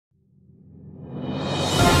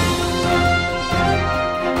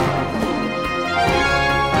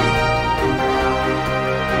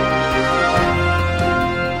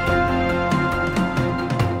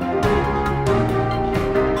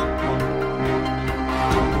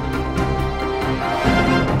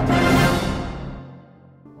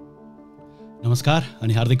नमस्कार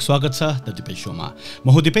अनि हार्दिक स्वागत छ द दिपेश शोमा। म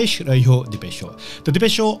हो दिपेश र यो Dipesh show. The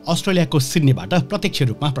Dipesh show अस्ट्रेलियाको सिडनीबाट प्रत्यक्ष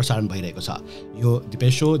रूपमा प्रसारण भइरहेको छ। यो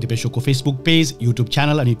Dipesh शोको Facebook page, YouTube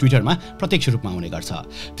channel अनि ट्विटरमा प्रत्यक्ष रूपमा हुने गर्छ।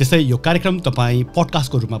 त्यस्तै यो कार्यक्रम तपाईँ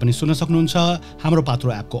पडकास्टको रूपमा पनि सुन्न सक्नुहुन्छ। हाम्रो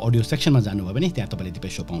पात्रो एपको अडियो सेक्सनमा जानुभयो भने त्यहाँ तपाईँले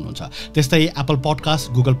दिपेश शो पाउनुहुन्छ। त्यस्तै एप्पल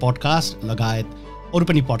पडकास्ट, गुगल पडकास्ट लगायत अरू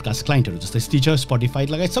पनि पडकास्ट क्लाइन्टहरू जस्तै स्टिचर, स्पोटिफाई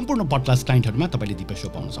लगायत सम्पूर्ण पडकास्ट क्लाइन्टहरूमा तपाईँले दिपेश शो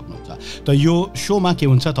पाउन सक्नुहुन्छ। त यो शोमा के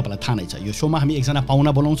हुन्छ तपाईँलाई थाहा नै छ। यो शोमा हामी एकजना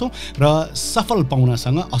पाहुना बोलाउँछौँ र सफल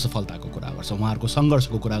पाहुनासँग असफलताको कुरा गर्छौँ, उहाँहरूको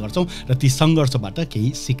सङ्घर्षको कुरा गर्छौँ र ती सङ्घर्षबाट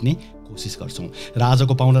केही सिक्ने कोसिस गर्छौँ। र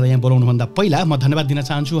आजको पाहुनालाई यहाँ बोलाउनुभन्दा पहिला म धन्यवाद दिन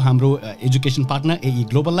चाहन्छु हाम्रो एजुकेसन पार्टनर एई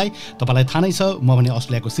ग्लोबललाई। तपाईँलाई थाहा नै छ म भने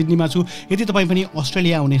अस्ट्रेलियाको सिडनीमा छु। यदि तपाईँ पनि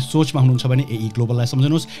अस्ट्रेलिया आउने सोचमा हुनुहुन्छ भने एई ग्लोबललाई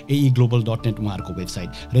सम्झनुहोस्, eiglobal.net उहाँहरूको वेबसाइट।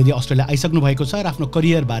 र यदि अस्ट्रेलिया आइसक्नु भएको छ र आफ्नो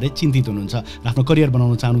करियरबारे चिन्तित हुनुहुन्छ र आफ्नो करियर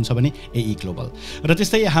बनाउन चाहनुहुन्छ भने एई ग्लोबल। र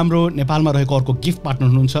त्यस्तै हाम्रो नेपालमा रहेको अर्को गिफ्ट पार्टनर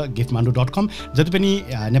हुनुहुन्छ giftmandu.com। जति पनि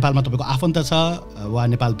नेपालमा तपाईँको आफन्त छ वा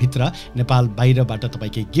नेपालभित्र, नेपाल बाहिरबाट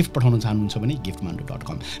तपाईँ केही गिफ्ट पठाउन चाहनुहुन्छ भने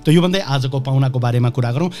giftmandu.com। त यो भन्दै आजको पाहुनाको बारेमा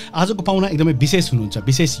कुरा गरौँ। आजको पाहुना एकदमै विशेष हुनुहुन्छ।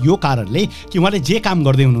 विशेष यो कारणले कि उहाँले जे काम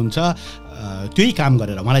गर्दै हुनुहुन्छ त्यही काम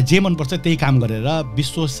गरेर, उहाँलाई जे मनपर्छ त्यही काम गरेर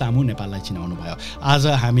विश्व सामु नेपाललाई चिनाउनु भयो।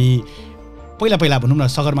 आज हामी पहिला भनौँ न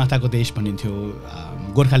सगरमाथाको देश भनिन्थ्यो,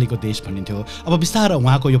 गोर्खालीको देश भनिन्थ्यो। अब बिस्तारै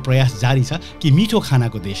उहाँको यो प्रयास जारी छ कि मिठो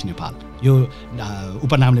खानाको देश नेपाल, यो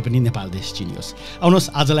उपनामले पनि नेपाल देश चिनियोस्।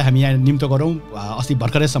 आउनुहोस् आजलाई हामी यहाँ निम्तो गरौँ अस्ति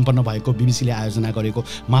भर्खरै सम्पन्न भएको बीबीसीले आयोजना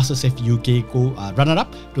गरेको मास्टरसेफ युके को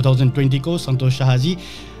रनरअप 2020 को सन्तोष शाहजी।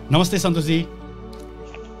 नमस्ते सन्तोषजी।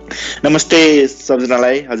 नमस्ते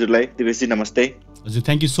सबजनालाई, हजुरलाई दिपेशजी नमस्ते। हजुर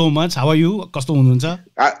thank you so much. How are you? कस्तो हुनुहुन्छ?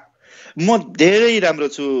 म धेरै राम्रो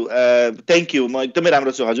छु, थ्याङ्क यू। म एकदमै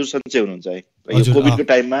राम्रो छु। हजुर सन्चै हुनुहुन्छ है? यो कोभिडको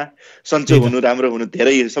टाइममा सन्चै हुनु, राम्रो हुनु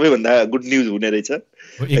धेरै सबैभन्दा गुड न्युज हुने रहेछ।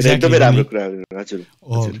 एकदमै राम्रो कुरा।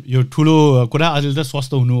 हजुर यो ठुलो कुरा अझै त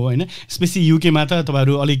स्वस्थ हुनु हो होइन। स्पेसली युकेमा त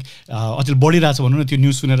तपाईँहरू अलिक अझै बढिरहेछ भनौँ न। त्यो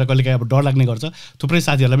न्युज सुनेर कहिलेकाहीँ अब डर लाग्ने गर्छ। थुप्रै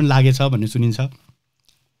साथीहरूलाई पनि लागेछ भन्ने सुनिन्छ।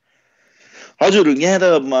 हजुर यहाँ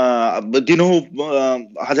त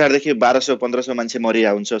दिनहुँ 1000देखि 1200-1500 मान्छे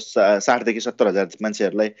मरिया हुन्छ। 60 देखि 70 हजार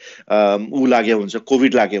मान्छेहरूलाई लाग्यो हुन्छ,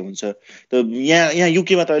 कोभिड लाग्यो हुन्छ। त यहाँ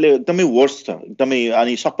युकेमा त अहिले एकदमै वर्स्ट छ एकदमै।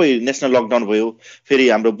 अनि सबै नेसनल लकडाउन भयो,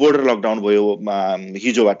 फेरि हाम्रो बोर्डर लकडाउन भयो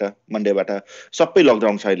हिजोबाट, मन्डेबाट सबै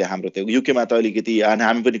लकडाउन छ अहिले हाम्रो। त्यो युकेमा त अलिकति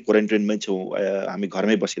हामी पनि क्वारेन्टाइनमै छौँ, हामी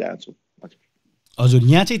घरमै बसिरहेको छौँ। हजुर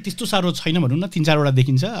यहाँ चाहिँ त्यस्तो साह्रो छैन भनौँ न, 3-4वटा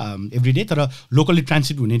देखिन्छ एभ्री डे। तर लोकली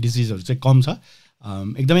ट्रान्समिट हुने डिजिजहरू चाहिँ कम छ।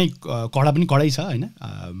 एकदमै कडा पनि कडै छ होइन।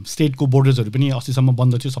 स्टेटको बोर्डर्सहरू पनि अस्तिसम्म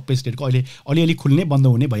बन्द थियो सबै स्टेटको, अहिले अलिअलि खुल्ने बन्द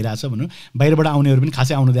हुने भइरहेछ भनौँ। बाहिरबाट आउनेहरू पनि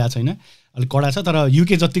खासै आउनु दिएको छैन, अलिक कडा छ। तर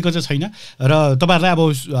युके जतिको चाहिँ छैन। र तपाईँहरूलाई अब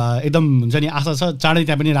एकदम हुन्छ नि आशा छ चाँडै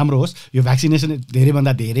त्यहाँ पनि राम्रो होस्। यो भ्याक्सिनेसन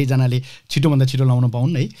धेरैभन्दा धेरैजनाले छिटोभन्दा छिटो लाउन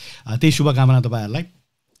पाउन् है, त्यही शुभकामना तपाईँहरूलाई।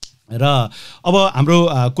 र अब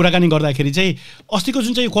हाम्रो कुराकानी गर्दाखेरि चाहिँ अस्तिको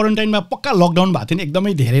जुन चाहिँ क्वारेन्टाइनमा पक्का लकडाउन भएको थियो नि,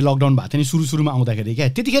 एकदमै धेरै लकडाउन भएको थियो नि सुरुमा आउँदाखेरि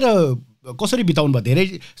क्या, त्यतिखेर कसरी बिताउनु भयो? धेरै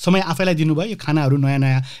समय आफैलाई दिनुभयो यो खानाहरू नयाँ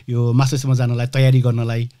नयाँ यो मास्टरसेफमा जानलाई तयारी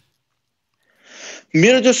गर्नलाई?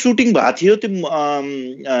 मेरो जो सुटिङ भएको थियो त्यो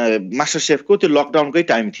मास्टरसेफको त्यो लकडाउनकै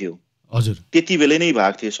टाइम थियो। हजुर त्यति बेलै नै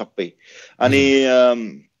भएको थियो सबै। अनि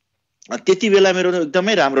त्यति बेला मेरो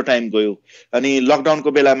एकदमै राम्रो टाइम गयो। अनि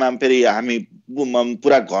लकडाउनको बेलामा फेरि हामी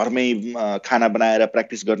पुरा घरमै खाना बनाएर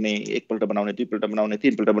प्र्याक्टिस गर्ने, एकपल्ट बनाउने, दुईपल्ट बनाउने,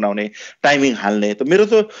 तीनपल्ट बनाउने, टाइमिङ हाल्ने। त मेरो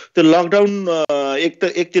त त्यो लकडाउन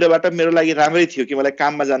एकतिरबाट मेरो लागि राम्रै थियो कि मलाई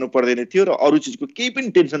काममा जानु पर्दैन थियो र अरू चिजको केही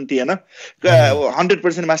पनि टेन्सन थिएन।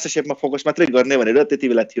 100% मास्टरसेफमा फोकस मात्रै गर्ने भनेर त्यति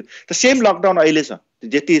बेला थियो। त सेम लकडाउन अहिले छ,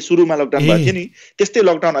 जति सुरुमा लकडाउन भएको थियो नि त्यस्तै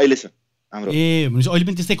लकडाउन अहिले छ हाम्रो। भनेपछि अहिले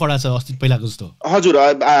पनि त्यस्तै कडा छ अस्ति पहिलाको जस्तो? हजुर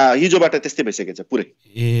हिजोबाट त्यस्तै भइसकेको छ पुरै।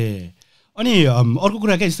 अनि अर्को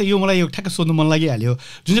कुरा क्या, जस्तै यो मलाई यो ठ्याक्क सोध्नु मन लागिहाल्यो,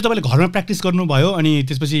 जुन चाहिँ तपाईँले घरमा प्र्याक्टिस गर्नुभयो अनि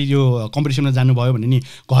त्यसपछि यो कम्पिटिसनमा जानुभयो भने नि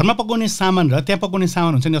घरमा पकाउने सामान र त्यहाँ पकाउने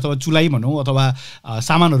सामान हुन्छ नि, अथवा चुलाइ भनौँ अथवा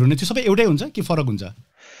सामानहरू नै, त्यो सबै एउटै हुन्छ कि फरक हुन्छ?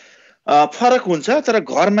 फरक हुन्छ, तर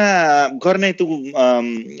घरमा गर्ने त्यो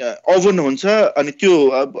ओभन हुन्छ अनि त्यो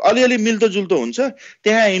अलिअलि मिल्दोजुल्दो हुन्छ।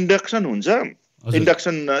 त्यहाँ इन्डक्सन हुन्छ,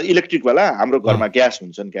 इन्डक्सन इलेक्ट्रिक वाला, हाम्रो घरमा ग्यास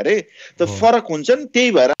हुन्छन् क्या अरे। त फरक हुन्छन्। त्यही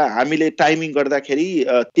भएर हामीले टाइमिङ गर्दाखेरि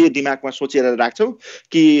त्यो दिमागमा सोचेर राख्छौँ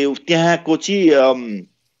कि त्यहाँको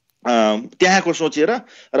सोचेर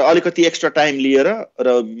र अलिकति एक्स्ट्रा टाइम लिएर र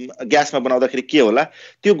ग्यासमा बनाउँदाखेरि के होला,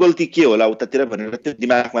 त्यो गल्ती के होला उतातिर भनेर त्यो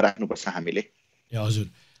दिमागमा राख्नुपर्छ हामीले। हजुर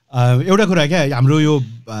एउटा कुरा क्या, हाम्रो यो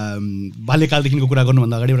बाल्यकालदेखिको कुरा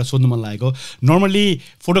गर्नुभन्दा अगाडि एउटा सोध्नु मन लागेको, नर्मल्ली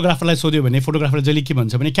फोटोग्राफरलाई सोध्यो भने फोटोग्राफरले जहिले के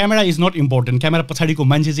भन्छ भने camera is not important, camera पछाडिको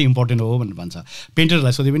मान्छे चाहिँ इम्पोर्टेन्ट हो भनेर भन्छ।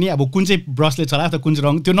 पेन्टरहरूलाई सोध्यो भने अब कुन चाहिँ ब्रसले चलायो त कुन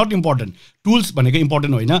चाहिँ रङ, त्यो नट इम्पोर्टेन्ट, टुल्स भनेको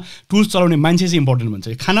इम्पोर्टेन्ट होइन, टुल्स चलाउने मान्छे चाहिँ इम्पोर्टेन्ट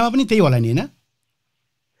भन्छ। खानामा पनि त्यही होला नि होइन?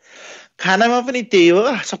 खानामा पनि त्यही हो,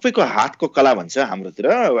 सबैको हातको कला भन्छ हाम्रोतिर।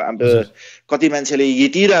 हाम्रो कति मान्छेले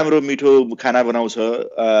यति राम्रो मिठो खाना बनाउँछ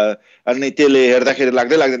अनि त्यसले हेर्दाखेरि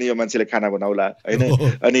लाग्दैन यो मान्छेले खाना बनाउला हैन।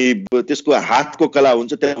 अनि त्यसको हातको कला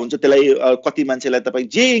हुन्छ, त्यसलाई कति मान्छेलाई तपाईँ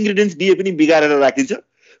जे इन्ग्रेडियन्ट्स दिए पनि बिगारेर राखिदिन्छ,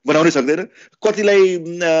 बनाउनै सक्दैन। कतिलाई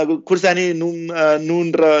खुर्सानी नुन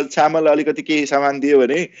र चामल अलिकति केही सामान दियो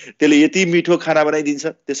भने त्यसले यति मिठो खाना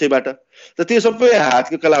बनाइदिन्छ त्यसैबाट। त त्यो सबै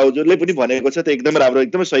हातको कला हो, जसले पनि भनेको छ त्यो एकदमै राम्रो,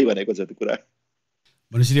 एकदमै सही भनेको छ त्यो कुरा।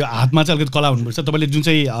 भनेपछि त्यो हातमा चाहिँ अलिकति कला हुनुपर्छ। तपाईँले जुन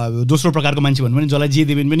चाहिँ दोस्रो प्रकारको मान्छे भन्नु भने जसलाई जे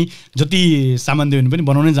दियो भने पनि, जति सामान दियो भने पनि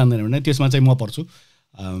बनाउनै जान्दैन भने त्यसमा चाहिँ म पर्छु।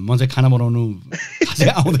 म चाहिँ खाना बनाउनु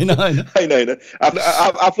खासै आउँदैन हैन।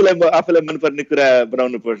 आफूलाई मनपर्ने कुरा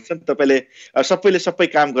बनाउनु पर्छ। तपाईँले सबैले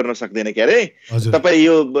सबै काम गर्न सक्दैन के अरे। तपाईँ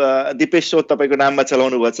यो दिपेश शो तपाईँको नाममा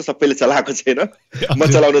चलाउनु भएको छ, सबैले चलाएको छैन। म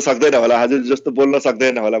चलाउन सक्दैन होला, हजुर जस्तो बोल्न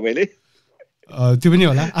सक्दैन होला मैले। त्यो पनि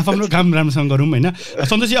होला, आफ्नो काम राम्रोसँग गरौँ होइन।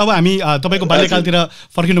 सन्तोषजी, अब हामी तपाईँको बाल्यकालतिर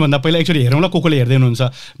फर्किनुभन्दा पहिला एकचोटि हेरौँला को कोले हेर्दै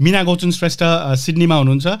हुनुहुन्छ। मीना गौचन श्रेष्ठ सिडनीमा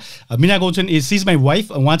हुनुहुन्छ। Meena Gauchan C is my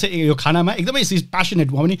wife. उहाँ चाहिँ यो खानामा एकदमै सी इज प्यासनेट,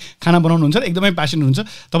 उहाँ पनि खाना बनाउनुहुन्छ, एकदमै प्यासनेट हुन्छ।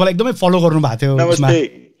 तपाईँलाई एकदमै फलो गर्नुभएको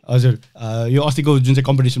थियो। हजुर, यो अस्तिको जुन चाहिँ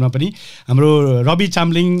कम्पिटिसनमा पनि हाम्रो रवि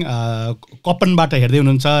चाम्लिङ कपनबाट हेर्दै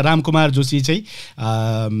हुनुहुन्छ। रामकुमार जोशी चाहिँ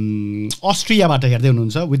अस्ट्रियाबाट हेर्दै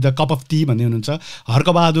हुनुहुन्छ, with the cup of T भन्दै हुनुहुन्छ।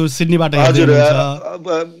 हर्कबहादुर सिडनीबाट हेर्दै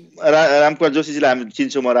हुनुहुन्छ। रामकुमार जोशीजीलाई हामी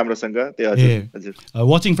चिन्छौँ म राम्रोसँग।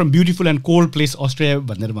 Watching from beautiful and cold place Australia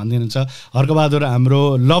भनेर भन्दै हुनुहुन्छ। हर्कबहादुर हाम्रो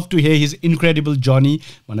love to hear his incredible journey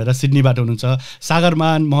भनेर सिडनीबाट हुनुहुन्छ।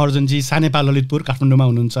 सागरमान महर्जनजी सानेपा ललितपुर काठमाडौँमा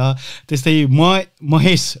हुनुहुन्छ। त्यस्तै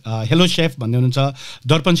महेश हेलो शेफ भन्दै हुनुहुन्छ।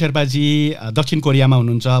 दर्पण शेर्पाजी दक्षिण कोरियामा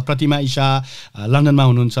हुनुहुन्छ। प्रतिमा ईशा लन्डनमा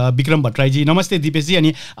हुनुहुन्छ। विक्रम भट्टराईजी नमस्ते दिपेशजी।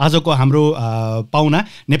 अनि आजको हाम्रो पाहुना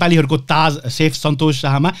नेपालीहरूको ताज शेफ सन्तोष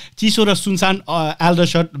शाहमा चिसो र सुनसान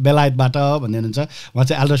एल्डरसट बेलायतबाट भन्दै हुनुहुन्छ। उहाँ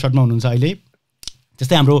चाहिँ एल्डरसटमा हुनुहुन्छ अहिले।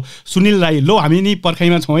 त्यस्तै हाम्रो सुनिल राई लो हामी नि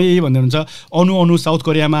पर्खाइमा छौँ है भन्दै हुनुहुन्छ। अनु साउथ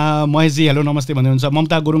कोरियामा। महेशजी हेलो नमस्ते भन्दै हुनुहुन्छ।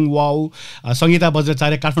 ममता गुरुङ वाउ। सङ्गीता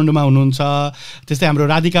वज्राचार्य काठमाडौँमा हुनुहुन्छ। त्यस्तै हाम्रो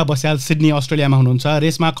राधिका बस्याल सिडनी अस्ट्रेलियामा हुनुहुन्छ।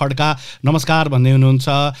 रेशमा खड्का नमस्कार भन्दै हुनुहुन्छ।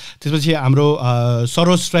 त्यसपछि हाम्रो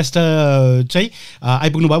सरोज श्रेष्ठ चाहिँ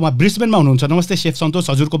आइपुग्नु भयो, उहाँ ब्रिस्बेनमा हुनुहुन्छ। नमस्ते शेफ सन्तोष,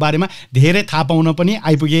 हजुरको बारेमा धेरै थाहा पाउन पनि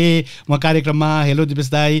आइपुगे उहाँ कार्यक्रममा। हेलो दिपेश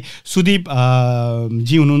दाई। सुदीप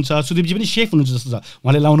जी हुनुहुन्छ। सुदीपजी पनि शेफ हुनुहुन्छ जस्तो छ,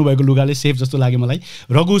 उहाँले लाउनु भएको लुगाले शेफ जस्तो लाग्यो मलाई।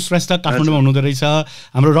 रघु श्रेष्ठ काठमाडौँमा हुनुहुँदो रहेछ।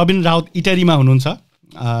 हाम्रो रबिन राउत इटरीमा हुनुहुन्छ।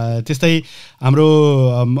 त्यस्तै हाम्रो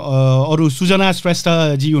अरू सुजना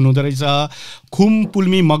श्रेष्ठजी हुनुहुँदो रहेछ। खुम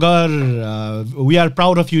पुल्मी Magar we are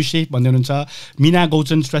proud of you chef भन्दै हुनुहुन्छ। Meena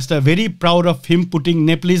Gauchan Shrestha very proud of him putting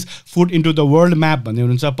Nepalese food into the world map भन्दै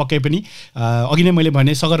हुनुहुन्छ। पक्कै पनि अघि नै मैले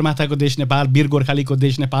भने सगरमाथाको देश नेपाल, वीर गोर्खालीको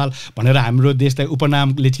देश नेपाल भनेर हाम्रो देशलाई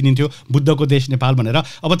उपनामले चिनिन्थ्यो, बुद्धको देश नेपाल भनेर।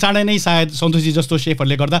 अब चाँडै नै सायद सन्तोषजी जस्तो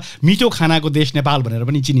शेफहरूले गर्दा मिठो खानाको देश नेपाल भनेर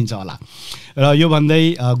पनि चिनिन्छ होला। र यो भन्दै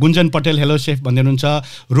गुन्जन पटेल हेलो शेफ भन्दै हुनुहुन्छ।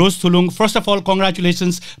 रोज Thulung first of all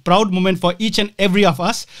congratulations, proud moment for each and every of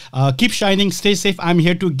us, keep shining, stay safe, I am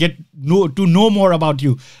here to get to know more about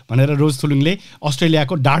you भनेर रोज थुलुङले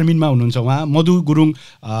अस्ट्रेलियाको डार्मिनमा हुनुहुन्छ उहाँ। मधु गुरुङ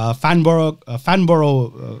फ्यानबरो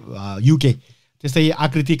युके। त्यस्तै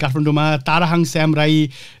आकृति काठमाडौँमा। ताराहाङ श्याम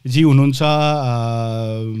राईजी हुनुहुन्छ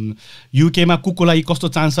युकेमा। कुकोलाई कस्तो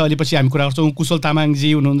चान्स छ अहिले पछि हामी कुरा गर्छौँ। कुशल तामाङजी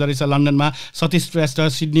हुनुहुँदो रहेछ लन्डनमा। सतीश श्रेष्ठ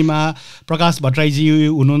सिडनीमा। प्रकाश भट्टराईजी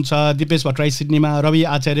हुनुहुन्छ। दिपेश भट्टराई सिडनीमा। रवि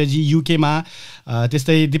आचार्यजी युकेमा।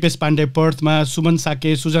 त्यस्तै दिपेश पाण्डे पर्थमा। सुमन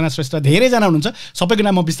साके, सुजना श्रेष्ठ, धेरैजना हुनुहुन्छ। सबैको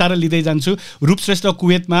नाम म बिस्तारै लिँदै जान्छु। रूप श्रेष्ठ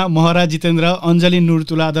कुवेतमा। महरा जितेन्द्र। अञ्जली नुर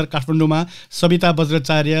तुलाधर काठमाडौँमा। सविता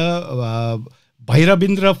वज्राचार्य।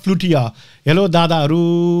 भैरविन्द्र फ्लुटिया हेलो दादाहरू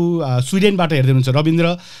स्विडेनबाट हेर्दै हुनुहुन्छ। Rabindra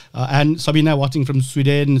and Sabina watching from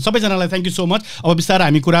Sweden. सबैजनालाई थ्याङ्क यू सो मच। अब बिस्तारै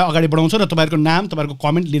हामी कुरा अगाडि बढाउँछौँ र तपाईँहरूको नाम तपाईँहरूको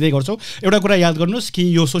कमेन्ट लिँदै गर्छौँ। एउटा कुरा याद गर्नुहोस् कि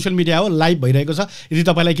यो सोसियल मिडिया हो, लाइभ भइरहेको छ। यदि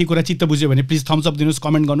तपाईँलाई केही कुरा चित्त बुझ्यो भने प्लिज थम्स अप दिनुहोस्,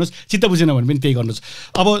 कमेन्ट गर्नुहोस्। चित्त बुझेन भने पनि त्यही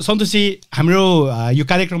गर्नुहोस्। अब सन्तोषजी, हाम्रो यो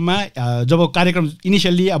कार्यक्रममा जब कार्यक्रम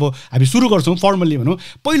इनिसियल्ली अब हामी सुरु गर्छौँ फर्मल्ली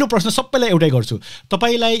भनौँ, पहिलो प्रश्न सबैलाई एउटै गर्छु।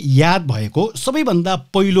 तपाईँलाई याद भएको सबैभन्दा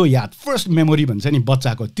पहिलो याद, फर्स्ट मेमोरी भन्छ नि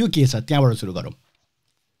बच्चाको, त्यो के छ? त्यहाँबाट सुरु गरौँ।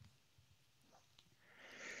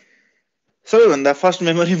 सबैभन्दा फर्स्ट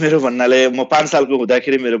मेमोरी मेरो भन्नाले म 5 सालको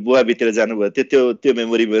हुँदाखेरि मेरो बुवा भित्र जानुभयो थियो। त्यो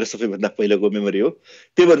मेमोरी मेरो सबैभन्दा पहिलोको मेमोरी हो।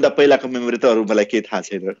 त्योभन्दा पहिलाको मेमोरी त अरू मलाई केही थाहा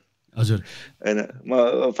छैन। हजुर, हैन,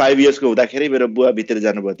 म 5 इयर्सको हुँदाखेरि मेरो बुवा भित्र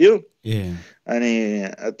जानुभयो थियो। अनि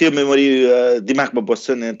त्यो मेमोरी दिमागमा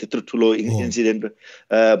बस्छ नि, त्यत्रो ठुलो इन्सिडेन्ट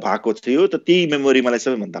भएको थियो। त त्यही मेमोरी मलाई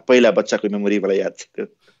सबैभन्दा पहिला बच्चाको मेमोरी मलाई याद छ।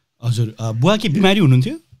 हजुर, बुवा के बिमारी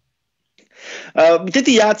हुनुहुन्थ्यो?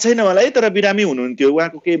 त्यति याद छैन मलाई, तर बिरामी हुनुहुन्थ्यो,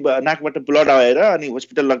 उहाँको केही नाकबाट ब्लड आएर अनि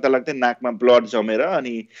हस्पिटल लाग्दा लाग्दै नाकमा ब्लड जमेर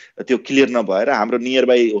अनि त्यो क्लियर नभएर हाम्रो नियर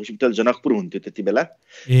बाई हस्पिटल जनकपुर हुन्थ्यो त्यति बेला।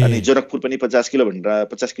 अनि जनकपुर पनि 50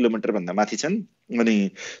 किलोमिटर भन्दा माथि छन्। अनि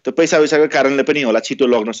त्यो पैसा वैसाको कारणले पनि होला छिटो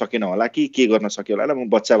लग्न सकेन होला कि के गर्न सक्यो होला। म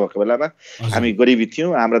बच्चा भएको बेलामा हामी गरिबी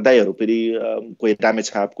थियौँ। हाम्रा दाइहरू फेरि कोही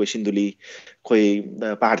रामेछाप, कोही सिन्धुली, कोही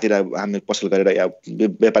पहाडतिर हामी पसल गरेर या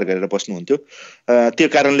व्यापार गरेर बस्नुहुन्थ्यो। त्यो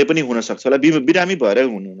कारणले पनि हुन सक्छ होला, बिरामी भएर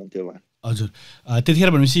हुनुहुन्थ्यो उहाँ। हजुर, त्यतिखेर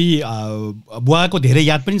भनेपछि बुवाको धेरै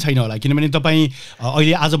याद पनि छैन होला, किनभने तपाईँ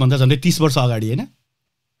अहिले आजभन्दा झन्डै 30 वर्ष अगाडि होइन?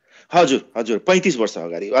 हजुर हजुर, 35 वर्ष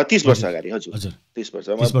अगाडि, 30 वर्ष अगाडि। हजुर 30 वर्ष,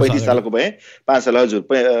 म 35 सालको भएँ, 5 साल। हजुर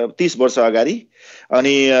 30 वर्ष अगाडि।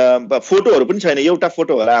 अनि फोटोहरू पनि छैन। एउटा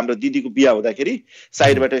फोटो होला हाम्रो दिदीको बिहा हुँदाखेरि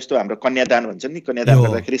साइडबाट यस्तो हाम्रो कन्यादान भन्छ नि, कन्यादान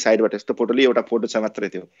गर्दाखेरि साइडबाट यस्तो फोटोले एउटा फोटो छ मात्रै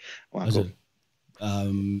थियो उहाँको।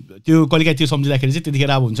 त्यो कहिलेकाहीँ त्यो सम्झिँदाखेरि चाहिँ त्यतिखेर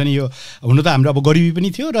अब हुन्छ नि, यो हुन त हाम्रो अब गरिबी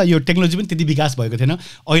पनि थियो र यो टेक्नोलोजी पनि त्यति विकास भएको थिएन।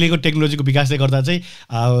 अहिलेको टेक्नोलोजीको विकासले गर्दा चाहिँ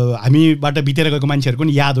हामीबाट बितेर गएको मान्छेहरूको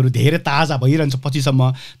नि यादहरू धेरै ताजा भइरहन्छ पछिसम्म।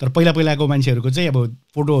 तर पहिलाको मान्छेहरूको चाहिँ अब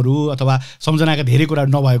फोटोहरू अथवा सम्झनाका धेरै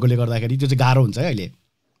कुराहरू नभएकोले गर्दाखेरि त्यो चाहिँ गाह्रो हुन्छ है अहिले।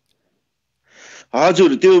 हजुर,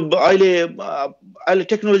 त्यो अहिले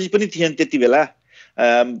टेक्नोलोजी पनि थिएन त्यति बेला।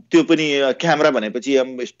 त्यो पनि क्यामेरा भनेपछि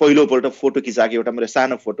पहिलोपल्ट फोटो खिचाएको एउटा मेरो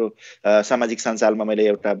सानो फोटो सामाजिक सञ्जालमा मैले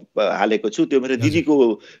एउटा हालेको छु। त्यो मेरो दिदीको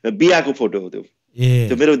बिहाको फोटो हो।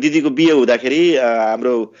 त्यो मेरो दिदीको बिहे हुँदाखेरि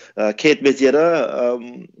हाम्रो खेत बेचेर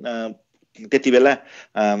त्यति बेला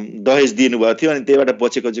दहेज दिनुभएको थियो। अनि त्यहीबाट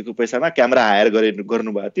बचेको पैसामा क्यामेरा हायर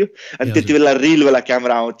गर्नुभएको थियो। अनि त्यति बेला रिलवाला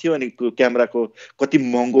क्यामेरा आउँथ्यो। अनि क्यामेराको कति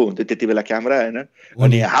महँगो हुन्थ्यो त्यति बेला क्यामेरा होइन।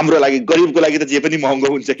 अनि हाम्रो लागि गरिबको लागि त जे पनि महँगो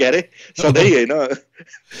हुन्छ क्यारे सधैँ होइन।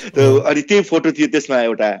 अनि त्यही फोटो थियो त्यसमा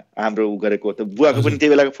एउटा हाम्रो गरेको। त बुवाको पनि त्यही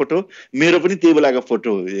बेलाको फोटो, मेरो पनि त्यही बेलाको फोटो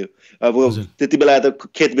हो यो। अब त्यति बेला त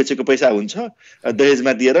खेत बेचेको पैसा हुन्छ,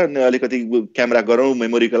 दहेजमा दिएर अलिकति क्यामेरा गरौँ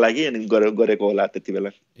मेमोरीको लागि अनि गरेको होला त्यति बेला।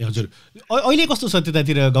 हजुर, अहिले कस्तो छ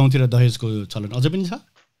त्यतातिर गाउँतिर दहेजको चलन अझै पनि छ?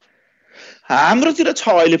 हाम्रोतिर छ,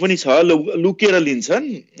 अहिले पनि छ। लुकेर लिन्छन्,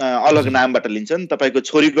 अलग नामबाट लिन्छन्, तपाईँको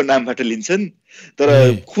छोरीको नामबाट लिन्छन्। तर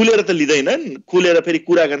खुलेर त लिँदैनन्। खुलेर फेरि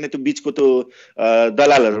कुरा गर्ने त्यो बिचको त्यो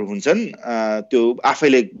दलालहरू हुन्छन्, त्यो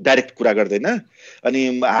आफैले डाइरेक्ट कुरा गर्दैन। अनि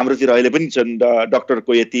हाम्रोतिर अहिले पनि छन्,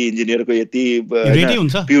 डक्टरको यति, इन्जिनियरको यति,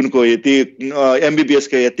 पिउनको यति,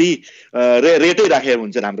 एमबिबिएसको यति रेटै राखेर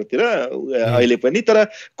हुन्छन् हाम्रोतिर अहिले पनि।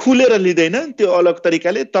 तर खुलेर लिँदैन, त्यो अलग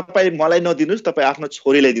तरिकाले। तपाईँ मलाई नदिनुहोस्, तपाईँ आफ्नो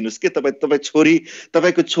छोरीलाई दिनुहोस् के,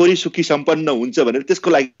 तपाईँको छोरी सुखी सम्पन्न हुन्छ भनेर त्यसको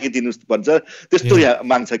लागि दिनुहोस् भन्छ। त्यस्तो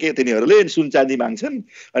माग्छ के तिनीहरूले, सुन चाँदी माग्छन्।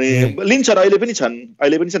 अनि लिन्छन्, अहिले पनि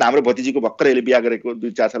छन्। हाम्रो भतिजीको भर्खर अहिले बिहा गरेको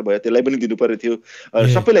 2-4 साल भयो, त्यसलाई पनि दिनु पर्यो थियो।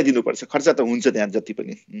 सबैलाई दिनुपर्छ, खर्च त हुन्छ त्यहाँ जति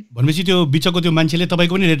पनि। भनेपछि त्यो बिचको त्यो मान्छेले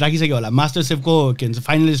तपाईँको पनि रेट राखिसक्यो होला, मास्टर सेफको के भन्छ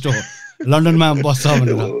फाइनलिस्ट हो, लन्डनमा बस्छ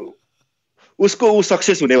भनेर। उसको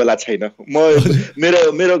सक्सेस हुनेवाला छैन।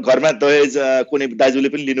 मेरो घरमा दहेज कुनै दाजुले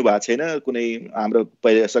पनि लिनु भएको छैन, कुनै हाम्रो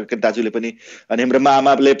पहिला सके दाजुले पनि। अनि हाम्रो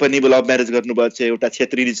मामाले पनि लभ म्यारेज गर्नुभएको छ। एउटा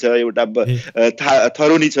छेत्री छ, एउटा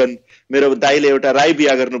थरुनी छन्। मेरो दाइले एउटा राई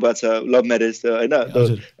बिहा गर्नुभएको छ, लभ म्यारेज होइन।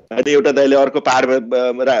 अनि एउटा दाइले अर्को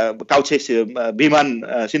पहाडमा काउछे विमान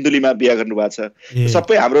सिन्धुलीमा बिहा गर्नुभएको छ।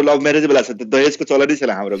 सबै हाम्रो लभ म्यारेज बेला छ। दहेजको चलनै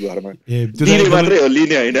छैन हाम्रो घरमा, दिने मात्रै हो,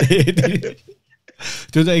 लिने होइन।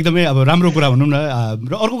 त्यो त एकदमै अब राम्रो कुरा भनौँ न।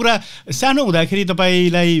 र अर्को कुरा, सानो हुँदाखेरि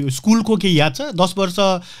तपाईँलाई स्कुलको केही याद छ? 10 वर्ष,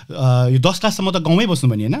 यो 10 क्लाससम्म त गाउँमै बस्नु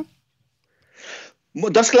भने होइन?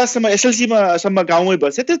 म 10 क्लाससम्म एसएलसीसम्म गाउँमै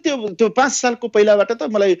बसेँ। त्यो 5 सालको पहिलाबाट त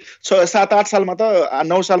मलाई 7-8 सालमा त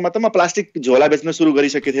 9 सालमा त म प्लास्टिक झोला बेच्न सुरु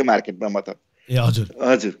गरिसकेको थिएँ मार्केटमा म त। हजुर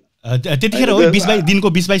हजुर, त्यतिखेर हो दिनको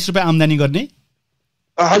 20-22 रुपियाँ आम्दानी गर्ने?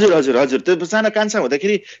 हजुर हजुर हजुर। त्यो सानो कान्छा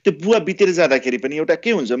हुँदाखेरि त्यो बुवा बितेर जाँदाखेरि पनि एउटा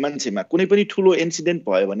के हुन्छ, मान्छेमा कुनै पनि ठुलो इन्सिडेन्ट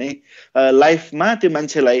भयो भने लाइफमा त्यो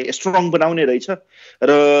मान्छेलाई स्ट्रङ बनाउने रहेछ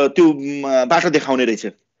र त्यो बाटो देखाउने रहेछ।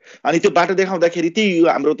 अनि त्यो बाटो देखाउँदाखेरि त्यही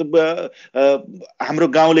हाम्रो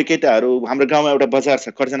गाउँले केटाहरू, हाम्रो गाउँमा एउटा बजार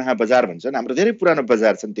छ, कर्जनाहा बजार भन्छन्, हाम्रो धेरै पुरानो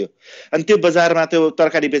बजार छन् त्यो। अनि त्यो बजारमा त्यो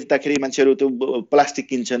तरकारी बेच्दाखेरि मान्छेहरू त्यो प्लास्टिक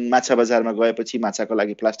किन्छन्। माछा बजारमा गएपछि माछाको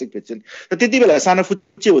लागि प्लास्टिक बेच्छन्। र त्यति बेला सानो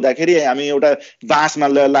फुच्चे हुँदाखेरि हामी एउटा बाँसमा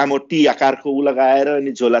लामो टी आकारको लगाएर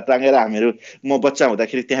अनि झोला टाँगेर हामीहरू, म बच्चा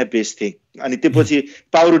हुँदाखेरि त्यहाँ बेच्थेँ। अनि त्यसपछि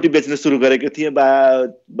पाउरोटी बेच्न सुरु गरेको थिएँ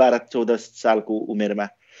 12-14 सालको उमेरमा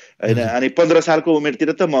होइन। अनि 15 सालको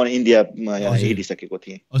उमेरतिर त म इन्डिया हिँडिसकेको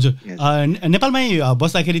थिएँ। हजुर, नेपालमै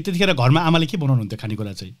बस्दाखेरि त्यतिखेर घरमा आमाले के बनाउनुहुन्थ्यो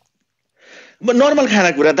खानेकुरा चाहिँ? नर्मल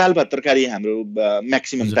खानेकुरा दाल भात तरकारी हाम्रो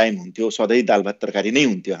म्याक्सिमम टाइम हुन्थ्यो, सधैँ दाल भात तरकारी नै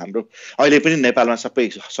हुन्थ्यो हाम्रो। अहिले पनि नेपालमा सबै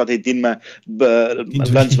सधैँ दिनमा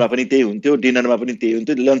लन्चमा पनि त्यही हुन्थ्यो, डिनरमा पनि त्यही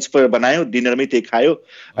हुन्थ्यो। लन्च बनायो, डिनरमै त्यही खायो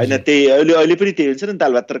होइन, त्यही अहिले पनि त्यही हुन्छ नि,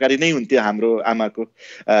 दाल भात तरकारी नै हुन्थ्यो हाम्रो आमाको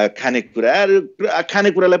खानेकुरा।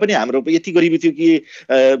 खानेकुरालाई पनि हाम्रो यति गरिबी थियो कि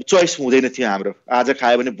चोइस हुँदैन थियो हाम्रो। आज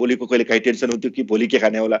खायो भने भोलिको कहिले काहीँ टेन्सन हुन्थ्यो कि भोलि के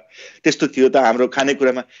खाने होला, त्यस्तो थियो त हाम्रो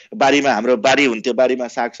खानेकुरामा। बारीमा हाम्रो बारी हुन्थ्यो, बारीमा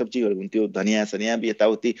सागसब्जीहरू हुन्थ्यो, धनियाँ सनियाँ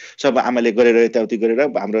यताउति सब आमाले गरेर यताउति गरेर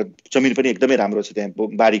हाम्रो जमिन पनि एकदमै राम्रो छ त्यहाँ,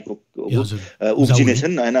 बारीको उब्जिने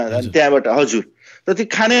छन् होइन त्यहाँबाट। हजुर, र त्यो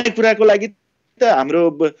खानेकुराको लागि त हाम्रो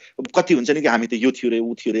कति हुन्छ नि कि हामी त यो थियो रे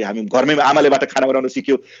ऊ थियो रे, हामी घरमै आमालेबाट खाना बनाउन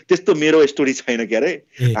सिक्यो, त्यस्तो मेरो स्टोरी छैन क्या अरे।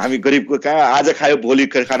 हामी गरिबको कहाँ आज खायो भोलि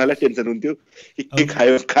खानालाई टेन्सन हुन्थ्यो के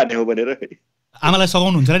खायो खाने हो भनेर। आमालाई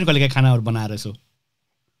सघाउनुहुन्छ नि कहिले काहीँ खानाहरू बनाएर यसो?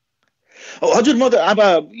 हजुर, म त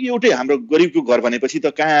अब एउटै हाम्रो गरिबको घर भनेपछि त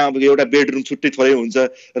कहाँ अब एउटा बेडरुम छुट्टै थोरै हुन्छ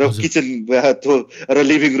र किचन र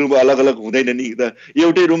लिभिङ रुम अलग अलग हुँदैन नि त।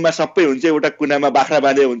 एउटै रुममा सबै हुन्छ, एउटा कुनामा बाख्रा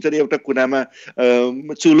बाँधे हुन्छन्, एउटा कुनामा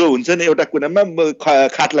चुलो हुन्छन्, एउटा कुनामा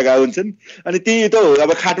खाट लगाएको हुन्छन्। अनि त्यही त हो,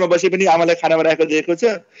 अब खाटमा बसे पनि आमालाई खाना बनाएको देखेको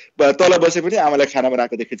छ, तल बसे पनि आमालाई खाना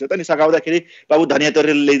बनाएको देखेको छ त। अनि सघाउँदाखेरि बाबु धनियाँ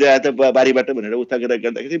तोरेर ल्याइदिए त बारीबाट भनेर उता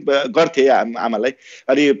गर्दाखेरि गर्थे आमालाई।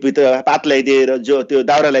 अनि पात ल्याइदिएर जो त्यो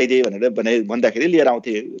दाउरा ल्याइदिए भनेर भन्दाखेरि लिएर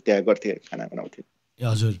आउँथे, त्यहाँ गर्थे, खाना बनाउँथे।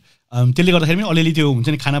 हजुर, त्यसले गर्दाखेरि पनि अलिअलि त्यो हुन्छ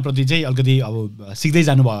नि खानाप्रति चाहिँ अलिकति अब सिक्दै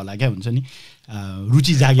जानुभयो होला क्या, हुन्छ नि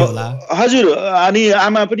रुचि जाग्यो होला। हजुर, अनि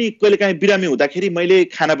आमा पनि कहिले काहीँ बिरामी हुँदाखेरि मैले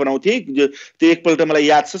खाना बनाउँथेँ। त्यो एकपल्ट मलाई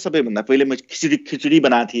याद छ, सबैभन्दा पहिले म खिचडी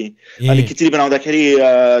बनाएको थिएँ। अनि खिचडी बनाउँदाखेरि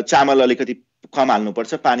चामल अलिकति कम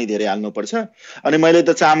हाल्नुपर्छ, पानी धेरै हाल्नुपर्छ। अनि मैले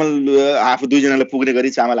त चामल आफू दुईजनालाई पुग्ने गरी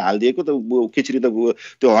चामल हालिदिएको, त खिचडी त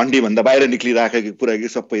त्यो हन्डीभन्दा बाहिर निक्लिराखेको कुरा कि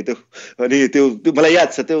सबै त्यो। अनि त्यो मलाई याद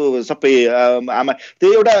छ, त्यो सबै आमा त्यो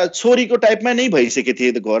एउटा छोरीको टाइपमा नै भइसकेको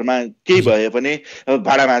थिए। घरमा केही भयो भने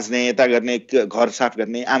भाँडा माझ्ने, यता गर्ने, घर साफ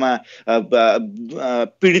गर्ने। आमा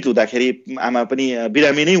पीडित हुँदाखेरि आमा पनि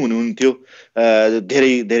बिरामी नै हुनुहुन्थ्यो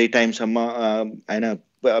धेरै धेरै टाइमसम्म होइन,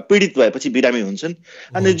 पीडित भएपछि बिरामी हुन्छन्।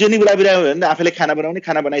 अनि जुनै बेला बिरामी भयो भने आफैले खाना बनाउने,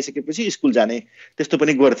 खाना बनाइसकेपछि स्कुल जाने, त्यस्तो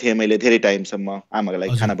पनि गर्थेँ मैले धेरै टाइमसम्म आमाको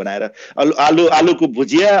लागि खाना बनाएर। आलुको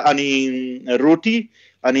भुजिया अनि रोटी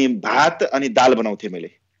अनि भात अनि दाल बनाउँथेँ मैले।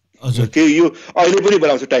 त्यो यो अहिले पनि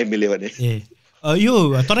बनाउँछु टाइम मिल्यो भने। यो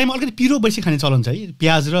तराईमा अलिकति पिरो बेसी खाने चलन छ है,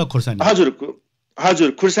 प्याज र खुर्सानी? हजुर,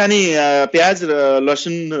 खुर्सानी, प्याज र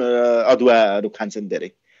लसुन अदुवाहरू खान्छन् धेरै,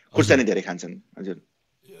 खुर्सानी धेरै खान्छन्। हजुर,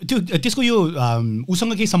 त्यसको यो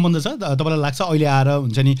उसँग केही सम्बन्ध छ तपाईँलाई लाग्छ? अहिले आएर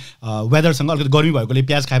हुन्छ नि वेदरसँग अलिकति गर्मी भएकोले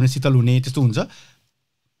प्याज खायो भने शीतल हुने त्यस्तो हुन्छ?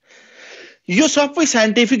 यो सबै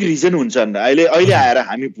साइन्टिफिक रिजन हुन्छन्। अहिले आएर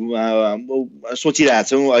हामी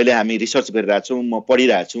सोचिरहेछौँ, अहिले हामी रिसर्च गरिरहेछौँ, म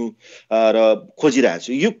पढिरहेछु र खोजिरहेछु।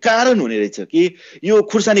 यो कारण हुने रहेछ कि यो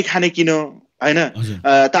खुर्सानी खाने किन होइन,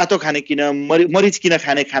 तातो खाने किन, मरिच किन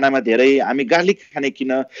खाने खानामा धेरै, हामी गार्लिक खाने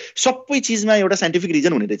किन, सबै चिजमा एउटा साइन्टिफिक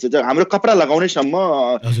रिजन हुने रहेछ। हाम्रो कपडा लगाउनेसम्म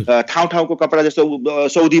ठाउँ ठाउँको कपडा, जस्तो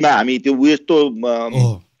सौदीमा हामी त्यो यस्तो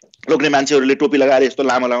लोग्ने मान्छेहरूले टोपी लगाएर यस्तो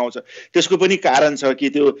लामो लगाउँछ, त्यसको पनि कारण छ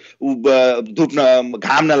कि त्यो धुप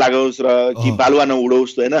घाम नलागोस् र कि बालुवा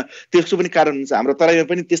नउडोस् होइन, त्यसको पनि कारण हुन्छ। हाम्रो तराईमा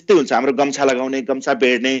पनि त्यस्तै हुन्छ, हाम्रो गम्छा लगाउने, गम्छा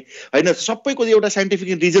बेड्ने होइन, सबैको एउटा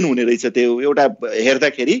साइन्टिफिक रिजन हुने रहेछ। त्यो एउटा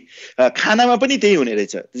हेर्दाखेरि खानामा पनि त्यही हुने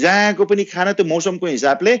रहेछ, जहाँको पनि खाना त्यो मौसमको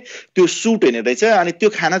हिसाबले त्यो सुट हुने रहेछ अनि त्यो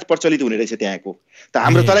खाना प्रचलित हुने रहेछ त्यहाँको। त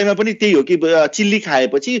हाम्रो तराईमा पनि त्यही हो कि चिल्ली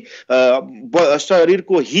खाएपछि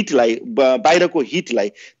शरीरको हिटलाई, बाहिरको हिटलाई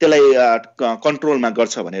कन्ट्रोलमा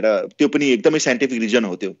गर्छ भनेर, त्यो पनि एकदमै साइन्टिफिक रिजन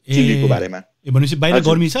हो त्यो चिल्लीको बारेमा। भनेपछि बाहिर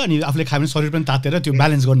गर्मी छ अनि आफूले खायो भने शरीर पनि तातेर त्यो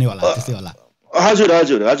ब्यालेन्स गर्ने होला, त्यस्तै होला।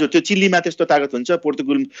 हजुर, त्यो चिल्लीमा त्यस्तो ताकत हुन्छ।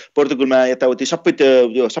 पोर्तुगलमा यताउति सबै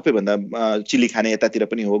त्यो सबैभन्दा चिल्ली खाने यतातिर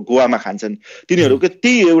पनि हो, गोवामा खान्छन् तिनीहरूको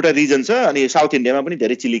त्यही एउटा रिजन छ। अनि साउथ इन्डियामा पनि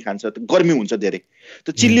धेरै चिल्ली खान्छ, गर्मी हुन्छ धेरै,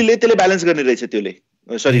 त चिल्लीले त्यसले ब्यालेन्स गर्ने रहेछ त्यसले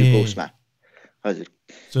शरीरको उसमा। हजुर,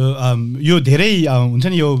 यो धेरै हुन्छ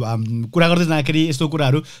नि, यो कुरा गर्दै जाँदाखेरि यस्तो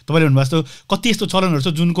कुराहरू तपाईँले भन्नुभएको जस्तो कति यस्तो चलनहरू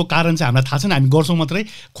छ जुनको कारण चाहिँ हामीलाई थाहा छैन, हामी गर्छौँ मात्रै।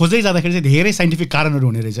 खोज्दै जाँदाखेरि चाहिँ धेरै साइन्टिफिक कारणहरू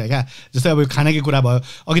हुने रहेछ क्या। जस्तै अब खानाकै कुरा भयो,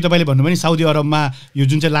 अघि तपाईँले भन्नुभयो नि साउदी अरबमा यो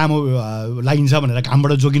जुन चाहिँ लामो लागिन्छ भनेर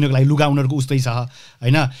घामबाट जोगिनको लागि लुगा उनीहरूको उस्तै छ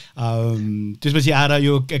होइन। त्यसपछि आएर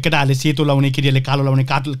यो केटाहरूले सेतो लाउने, केटीहरूले कालो लाउने।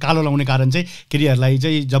 कालो लाउने कारण चाहिँ केटीहरूलाई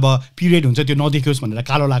चाहिँ जब पिरियड हुन्छ त्यो नदेखियोस् भनेर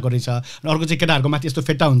कालो लगाएको रहेछ। अर्को चाहिँ केटाहरूको माथि यस्तो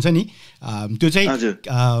फेट्टा हुन्छ नि, त्यो चाहिँ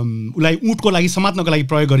उसलाई ऊँटको लागि समात्नको लागि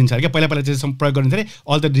प्रयोग गरिन्छ अरे क्या। पहिला चाहिँ प्रयोग गरिन्थ्यो अरे,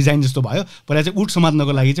 अल त डिजाइन जस्तो भयो। पहिला चाहिँ ऊँट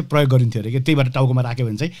समात्नको लागि चाहिँ प्रयोग गरिन्थ्यो अरे कि, त्यहीबाट टाउकोमा राख्यो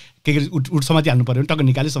भने चाहिँ के ऊँट समातिहाल्नु पऱ्यो भने टक्क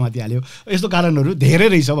निकाल्यो, समातिहाल्यो। यस्तो कारणहरू धेरै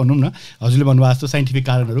रहेछ भनौँ न, हजुरले भन्नुभएको जस्तो साइन्टिफिक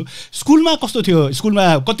कारणहरू। स्कुलमा कस्तो थियो? स्कुलमा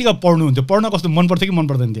कतिको पढ्नुहुन्थ्यो? पढ्न कस्तो मन पर्थ्यो कि मन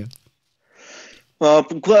पर्दैन थियो?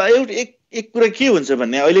 एक कुरा के हुन्छ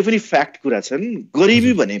भन्ने अहिले पनि फ्याक्ट कुरा छन्।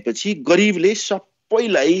 गरिबी भनेपछि गरिबले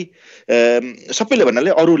सबैलाई सबैले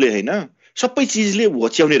भन्नाले अरूले होइन सबै चिजले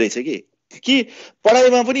होच्याउने रहेछ कि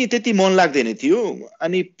पढाइमा पनि त्यति मन लाग्दैन थियो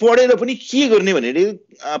अनि पढेर पनि के गर्ने भनेर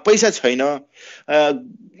पैसा छैन।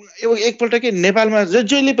 एकपल्ट के नेपालमा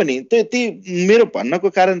जहिले पनि त्यही मेरो भन्नको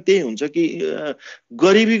कारण त्यही हुन्छ कि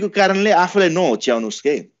गरिबीको कारणले आफूलाई नहोच्याउनुस्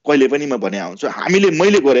के कहिले पनि म भने आउँछु।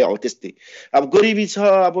 मैले गरे हो त्यस्तै। अब गरिबी छ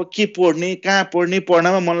अब के पढ्ने कहाँ पढ्ने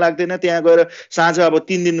पढ्नमा मन लाग्दैन त्यहाँ गएर साँझ अब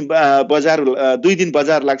 3 दिन बजार 2 दिन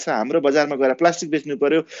बजार लाग्छ हाम्रो बजारमा गएर प्लास्टिक बेच्नु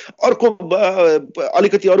पर्यो अर्को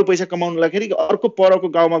अलिकति अरू पैसा कमाउनु लाग्दाखेरि अर्को परको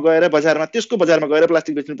गाउँमा गएर बजारमा त्यसको बजारमा गएर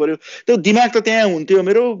प्लास्टिक बेच्नु पर्यो। त्यो दिमाग त त्यहाँ हुन्थ्यो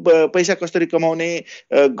मेरो पैसा कसरी कमाउने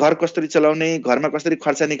घर कसरी चलाउने घरमा कसरी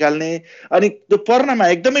खर्च निकाल्ने। अनि त्यो पढ्नमा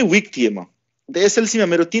एकदमै विक थिएँ म। एसएलसीमा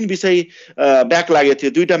मेरो 3 विषय ब्याक लागेको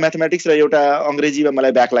थियो 2टा म्याथमेटिक्स र एउटा अङ्ग्रेजीमा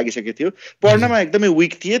मलाई ब्याक लागिसकेको थियो। पढ्नमा एकदमै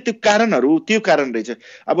विक थिए। त्यो कारण रहेछ।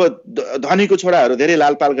 अब धनीको छोराहरू धेरै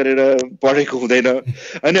लालपाल गरेर पढेको हुँदैन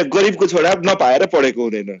हैन गरिबको छोरा नपाएर पढेको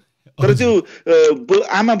हुँदैन। तर त्यो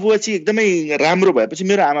आमा बुवा चाहिँ एकदमै राम्रो भएपछि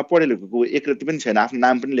मेरो आमा पढे लेखेको एक रति पनि छैन। आफ्नो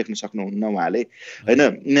नाम पनि लेख्न सक्नुहुन्न उहाँले हैन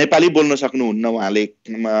नेपाली बोल्न सक्नुहुन्न उहाँले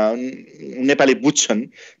नेपाली बुझ्छन्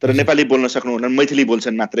तर नेपाली बोल्न सक्नुहुन्न मैथिली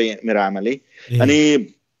बोल्छन् मात्रै मेरो आमाले। अनि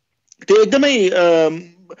त्यो एकदमै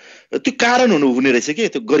त्यो कारण हुने रहेछ कि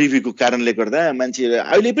त्यो गरिबीको कारणले गर्दा मान्छे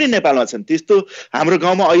अहिले पनि नेपालमा छन् त्यस्तो। हाम्रो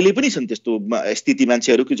गाउँमा अहिले पनि छन् त्यस्तो स्थिति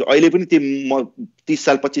मान्छेहरू कि अहिले पनि त्यो 30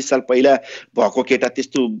 साल 25 साल पहिला भएको केटा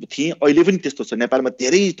त्यस्तो थिए अहिले पनि त्यस्तो छ नेपालमा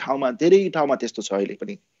धेरै ठाउँमा त्यस्तो छ अहिले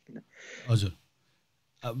पनि। हजुर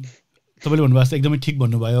तपाईले भन्नुभएको एकदमै ठिक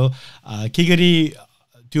भन्नुभयो। के गरी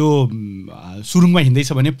त्यो सुरुङमा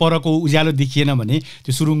हिँड्दैछ भने परको उज्यालो देखिएन भने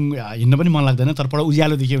त्यो सुरुङ हिँड्न पनि मन लाग्दैन तर पर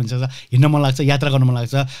उज्यालो देखियो भने चाहिँ हिँड्न मन लाग्छ यात्रा गर्न मन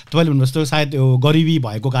लाग्छ। तपाईँले भन्नुभयो सायद त्यो गरिबी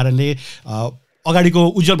भएको कारणले अगाडिको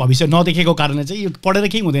उज्जवल भविष्य नदेखेको कारणले चाहिँ यो पढेर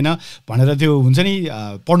केही हुँदैन भनेर त्यो हुन्छ नि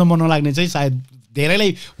पढ्न मन नलाग्ने चाहिँ सायद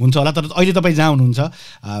धेरैलाई हुन्छ होला। तर अहिले तपाईँ जहाँ हुनुहुन्छ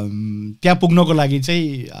त्यहाँ पुग्नको लागि चाहिँ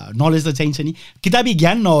नलेज त चाहिन्छ नि। किताबी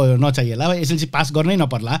ज्ञान नचाहिएला एसएलसी पास गर्नै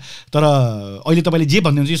नपर्ला तर अहिले तपाईँले जे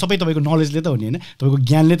भन्नुहुन्छ यो सबै तपाईँको नलेजले त हो नि होइन तपाईँको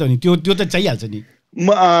ज्ञानले त हो नि त्यो त चाहिहाल्छ नि।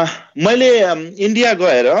 मैले इन्डिया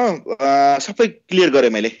गएर सबै क्लियर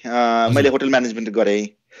गरेँ। मैले होटल म्यानेजमेन्ट गरेँ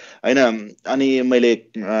होइन अनि मैले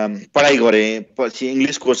पढाइ गरेँ पछि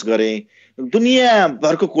इङ्ग्लिस कोर्स गरेँ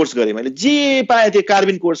दुनियाँभरको कोर्स गरेँ। मैले जे पाएँ त्यो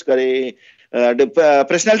कार्बिन कोर्स गरेँ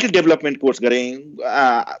पर्सनालिटी डेभलपमेन्ट कोर्स गरेँ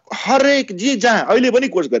हरेक जे जहाँ अहिले पनि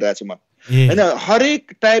कोर्स गरिरहेको छु म होइन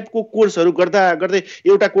हरेक टाइपको कोर्सहरू गर्दै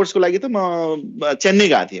एउटा कोर्सको लागि त म चेन्नई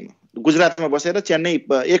गएको थिएँ। गुजरातमा बसेर चेन्नई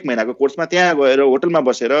 1 महिनाको कोर्समा त्यहाँ गएर होटलमा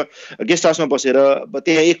बसेर गेस्ट हाउसमा बसेर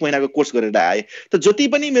त्यहाँ 1 महिनाको कोर्स गरेर आएँ। त जति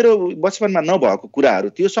पनि मेरो बचपनमा नभएको कुराहरू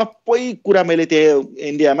थियो सबै कुरा मैले त्यहाँ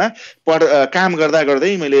इन्डियामा काम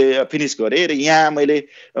गर्दै मैले फिनिस गरेँ र यहाँ मैले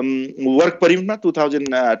वर्क परमिटमा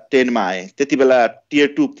 2010 मा आएँ। त्यति बेला Tier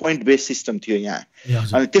 2 पोइन्ट बेस्ड सिस्टम थियो यहाँ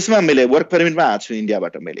अनि त्यसमा मैले वर्क परमिटमा आएको छु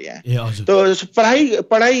इन्डियाबाट मैले यहाँ। त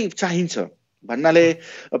पढाइ चाहिन्छ भन्नाले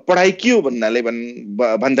पढाइ के हो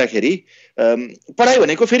भन्दाखेरि पढाइ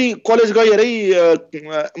भनेको फेरि कलेज गएरै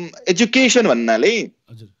एजुकेसन भन्नाले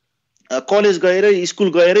कलेज गएरै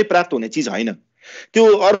स्कुल गएरै प्राप्त हुने चिज होइन। त्यो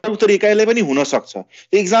अरू तरिकाले पनि हुन सक्छ।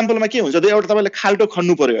 त्यो इक्जाम्पलमा के हुन्छ एउटा तपाईँले खाल्टो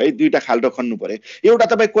खन्नु पर्यो है 2टा खाल्टो खन्नु पर्यो। एउटा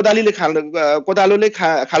तपाईँ कोदालोले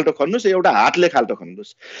खाल्टो खन्नुस् एउटा हातले खाल्टो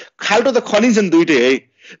खन्नुस्। खाल्टो त खनिन्छ नि दुइटै है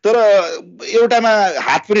तर एउटामा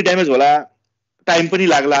हात पनि ड्यामेज होला टाइम पनि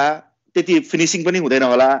लाग्ला त्यति फिनिसिङ पनि हुँदैन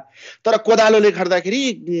होला। तर कोदालोले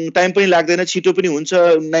खर्दाखेरि टाइम पनि लाग्दैन छिटो पनि हुन्छ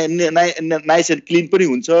नाइस एन्ड क्लिन पनि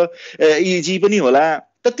हुन्छ इजी पनि होला।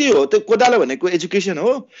 त त्यो हो त्यो कोदालो भनेको एजुकेसन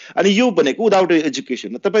हो अनि यो भनेको विदाउट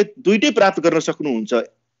एजुकेसन तपाईँ दुइटै प्राप्त गर्न सक्नुहुन्छ।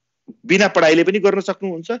 बिना पढाइले पनि गर्न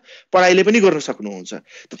सक्नुहुन्छ पढाइले पनि गर्न सक्नुहुन्छ।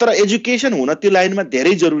 तर एजुकेसन हुन त्यो लाइनमा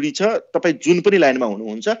धेरै जरुरी छ। तपाईँ जुन पनि लाइनमा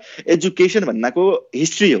हुनुहुन्छ एजुकेसन भन्नाको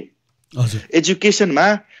हिस्ट्री हो। एजुकेसनमा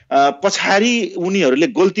पछाडि उनीहरूले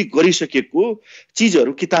गल्ती गरिसकेको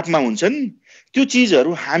चिजहरू किताबमा हुन्छन् त्यो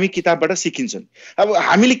चिजहरू हामी किताबबाट सिकिन्छन्। अब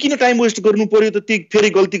हामीले किन टाइम वेस्ट गर्नु पर्यो त त्यो फेरि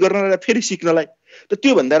गल्ती गर्नलाई फेरि सिक्नलाई। त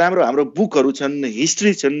त्यो भन्दा राम्रो हाम्रो बुकहरू छन्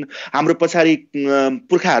हिस्ट्री छन् हाम्रो पछाडि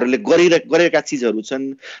पुर्खाहरूले गरेका चिजहरू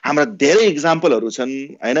छन् हाम्रा धेरै इक्जाम्पलहरू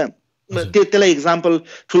छन् होइन। त्यसलाई इक्जाम्पल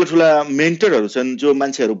ठुला मेन्टरहरू छन् जो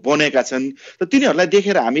मान्छेहरू बनेका छन् त तिनीहरूलाई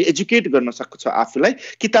देखेर हामी एजुकेट गर्न सक्छ आफूलाई।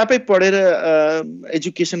 किताबै पढेर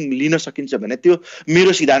एजुकेसन लिन सकिन्छ भने त्यो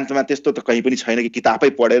मेरो सिद्धान्तमा त्यस्तो त कहीँ पनि छैन कि किताबै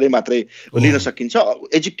पढेरै मात्रै लिन सकिन्छ।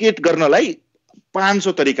 एजुकेट गर्नलाई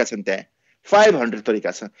 500 तरिका छन् त्यहाँ 500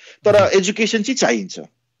 तरिका छ तर एजुकेसन चाहिँ चाहिन्छ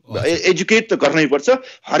एजुकेट त गर्नै पर्छ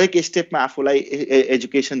हरेक स्टेपमा आफूलाई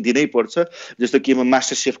एजुकेसन दिनै पर्छ जस्तो कि म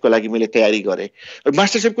मास्टर शेफको लागि मैले तयारी गरेँ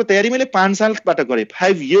मास्टर शेफको तयारी मैले 5 सालबाट गरेँ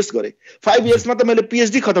 5 इयर्स गरेँ 5 इयर्समा त मैले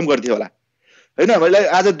पीएचडी खतम गर्थेँ होला हैन मैले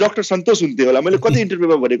आज डाक्टर सन्तोष हुन्थ्यो होला मैले कति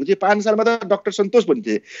इन्टरभ्यूमा भनेको थिएँ 5 सालमा त डाक्टर सन्तोष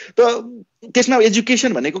भन्थे त त्यसमा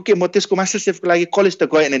एजुकेसन भनेको के म त्यसको मास्टर शेफको लागि कलेज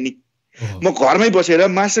त गएन नि म घरमै बसेर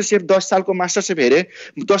मास्टर शेफ 10 सालको मास्टर शेफ हेरेँ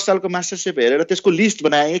 10 सालको मास्टर शेफ हेरेर त्यसको लिस्ट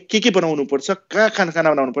बनाएँ के बनाउनु पर्छ कहाँ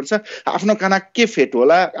खाना बनाउनु पर्छ आफ्नो खाना के फेट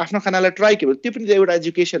होला आफ्नो खानालाई ट्राई के त्यो पनि एउटा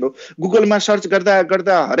एजुकेसन हो गुगलमा सर्च गर्दा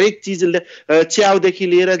गर्दा हरेक चिजले च्याउदेखि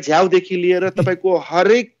लिएर झ्याउदेखि लिएर तपाईको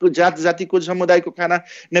हरेक जातिको समुदायको खाना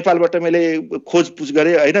नेपालबाट मैले खोजपुछ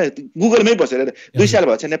गरेँ हैन गुगलमै बसेर 2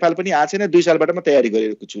 साल भएछ नेपाल पनि आएको छैन 2 सालबाट म तयारी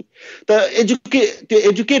गरिरहेको छु त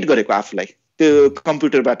एजुकेट गरेको आफूलाई त्यो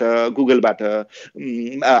कम्प्युटरबाट गुगलबाट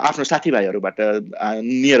आफ्नो साथीभाइहरूबाट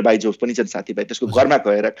नियर बाई जो पनि छन् साथीभाइ त्यसको घरमा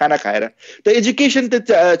गएर खाना खाएर त एजुकेसन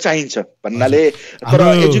त चाहिन्छ भन्नाले तर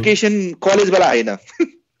एजुकेसन कलेजबाट हैन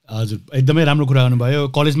हजुर एकदमै राम्रो कुरा गर्नुभयो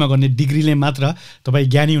कलेजमा गर्ने डिग्रीले मात्र तपाईँ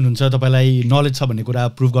ज्ञानी हुनुहुन्छ तपाईँलाई नलेज छ भन्ने कुरा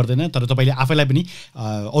प्रुभ गर्दैन तर तपाईँले आफैलाई पनि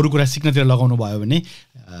अरू कुरा सिक्नतिर लगाउनु भयो भने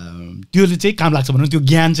त्योले चाहिँ काम लाग्छ भन्नु त्यो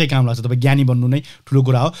ज्ञान चाहिँ काम लाग्छ तपाईँ ज्ञानी बन्नु नै ठुलो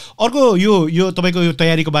कुरा हो अर्को यो तपाईँको यो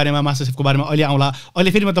तयारीको बारेमा मास्टर शेफको बारेमा अहिले आउँला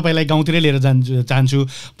अहिले फेरि म तपाईँलाई गाउँतिरै लिएर चाहन्छु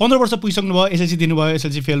 15 वर्ष पुगिसक्नु भयो एसएलसी दिनुभयो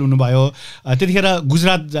एसएलसी फेल हुनुभयो त्यतिखेर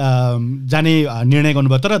गुजरात जाने निर्णय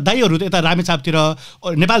गर्नुभयो तर दाइहरू त यता रामेछापतिर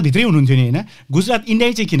नेपालभित्रै हुनुहुन्थ्यो नि हैन गुजरात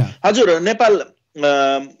इन्डिया चाहिँ किन हजुर नेपाल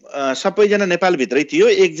सबैजना नेपालभित्रै थियो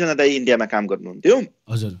एकजना दाइ इन्डियामा काम गर्नुहुन्थ्यो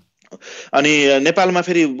हजुर अनि नेपालमा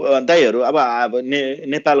फेरि दाइहरू अब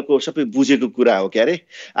नेपालको सबै बुझेको कुरा हो क्या रे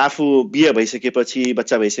आफू बिहे भइसकेपछि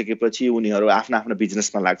बच्चा भइसकेपछि उनीहरू आफ्नो आफ्नो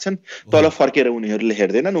बिजनेसमा लाग्छन् तल फर्केर उनीहरूले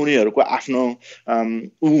हेर्दैनन् उनीहरूको आफ्नो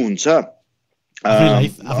हुन्छ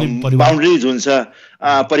बाउन्ड्रिज हुन्छ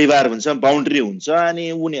परिवार हुन्छ बाउन्ड्री हुन्छ अनि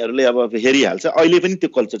उनीहरूले अब हेरिहाल्छ अहिले पनि त्यो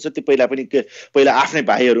कल्चर छ त्यो पहिला आफ्नै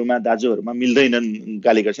भाइहरूमा दाजुहरूमा मिल्दैनन्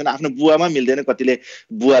गाली गर्छन् आफ्नो बुवामा मिल्दैन कतिले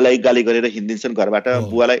बुवालाई गाली गरेर हिँडिदिन्छन् घरबाट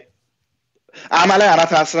बुवालाई आमालाई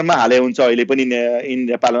अनाथ आश्रममा हाले हुन्छ अहिले पनि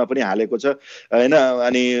नेपालमा पनि हालेको छ हैन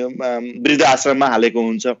अनि वृद्ध आश्रममा हालेको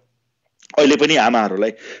हुन्छ अहिले पनि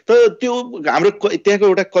आमाहरूलाई त त्यो हाम्रो त्यहाँको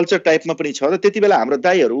एउटा कल्चर टाइपमा पनि छ र त्यति बेला हाम्रो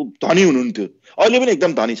दाइहरू धनी हुनुहुन्थ्यो अहिले पनि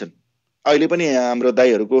एकदम धनी छन् अहिले पनि हाम्रो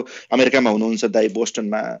दाइहरूको अमेरिकामा हुनुहुन्छ दाइ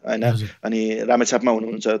बोस्टनमा हैन अनि रामेछापमा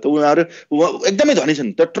हुनुहुन्छ त उनीहरू एकदमै धनी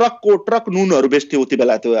छन् त ट्रक नुनहरू बेच्थ्यो उति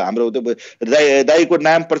बेला त्यो हाम्रो दाइको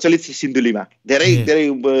नाम प्रचलित छ सिन्धुलीमा धेरै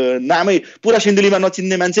नामै पुरा सिन्धुलीमा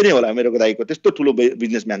नचिन्ने मान्छे नै होला मेरो दाइको त्यस्तो ठुलो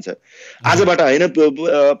बिजनेसम्यान छ आजबाट हैन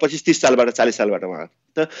 25-30 सालबाट 40 सालबाट उहाँ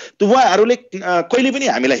त उहाँहरूले कहिले पनि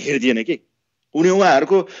हामीलाई हेर्दिएन के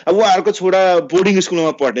उहाँहरूको छोरा बोर्डिङ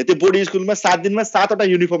स्कुलमा पढ्ने त्यो बोर्डिङ स्कुलमा 7 दिनमा 7वटा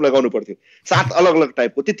युनिफर्म लगाउनु पर्थ्यो 7 अलग अलग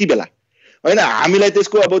टाइपको त्यति बेला हैन हामीलाई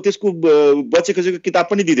त्यसको बचेको किताब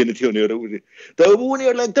पनि दिँदैन थियो उनीहरू त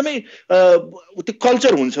उनीहरूलाई एकदमै त्यो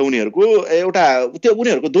कल्चर हुन्छ उनीहरूको एउटा त्यो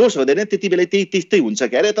उनीहरूको दोष हुँदैन त्यति बेला त्यस्तै हुन्छ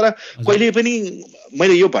क्या रे तर कहिले पनि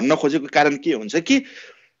मैले यो भन्न खोजेको कारण के हुन्छ कि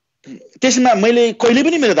त्यसमा मैले कहिले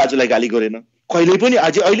पनि मेरो दाजुलाई गाली गरेन कहिले पनि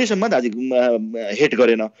अहिलेसम्म दाजु हेट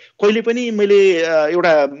गरेन कहिले पनि मैले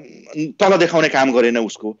एउटा तल देखाउने काम गरेन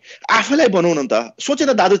उसको आफैलाई बनाउन त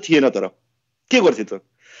सोचेर दाजु थिएन तर के गर्थे त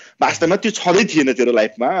वास्तवमा त्यो छँदै थिएन तेरो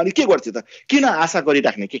लाइफमा अनि के गर्थे त किन आशा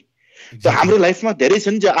गरिराख्ने के त हाम्रो लाइफमा धेरै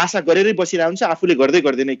छन् जो आशा गरेरै बसिरहेको हुन्छ आफूले गर्दै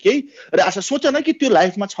गर्दैन केही र आशा सोचेन कि त्यो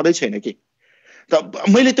लाइफमा छँदै छैन के त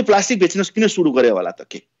मैले त्यो प्लास्टिक बेच्न किन सुरु गरे होला त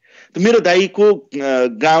के त मेरो दाइको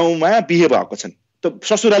गाउँमा बिहे भएको छन् त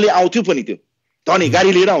ससुराले आउँथ्यो पनि त्यो धनी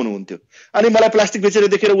गाडी लिएर आउनुहुन्थ्यो अनि मलाई प्लास्टिक बेचेर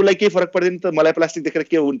देखेर उसलाई केही फरक पर्दैन त मलाई प्लास्टिक देखेर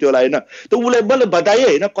के हुन्थ्यो होला हैन त उसलाई बल्ल बधाई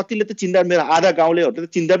हैन कतिले त चिन्दा मेरो आधा गाउँलेहरूले त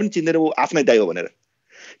चिन्दा पनि चिन्दैन ऊ आफ्नै दाइ हो भनेर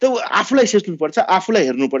त आफूलाई सोच्नुपर्छ आफूलाई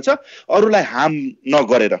हेर्नुपर्छ अरूलाई हार्म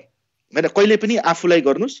नगरेर हैन कहिले पनि आफूलाई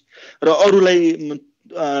गर्नुस् र अरूलाई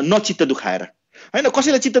नचित्त दुखाएर हैन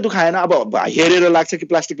कसैलाई चित्त दुखाएन अब हेरेर लाग्छ कि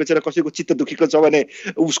प्लास्टिक बेचेर कसैको चित्त दुखेको छ भने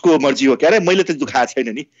उसको मर्जी हो क्यारे मैले त दुखाएको छैन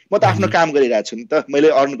नि म त आफ्नो काम गरिरहेको छु नि त मैले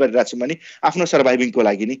अर्न गरिरहेको छु भने आफ्नो सर्भाइभिङको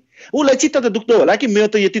लागि नि उसलाई चित्त त दुख्दो होला कि म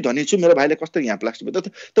त यति धनी छु मेरो भाइले कस्तो यहाँ प्लास्टिक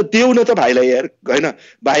त देऊ न त भाइलाई यार हैन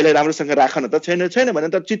भाइलाई राम्रोसँग राख न त छैन भने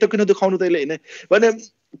त चित्त किन दुखाउनु तैले हैन भने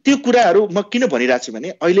त्यो कुराहरू म किन भनिरहेको छु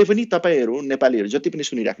भने अहिले पनि तपाईहरु नेपालीहरु जति पनि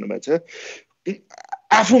सुनिराख्नु भएको छ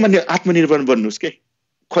आफूमा आत्मनिर्भर बन्नुस् के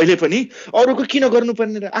कहिले पनि अरूको किन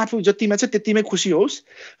गर्नुपर्ने र आफू जतिमा छ त्यतिमै खुसी होस्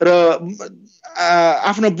र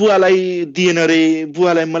आफ्नो बुवालाई दिएन रे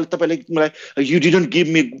बुवालाई मलाई you didn't give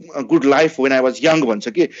me good life when I was young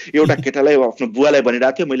भन्छ कि एउटा केटालाई आफ्नो बुवालाई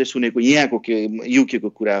भनिरहेको थियो मैले सुनेको यहाँको युकेको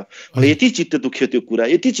कुरा मलाई यति चित्त दुख्यो त्यो कुरा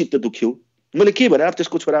यति चित्त दुख्यो मैले के भने अब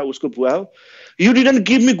त्यसको छोरा उसको बुवा हो, you didn't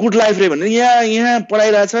give me good life रे भने यहाँ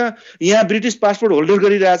पढाइरहेछ, यहाँ ब्रिटिस पासपोर्ट होल्डर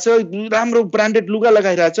गरिरहेछ, राम्रो ब्रान्डेड लुगा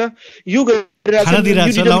लगाइरहेछ, यो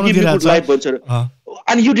गरिरहेछ लाइफ भन्छ,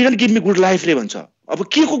 अनि you didn't give me good life रे भन्छ। अब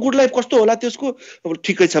के को गुड लाइफ कस्तो होला त्यसको? अब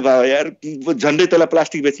ठिकै छ बाबा यार, झन्डै तँलाई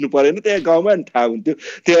प्लास्टिक बेच्नु परेन त्यहाँ गाउँमा, नि थाहा हुन्थ्यो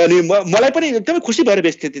त्यो। अनि मलाई पनि एकदमै खुसी भएर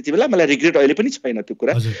बेच्थेँ त्यति बेला, मलाई रिग्रेट अहिले पनि छैन त्यो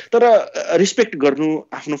कुरा। तर रिस्पेक्ट गर्नु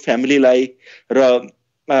आफ्नो फ्यामिलीलाई र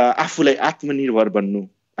आफूलाई आत्मनिर्भर बन्नु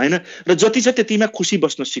हैन, र जति छ त्यतिमा खुसी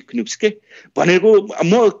बस्न सिक्नुस् के भनेको।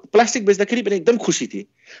 म प्लास्टिक बेच्दाखेरि पनि एकदम खुसी थिएँ,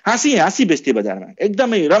 हाँसी बेच्थेँ बजारमा,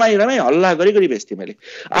 एकदमै रमाई हल्ला गरी बेच्थेँ मैले।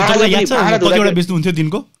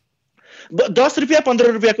 10 रुपियाँ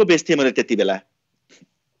 15 रुपियाँको बेच्थेँ मैले त्यति बेला,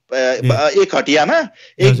 एक हटियामा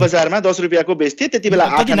एक बजारमा 10 रुपियाँको बेच्थेँ त्यति बेला।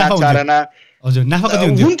 8 आना 4 आना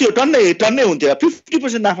हुन्थ्यो, टन्नै हुन्थ्यो,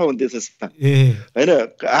 50% नाफा हुन्थ्यो त्यसमा हैन।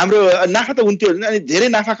 हाम्रो नाफा त हुन्थ्यो, अनि धेरै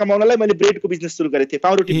नाफा कमाउनलाई मैले ब्रेडको बिजनेस सुरु गरेको थिएँ,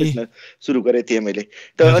 पाउरोटी बेच्न सुरु गरेको थिएँ मैले।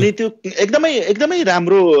 त अनि त्यो एकदमै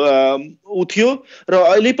राम्रो उ थियो। र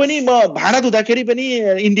अहिले पनि म भाँडा धुँदाखेरि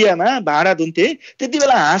पनि इन्डियामा भाँडा धुन्थेँ, त्यति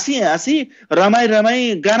बेला हाँसी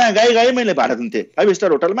रमाई गाना गाई मैले भाँडा धुन्थेँ 5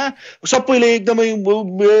 स्टार होटलमा। सबैले एकदमै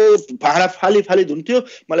भाँडा फाली धुन्थ्यो,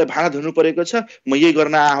 मलाई भाँडा धुनु परेको छ, म यही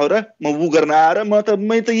गर्न आहो र म ऊ गर्न आएर म त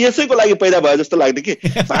यसैको लागि पैदा भयो जस्तो लाग्थ्यो कि।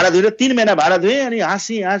 भाँडा धुएर 3 महिना भाँडा धुएँ, अनि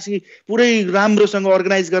हाँसी पुरै राम्रोसँग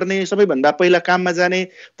अर्गनाइज गर्ने, सबैभन्दा पहिला काममा जाने,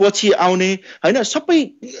 पछि आउने हैन, सबै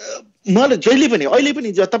मलाई जहिले पनि अहिले पनि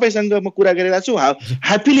तपाईसँग म कुरा गरिरहेको छु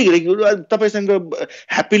ह्याप्पीली, तपाईसँग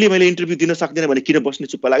ह्याप्पीली मैले इन्टरभ्यू दिन सक्दिनँ भने किन बस्ने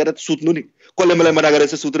चुप्प लागेर सुत्नु नि, कसले मलाई मना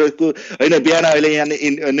गरेछ सुत्रेको हैन। बिहान अहिले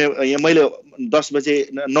यहाँ मैले 10 बजे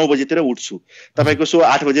 9 बजेतिर उठ्छु, तपाईँको सो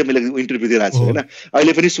 8 बजे मैले इन्टरभ्यू दिइरहेको छु हैन,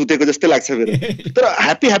 अहिले पनि सुतेको जस्तै लाग्छ मेरो। तर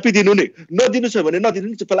ह्याप्पी दिनु नि, नदिनु छ भने नदिनु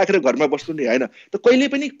नि, चुप्प लागेर घरमा बस्नु नि हैन। त कहिले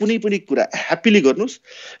पनि कुनै पनि कुरा ह्याप्पीली गर्नुस्,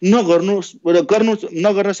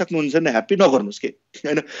 नगर्न सक्नुहुन्छ भने ह्याप्पी नगर्नुस् के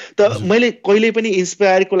हैन। त मैले कहिले पनि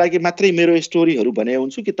इन्स्पायरको लागि मात्रै मेरो स्टोरीहरू भने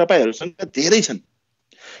हुन्छु कि तपाईहरुसँग धेरै छन्,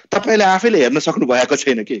 तपाईले आफैले हेर्न सक्नु भएको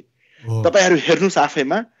छैन के। तपाईहरु हेर्नुस्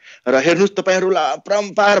आफैमा, र हेर्नुस् तपाईहरुलाई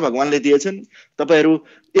परम्पार भगवानले दिएछन्। तपाईहरु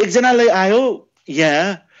एकजनालाई आयो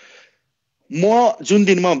यहाँ, म जुन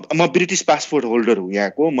दिन म ब्रिटिस पासपोर्ट होल्डर हुँ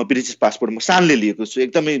यहाँको, म ब्रिटिस पासपोर्ट म सानले लिएको छु,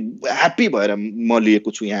 एकदमै ह्याप्पी भएर म लिएको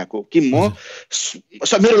छु यहाँको कि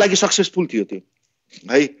मेरो लागि सक्सेसफुल थियो त्यो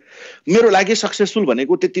है। मेरो लागि सक्सेसफुल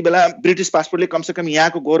भनेको त्यति बेला ब्रिटिस पासपोर्टले कमसेकम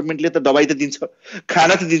यहाँको गभर्नमेन्टले त दबाई त दिन्छ,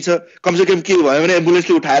 खाना त दिन्छ, कमसेकम के भयो भने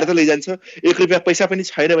एम्बुलेन्सले उठाएर त लैजान्छ, 1 रुपियाँ पैसा पनि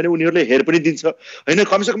छैन भने उनीहरूले हेर पनि दिन्छ हैन।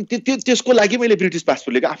 कमसेकम त्यसको लागि मैले ब्रिटिस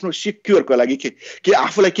पासपोर्ट लिएको, आफ्नो सिक्योरको लागि कि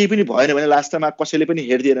आफूलाई केही पनि भएन भने लास्टमा कसैले पनि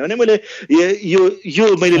हेर्दिएन भने मैले यो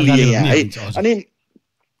मैले लिएँ यहाँ है। अनि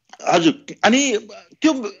हजुर, अनि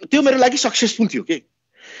त्यो मेरो लागि सक्सेसफुल थियो के।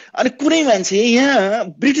 अनि कुनै मान्छे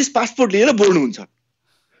यहाँ ब्रिटिस पासपोर्ट लिएर बोल्नुहुन्छ,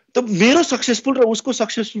 त मेरो सक्सेसफुल र उसको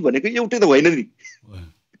सक्सेसफुल भनेको एउटै त होइन नि।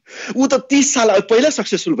 ऊ त 30 साल पहिला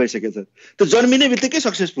सक्सेसफुल भइसकेछ, त जन्मिने बित्तिकै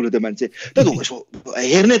सक्सेसफुल हो त्यो मान्छे। त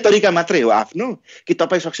हेर्ने तरिका मात्रै हो आफ्नो कि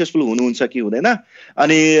तपाईँ सक्सेसफुल हुनुहुन्छ कि हुँदैन,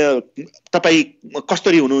 अनि तपाईँ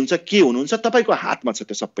कसरी हुनुहुन्छ, के हुनुहुन्छ, तपाईँको हातमा छ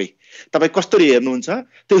त्यो सबै। तपाईँ कसरी हेर्नुहुन्छ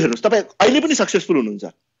त्यो हेर्नुहोस्। तपाईँ अहिले पनि सक्सेसफुल हुनुहुन्छ,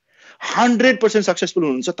 100% सक्सेसफुल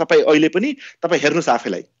हुनुहुन्छ तपाईँ अहिले पनि। तपाईँ हेर्नुहोस्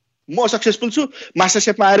आफैलाई, म सक्सेसफुल छु, मास्टर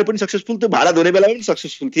शेफमा आएर पनि सक्सेसफुल, त्यो भाडा धुने बेलामा पनि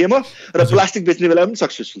सक्सेसफुल थिएँ म, र प्लास्टिक बेच्ने बेलामा पनि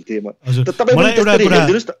सक्सेसफुल थिएँ म। त तपाईँ पनि त्यसरी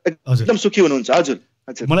हेर्दिनुस्, एकदम सुखी हुनुहुन्छ। हजुर,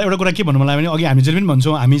 मलाई एउटा कुरा के भन्नु मलाई भने, अघि हामी जहिले पनि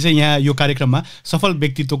भन्छौँ हामी चाहिँ यहाँ यो कार्यक्रममा सफल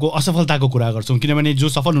व्यक्तित्वको असफलताको कुरा गर्छौँ, किनभने जो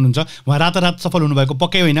सफल हुनुहुन्छ उहाँ रातारात सफल हुनुभएको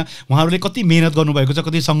पक्कै होइन, उहाँहरूले कति मेहनत गर्नुभएको छ,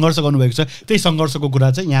 कति सङ्घर्ष गर्नुभएको छ, त्यही सङ्घर्षको कुरा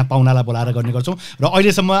चाहिँ यहाँ पाहुनालाई बोलाएर गर्ने गर्छौँ। र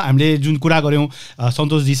अहिलेसम्म हामीले जुन कुरा गऱ्यौँ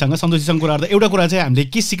सन्तोषजीसँग कुरा गर्दा एउटा कुरा चाहिँ हामीले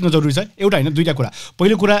के सिक्न जरुरी छ, एउटा होइन दुईवटा कुरा।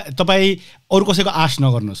 पहिलो कुरा, तपाईँ अरू कसैको आश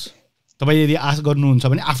नगर्नुहोस्, तपाईँ यदि आश गर्नुहुन्छ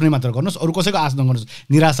भने आफ्नै मात्र गर्नुहोस्, अरू कसैको आश नगर्नुहोस्,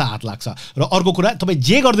 निराशा हात लाग्छ। र अर्को कुरा, तपाईँ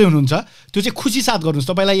जे गर्दै हुनुहुन्छ त्यो चाहिँ खुसी साथ गर्नुहोस्।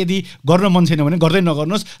 तपाईँलाई यदि गर्न मन छैन भने गर्दै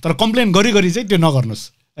नगर्नुहोस्, तर कम्प्लेन गरी चाहिँ त्यो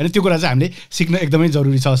नगर्नुहोस् होइन। त्यो कुरा चाहिँ हामीले सिक्न एकदमै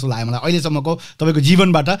जरुरी छ जस्तो लाग्यो मलाई। अहिलेसम्मको तपाईँको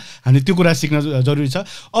जीवनबाट हामीले त्यो कुरा सिक्न जरुरी छ।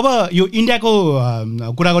 अब यो इन्डियाको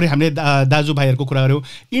कुरा गऱ्यौँ, हामीले दाजुभाइहरूको कुरा गऱ्यौँ।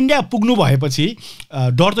 इन्डिया पुग्नु भएपछि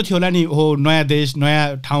डर त थियो होला नि, हो नयाँ देश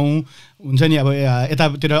नयाँ ठाउँ हुन्छ नि, अब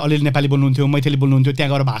यतातिर अलिअलि नेपाली बोल्नुहुन्थ्यो, मैथिली बोल्नुहुन्थ्यो,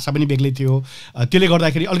 त्यहाँ गएर भाषा पनि बेग्लै थियो, त्यसले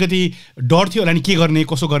गर्दाखेरि अलिकति डर थियो होला नि, के गर्ने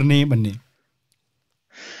कसो गर्ने भन्ने।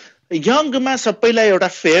 यङमा सबैलाई एउटा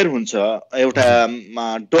फेयर हुन्छ, एउटा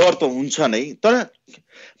डर त हुन्छ नै, तर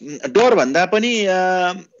डर भन्दा पनि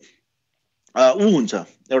ऊ हुन्छ,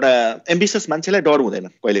 एउटा एम्बिसियस मान्छेलाई डर हुँदैन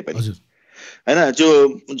कहिले पनि हैन।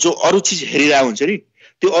 जो अरू चिज हेरिरहेको हुन्छ नि,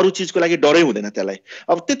 त्यो अरू चिजको लागि डरै हुँदैन त्यसलाई।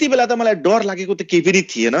 अब त्यति बेला त मलाई डर लागेको त केही पनि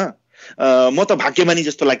थिएन, म त भाग्यमानी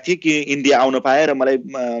जस्तो लाग्थ्यो कि इन्डिया आउन पाएँ र मलाई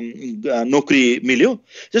नोकरी मिल्यो।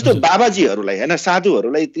 जस्तो बाबाजीहरूलाई होइन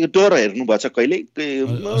साधुहरूलाई त्यो डर हेर्नु भएछ कहिले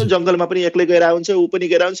जङ्गलमा पनि एक्लै गएर हुन्छ ऊ पनि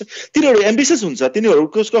गएर हुन्छ तिनीहरू एम्बिसियस हुन्छ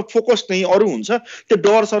तिनीहरूको फोकस नै अरू हुन्छ त्यो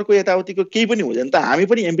डर सरको यताउतिको केही पनि हुँदैन त हामी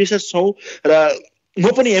पनि एम्बिसियस छौँ र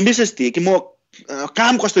म पनि एम्बिसियस थिएँ कि म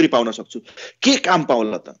काम कसरी पाउन सक्छु के काम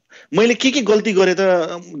पाउला त मैले के गल्ती गरेँ त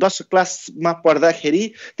 10 क्लासमा पढ्दाखेरि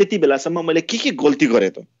त्यति बेलासम्म मैले के गल्ती गरेँ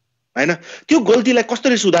त हैन त्यो गल्तीलाई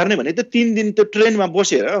कसरी सुधार्ने भने त 3 दिन त्यो ट्रेनमा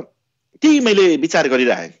बसेर त्यही मैले विचार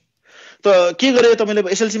गरिरहेँ त के गरे त मैले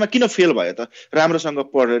एसएलसीमा किन फेल भयो त राम्रोसँग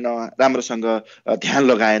पढेन राम्रोसँग ध्यान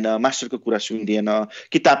लगाएन मास्टरको कुरा सुनिदिएन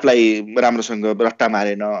किताबलाई राम्रोसँग रट्टा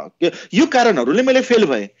मारेन यो कारणहरूले मैले फेल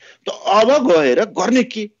भएँ त अब गएर गर्ने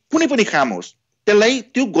के कुनै पनि काम होस् त्यसलाई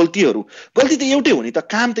त्यो गल्ती त एउटै हो नि त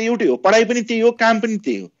काम त एउटै हो पढाइ पनि त्यही हो काम पनि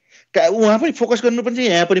त्यही हो उहाँ पनि फोकस गर्नुपर्छ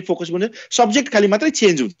यहाँ पनि फोकस गर्नु सब्जेक्ट खाली मात्रै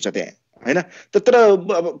चेन्ज हुन्छ त्यहाँ हैन तर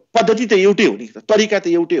पद्धति त एउटै हो नि तरिका त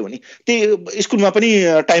एउटै हो नि त्यही स्कुलमा पनि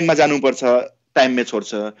टाइममा जानुपर्छ टाइममा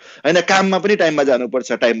छोड्छ हैन काममा पनि टाइममा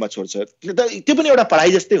जानुपर्छ टाइममा छोड्छ त्यो पनि एउटा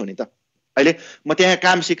पढाइ जस्तै हो नि त अहिले म त्यहाँ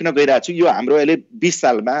काम सिक्न गइरहेको छु यो हाम्रो अहिले 20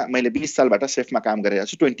 सालमा मैले 20 सालबाट सेफमा काम गरिरहेको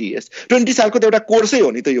छु 20 इयर्स 20 सालको त एउटा कोर्सै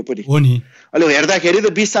हो नि त यो पनि हो नि अहिले हेर्दाखेरि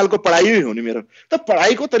त 20 सालको पढाइ हो नि मेरो त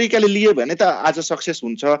पढाइको तरिकाले लियो भने त आज सक्सेस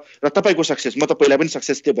हुन्छ र तपाईको सक्सेस म त पहिला पनि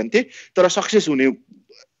सक्सेस थिए भन्थे तर सक्सेस हुने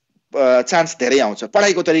चान्स धेरै आउँछ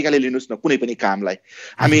पढाइको तरिकाले लिनुस् न कुनै पनि कामलाई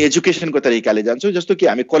हामी एजुकेसनको तरिकाले जान्छौँ जस्तो कि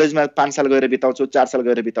हामी कलेजमा 5 साल गएर बिताउँछौँ 4 साल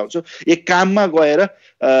गएर बिताउँछौँ एक काममा गएर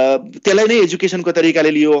त्यसलाई नै एजुकेसनको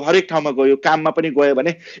तरिकाले लियो हरेक ठाउँमा गयो काममा पनि गयो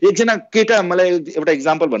भने एकजना केटा मलाई एउटा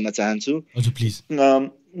एक्जाम्पल भन्न चाहन्छु हजुर प्लिज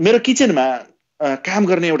मेरो किचनमा काम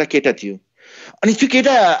गर्ने एउटा केटा थियो अनि त्यो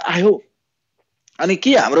केटा आयो अनि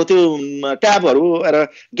के हाम्रो त्यो ट्याबहरू र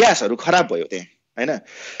ग्यासहरू खराब भयो त्यहाँ हैन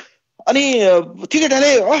अनि त्यो केटाले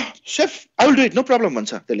safe I will do it no problem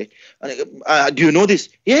भन्छ त्यसले अनि do you know this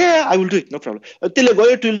I will do it no problem त्यसले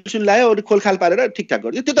गयो टुल लायो अनि खोलखाल पारेर ठिकठाक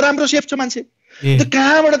गर्यो त्यो त राम्रो सेफ छ मान्छे त्यो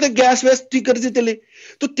कहाँबाट त ग्यास व्यास ठिक गरेछ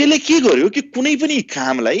त्यसले के गर्यो कि कुनै पनि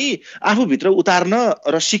कामलाई आफूभित्र उतार्न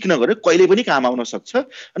र सिक्न गर्यो कहिले पनि काम आउन सक्छ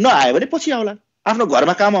नआयो भने पछि आउला आफ्नो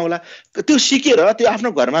घरमा काम आउला त्यो सिकेर त्यो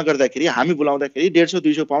आफ्नो घरमा गर्दाखेरि हामी बोलाउँदाखेरि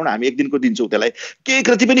 150-200 पाउन्ड हामी एक दिनको दिन्छौँ त्यसलाई के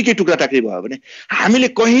कति पनि के टुक्रा टाक्री भयो भने हामीले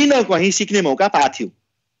कहीँ न कहीँ सिक्ने मौका पाथ्यौँ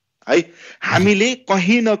है हामीले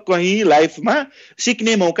कहीँ न कहीँ लाइफमा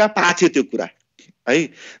सिक्ने मौका पाथ्यो त्यो कुरा है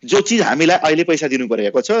जो चीज हामीलाई अहिले पैसा दिनु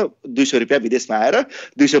परेको छ 200 रुपैयाँ विदेशमा आएर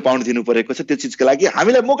 200 पाउन्ड दिनु परेको छ त्यो चीजको लागि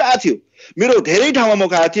हामीलाई मौका आथ्यो मेरो धेरै ठाउँमा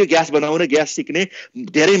मौका आथ्यो ग्यास बनाउने ग्यास सिक्ने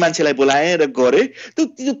धेरै मान्छेलाई बोलाएँ र गरे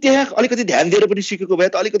त्यो त्यहाँ अलिकति ध्यान दिएर पनि सिकेको भए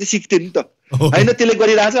त अलिकति सिक्थे नि त हैन त्यसले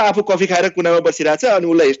गरिरहेछ आफू कफी खाएर कुनामा बसिरहेछ अनि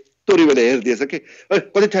उसलाई स्टोरी बेला हेर्दिएछ कि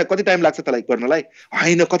कति टाइम लाग्छ तँलाई गर्नलाई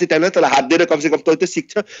हैन कति टाइम लाग्छ तँलाई हात दिएर कमसे कम तँ त्यो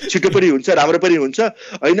सिक्छ छिटो पनि हुन्छ राम्रो पनि हुन्छ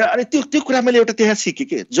हैन अनि त्यो कुरा मैले एउटा त्यहाँ सिकेँ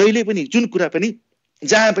के जहिले पनि जुन कुरा पनि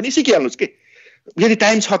जहाँ पनि सिकिहाल्नुहोस् के यदि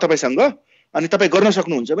टाइम छ तपाईसँग अनि तपाईँ गर्न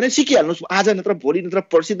सक्नुहुन्छ भने सिकिहाल्नुहोस् आज नत्र भोलि नत्र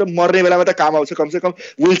पर्सि त मर्ने बेलामा त काम आउँछ कमसे कम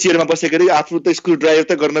व्हील चेयरमा बसेको आफू त स्क्रू ड्राइभर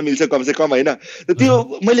त गर्न मिल्छ कमसे कम हैन त्यो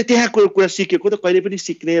मैले त्यहाँको कुरा सिकेको त कहिले पनि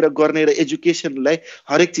सिक्ने र गर्ने र एजुकेसनलाई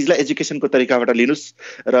हरेक चिजलाई एजुकेसनको तरिकाबाट लिनुस्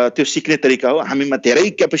र त्यो सिक्ने तरिका हो हामीमा धेरै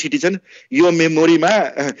क्यापेसिटी छन् यो मेमोरीमा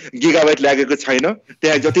गिगाबाइट लागेको छैन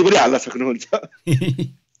त्यहाँ जति पनि हाल्न सक्नुहुन्छ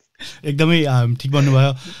एकदमै ठिक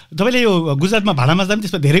भन्नुभयो तपाईले यो गुजरातमा भाडा माझ्दा पनि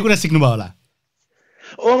त्यसमा धेरै कुरा सिक्नुभयो होला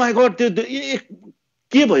ओ माय गॉड त्यो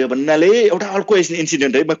के भयो भन्नाले एउटा अर्को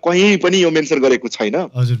इन्सिडेन्ट है म कहीँ पनि यो मेन्सन गरेको छैन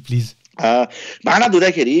हजुर प्लिज भाडा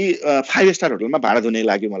धुँदाखेरि 5 स्टार होटलमा भाडा धुने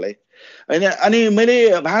लाग्यो मलाई हैन अनि मैले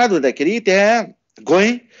भाडा धुँदाखेरि त्यहाँ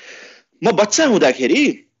गएँ म बच्चा हुँदाखेरि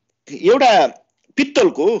एउटा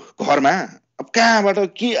पित्तलको घरमा अब कहाँबाट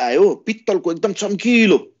के आयो पित्तलको एकदम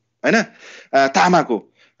चम्किलो हैन तामाको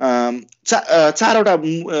चारवटा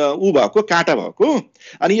उ भएको काँटा भएको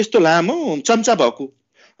अनि यस्तो लामो चम्चा भएको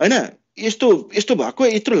हैन यस्तो भएको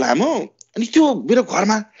यत्रो लामो अनि त्यो मेरो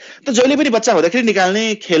घरमा त जहिले पनि बच्चा हुँदाखेरि निकाल्ने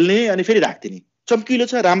खेल्ने अनि फेरि राख्दिने चम्किलो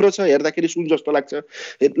छ राम्रो छ हेर्दाखेरि सुन जस्तो लाग्छ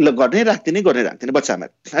गर्ने राख्दिने बच्चामा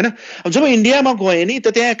हैन जब इन्डियामा गएँ नि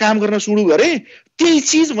त त्यहाँ काम गर्न सुरु गरेँ त्यही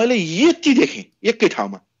चीज मैले यति देखेँ एकै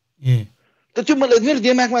ठाउँमा त त्यो मलाई मेरो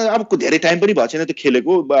दिमागमा अब धेरै टाइम पनि भएको छैन त्यो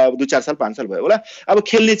खेलेको 2-4 साल 5 साल भयो होला अब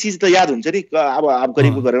खेल्ने चिज त याद हुन्छ नि अब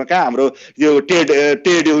गरिबको घरमा कहाँ हाम्रो यो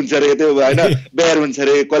टेड हुन्छ रे त्यो हैन बेयर हुन्छ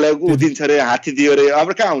रे कसलाई उदिन्छ रे हात्ती दियो रे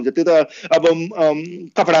हाम्रो कहाँ हुन्छ त्यो त अब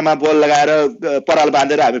कपडामा बल लगाएर पराल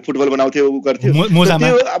बाँधेर हामी फुटबल बनाउँथ्यौ गर्थ्यौ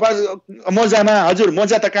त्यो अब मोजामा हजुर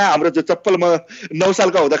मोजा त कहाँ हाम्रो चप्पल म 9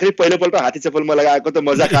 सालको हुँदाखेरि पहिलोपल्ट हात्ती चप्पल म लगाएको त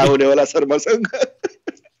मजा कहाँ हुने होला सर मसँग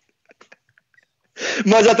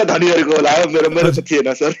मजा त धनीहरूको होला हो, मेरो त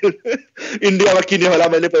थिएन सर। इन्डियामा किने होला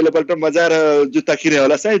मैले पहिलोपल्ट मजा र जुत्ता किने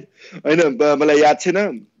होला सायद, होइन मलाई याद छैन,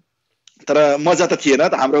 तर मजा त थिएन।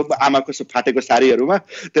 हाम्रो आमाको फाटेको साडीहरूमा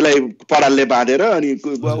त्यसलाई परालले बाँधेर अनि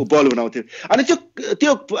बल बनाउँथ्यो। अनि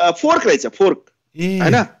त्यो फोर्क रहेछ, फोर्क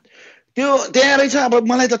होइन, त्यो त्यहाँ रहेछ। अब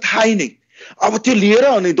मलाई त थाहै नै, अब त्यो लिएर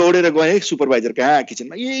अनि दौडेर गएँ सुपरभाइजर कहाँ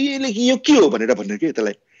किचनमा, यो के हो भनेर भन्यो कि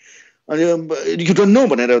त्यसलाई, अनि यु डोन्ट नो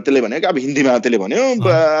भनेर त्यसले भन्यो कि, अब हिन्दीमा त्यसले भन्यो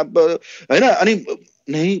होइन। अनि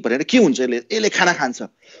नै भनेर के हुन्छ यसले खाना खान्छ,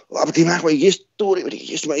 अब दिमागमा यस्तो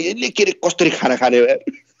यसमा यसले के अरे कसरी खाना खाने,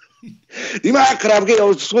 दिमाग खराब के,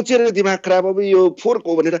 अब सोचेर दिमाग खराब, अब यो फोर्क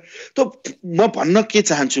हो भनेर। त म भन्न के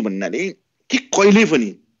चाहन्छु भन्नाले कि कहिले पनि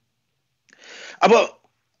अब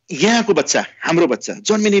यहाँको बच्चा, हाम्रो बच्चा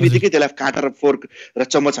जन्मिने बित्तिकै त्यसलाई काँटा र फोर्क र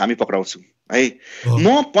चम्मच हामी पक्राउँछौँ है।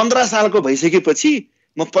 म 15 सालको भइसकेपछि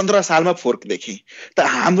म 15 सालमा फोर्क देखेँ। त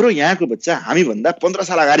हाम्रो यहाँको बच्चा हामीभन्दा 15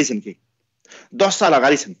 साल अगाडि छन् कि 10 साल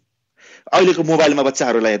अगाडि छन्। अहिलेको मोबाइलमा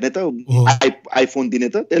बच्चाहरूलाई हेर्ने त, आइफोन दिने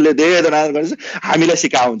त, त्यसले धेरै गर्छ, हामीलाई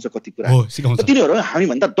सिकाएको हुन्छ कति कुरा। तिनीहरू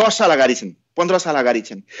हामीभन्दा 10 साल अगाडि छन्, 15 साल अगाडि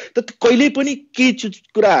छन्। त कहिले पनि केही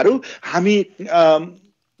कुराहरू हामी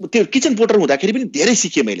त्यो किचन पोर्टर हुँदाखेरि पनि धेरै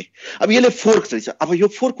सिकेँ मैले। अब यसले फोर्क रहेछ, अब यो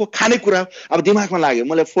फोर्कको खानेकुरा अब दिमागमा लाग्यो,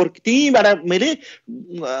 मलाई फोर्क त्यहीँबाट मैले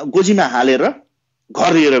गोजीमा हालेर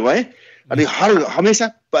घर लिएर गएँ अनि हमेसा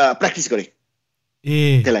प्र्याक्टिस गरेँ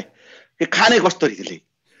त्यसलाई, खाने कसरी त्यसले।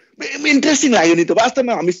 इन्ट्रेस्टिङ लाग्यो नि त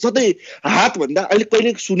वास्तवमा। हामी सधैँ हातभन्दा, अहिले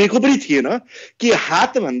कहिले सुनेको पनि थिएन कि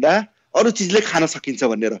हातभन्दा अरू चिजले खान सकिन्छ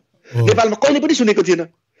भनेर, नेपालमा कहिले पनि सुनेको थिएन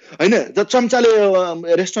होइन। चम्चाले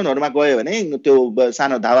रेस्टुरेन्टहरूमा गयो भने त्यो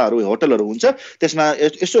सानो धाबाहरू होटलहरू हुन्छ, त्यसमा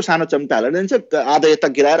यस्तो सानो चम्चा हालेर दिन्छ, आधा यता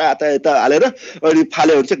गिराएर आधा यता हालेर अनि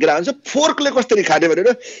फाले हुन्छ, गिरा हुन्छ। फोर्कले कसरी खाने भनेर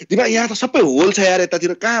दिमाग, यहाँ त सबै होल छ यार,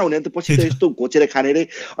 यतातिर कहाँ हुने त, पछि त यस्तो घोचेर खाने रे।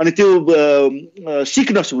 अनि त्यो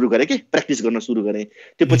सिक्न सुरु गरेँ कि, प्र्याक्टिस गर्न सुरु गरेँ।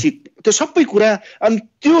 त्यो पछि त्यो सबै कुरा, अनि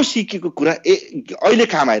त्यो सिकेको कुरा अहिले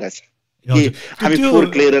काम आइरहेछ कि हामी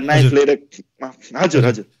फोर्क लिएर नाइफ लिएर। हजुर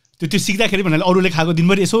हजुर, त्यो सिक्दाखेरि भन्नाले अरूले खाएको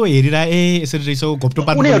दिनभरि यसो हेरिरहे यसरी रहेछ घोप्टो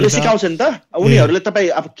पार्नु, उनीहरूले सिकाउँछ नि त। उनीहरूले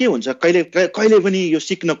तपाईँ अब के हुन्छ, कहिले पनि यो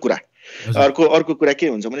सिक्न कुरा। अर्को कुरा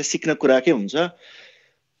के हुन्छ भने, सिक्न कुरा के हुन्छ,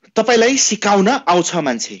 तपाईँलाई सिकाउन आउँछ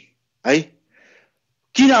मान्छे है।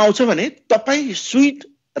 किन आउँछ भने तपाईँ स्विट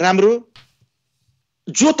राम्रो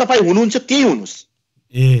जो तपाईँ हुनुहुन्छ त्यही हुनुहोस्,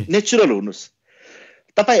 नेचुरल हुनुहोस्,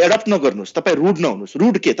 तपाईँ एडप्ट नगर्नुहोस्, तपाईँ रुड नहुनुहोस्।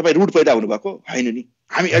 रुड के, तपाईँ रुड पैदा हुनुभएको होइन नि,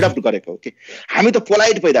 हामी एडप्ट गरेको हो कि। हामी त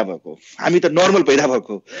पोलाइट पैदा भएको, हामी त नर्मल पैदा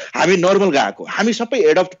भएको, हामी नर्मल गएको, हामी सबै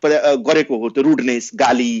एडप्ट गरेको हो। त्यो रुडनेस,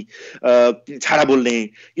 गाली, छाडा बोल्ने,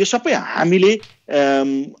 यो सबै हामीले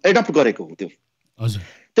एडप्ट गरेको हो।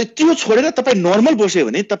 त्यो छोडेर तपाईँ नर्मल बस्यो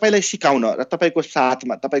भने तपाईँलाई सिकाउन र तपाईँको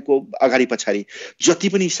साथमा, तपाईँको अगाडि पछाडि जति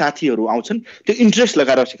पनि साथीहरू आउँछन् त्यो इन्ट्रेस्ट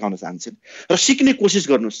लगाएर सिकाउन चाहन्छन् र सिक्ने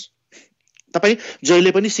कोसिस गर्नुहोस्। तपाईँ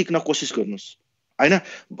जहिले पनि सिक्न कोसिस गर्नुहोस् होइन।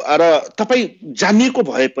 र तपाईँ जानिएको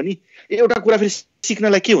भए पनि एउटा कुरा फेरि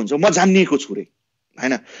सिक्नलाई के हुन्छ, म जानिएको छु रे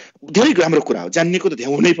होइन, धेरै राम्रो कुरा हो, जानिएको त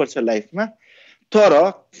हुनै पर्छ लाइफमा। तर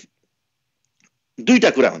दुईटा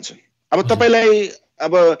कुरा हुन्छ। अब तपाईँलाई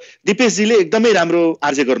अब दिपेशजीले एकदमै राम्रो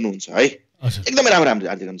आर्जे गर्नुहुन्छ है, एकदमै राम्रो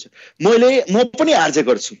आर्जे गर्नुहुन्छ, म पनि आर्जे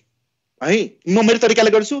गर्छु है, म मेरो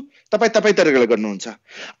तरिकाले गर्छु, तपाईँ तरिकाले गर्नुहुन्छ।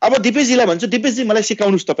 अब दिपेशजीलाई भन्छु, दिपेशजी मलाई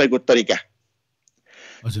सिकाउनुहोस् तपाईँको तरिका।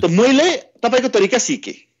 त मैले तपाईँको तरिका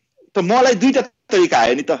सिकेँ, त मलाई दुईटा तरिका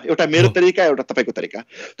आयो नि त, एउटा मेरो तरिका, एउटा तपाईँको तरिका।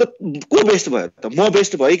 त को बेस्ट भयो त, म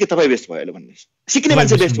बेस्ट भयो कि तपाईँ बेस्ट भयो भन्नुहोस्। सिक्ने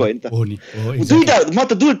मान्छे बेस्ट भयो नि त, दुईटा, म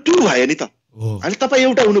त टु भयो नि त। अनि तपाईँ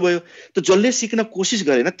एउटा हुनुभयो, त जसले सिक्न कोसिस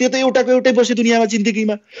गरेन त्यो त एउटै बस्यो दुनियाँमा,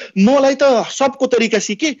 जिन्दगीमा। मलाई त सबको तरिका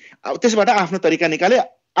सिकेँ, त्यसबाट आफ्नो तरिका निकाले,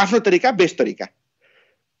 आफ्नो तरिका बेस्ट तरिका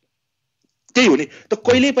त्यही हो नि। त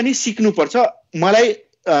कहिले पनि सिक्नुपर्छ।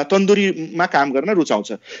 मलाई तन्दुरीमा काम गर्न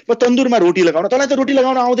रुचाउँछ, म तन्दुरमा रोटी लगाउन, तँलाई त रोटी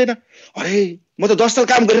लगाउन आउँदैन, अरे म त 10 साल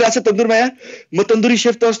काम गरिरहेको छु तन्दुरमा, यहाँ म तन्दुरी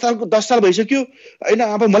शेफ 10 साल भइसक्यो होइन।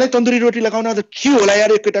 अब मलाई तन्दुरी रोटी लगाउन त के होला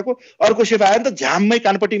यार, एक केटाको अर्को शेफ आयो नि त झ्याममै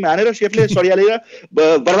कानपट्टिमा हानेर शेफले सडियालेर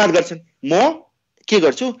बर्बाद गर्छन्। म के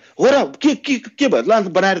गर्छु हो र, के भयो ल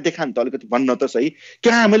बनाएर देखा नि त, अलिकति भन्न त सही,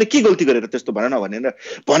 कहाँ मैले के गल्ती गरेर त्यस्तो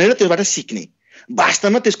भनेर त्यसबाट सिक्ने।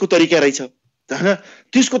 वास्तवमा त्यसको तरिका रहेछ होइन,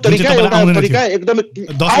 त्यसको तरिका एकदमै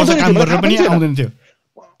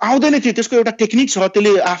आउँदैन थियो, त्यसको एउटा टेक्निक छ,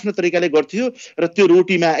 त्यसले आफ्नो तरिकाले गर्थ्यो र त्यो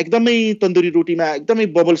रोटीमा एकदमै, तन्दुरी रोटीमा एकदमै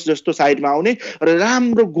बबल्स जस्तो साइडमा आउने र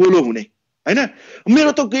राम्रो गोलो हुने हैन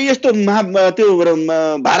मेरो त यस्तो त्यो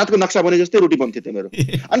भारतको नक्सा बने जस्तै रोटी बन्थ्यो त्यो मेरो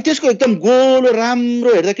अनि त्यसको एकदम गोलो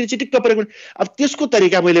राम्रो हेर्दाखेरि चिटिक्क परेको अब त्यसको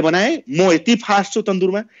तरिका मैले बनाएँ म यति फास्ट छु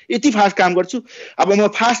तन्दुरमा यति फास्ट काम गर्छु अब म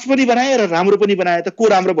फास्ट पनि बनाएँ र राम्रो पनि बनाएँ त को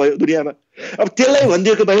राम्रो भयो दुनियाँमा अब त्यसलाई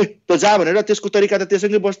भनिदिएको भए त जा भनेर त्यसको तरिका त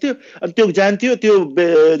त्यसैले बस्थ्यो अनि त्यो जान्थ्यो त्यो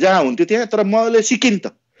जहाँ हुन्थ्यो त्यहाँ तर मैले सिकिन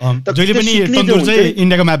त जहिले पनि तन्दुर चाहिँ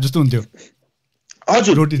इन्डियाको म्याप जस्तो हुन्थ्यो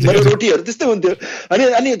हजुर मेरो रोटीहरू त्यस्तै हुन्थ्यो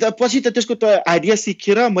अनि पछि त त्यसको त आइडिया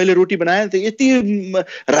सिकेर मैले रोटी बनाएँ त यति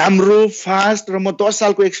राम्रो फास्ट र म 10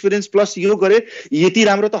 सालको एक्सपिरियन्स प्लस यो गरेँ यति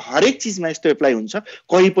राम्रो त हरेक चिजमा यस्तो एप्लाई हुन्छ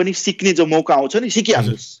कहीँ पनि सिक्ने जो मौका आउँछ नि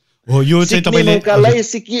सिकिहाल्नुहोस् हो यो चाहिँ तपाईले मौकालाई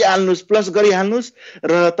सिकिहाल्नुहोस् प्लस गरिहाल्नुहोस्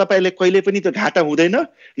र तपाईले कहिले पनि त घाटा हुँदैन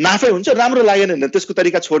नाफै हुन्छ राम्रो लागेन भने त्यसको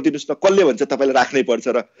तरिका छोडिदिनुहोस् न कसले भन्छ तपाईले राख्नै पर्छ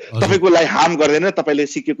र तपाईको लागि हार्म गर्दैन तपाईले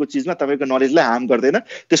सिकेको चिजमा तपाईको नलेजलाई हार्म गर्दैन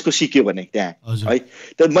त्यसको सिक्यो भने त्यहाँ है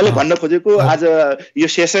त मैले भन्न खोजेको आज यो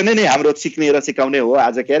सेसन नै हाम्रो सिक्ने र सिकाउने हो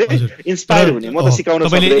आज के अरे इन्स्पायर हुने म त सिकाउन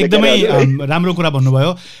तपाईले एकदमै राम्रो कुरा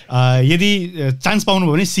भन्नुभयो यदि चान्स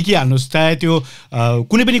पाउनुभयो भने सिकिहाल्नुहोस् चाहे त्यो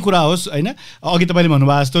कुनै पनि कुरा होस् हैन अघि तपाईले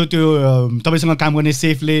भन्नुभयो जस्तो त्यो तपाईसँग काम गर्ने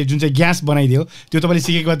सेफले जुन चाहिँ ग्यास बनाइदियो त्यो तपाईले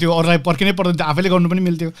सिकेको त्यो अरूलाई पर्किनै पर्दैन आफैले गर्नु पनि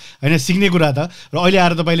मिल्थ्यो हैन सिक्ने कुरा त र अहिले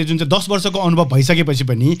आएर तपाईले जुन चाहिँ 10 वर्षको अनुभव भइसकेपछि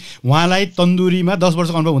पनि उहाँलाई तन्दुरीमा 10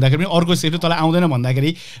 वर्षको अनुभव हुँदाखेरि पनि अर्को सेफले तँलाई आउँदैन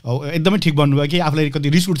भन्दाखेरि एकदमै ठिक भन्नुभयो कि आफूलाई कति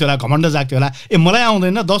रिस उठ्थ्यो होला घमण्ड जाग्थ्यो होला मलाई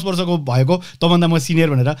आउँदैन 10 वर्षको भएको तँभन्दा म सिनियर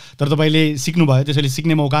भनेर तर तपाईले सिक्नुभयो त्यसैले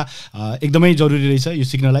सिक्ने मौका एकदमै जरुरी रहेछ यो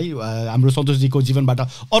सिक्नलाई हाम्रो सन्तोषजीको जीवनबाट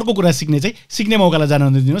अर्को कुरा सिक्ने चाहिँ सिक्ने मौकालाई जान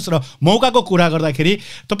नदिनुहोस् र मौकाको कुरा गर्दाखेरि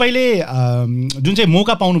तपाईले जुन चाहिँ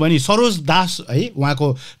मौका पाउनुभयो नि सरोज दास है उहाँको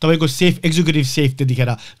तपाईको सेफ एक्जिक्युटिभ सेफ त्यतिखेर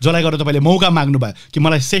जसलाई गरेर तपाईले मौका माग्नुभयो कि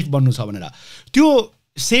मलाई सेफ बन्नु छ भनेर त्यो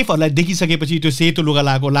सेफहरूलाई देखिसकेपछि त्यो सेतो लुगा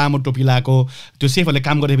लगाएको लामो टोपी लगाएको त्यो सेफहरूले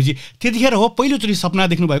काम गरेपछि त्यतिखेर हो पहिलोचोटि सपना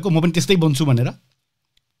देख्नु भएको म पनि त्यस्तै बन्छु भनेर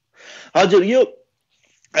हजुर यो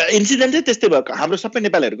इन्सिडेन्ट चाहिँ त्यस्तै भएको हाम्रो सबै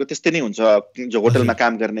नेपालीहरूको त्यस्तै नै हुन्छ जो होटलमा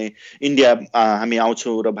काम गर्ने इन्डिया हामी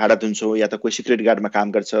आउँछौँ र भाडा दिन्छौँ या त कोही सिक्युरिटी गार्डमा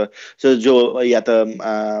काम गर्छ जो या त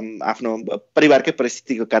आफ्नो परिवारकै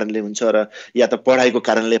परिस्थितिको कारणले हुन्छ र या त पढाइको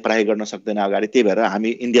कारणले पढाइ गर्न सक्दैन अगाडि त्यही भएर हामी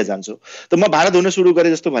इन्डिया जान्छौँ त म भाडा धुन सुरु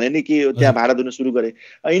गरेँ जस्तो भने नि कि त्यहाँ भाडा धुन सुरु गरेँ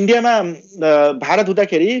इन्डियामा भाडा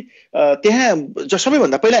धुँदाखेरि त्यहाँ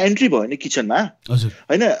सबैभन्दा पहिला एन्ट्री भयो नि किचनमा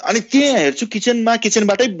होइन अनि त्यहाँ हेर्छु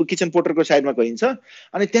किचनबाटै किचन पोर्टरको साइडमा गइन्छ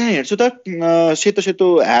अनि त्यहाँ हेर्छु त सेतो सेतो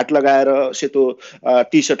ह्याट लगाएर सेतो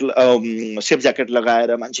टी सर्ट सेफ ज्याकेट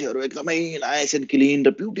लगाएर मान्छेहरू एकदमै नाइस एन्ड क्लिन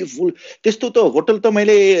र ब्युटिफुल त्यस्तो त होटल त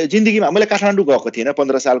मैले जिन्दगीमा मैले काठमाडौँ गएको थिएन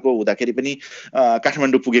 15 सालको हुँदाखेरि पनि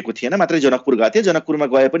काठमाडौँ पुगेको थिएन मात्रै जनकपुर गएको थिएँ जनकपुरमा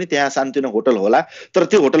गए पनि त्यहाँ सानोतिनो होटल होला तर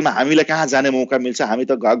त्यो होटलमा हामीलाई कहाँ जाने मौका मिल्छ हामी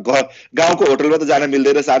त गाउँको होटलमा त जान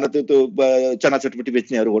मिल्दैन सानो त्यो चना चटपटी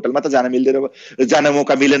बेच्नेहरू होटलमा त जान मिल्दैन जान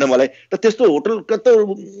मौका मिलेन मलाई त त्यस्तो होटल त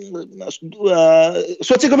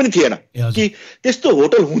सोचेको पनि थिएन कि त्यस्तो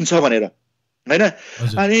होटल हुन्छ भनेर हैन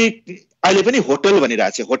अनि अहिले पनि होटल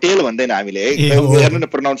भनिरहेको छ होटेल भन्दैन हामीले हेर्नु न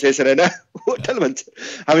प्रोनाउन्सिएसन हैन होटल भन्छ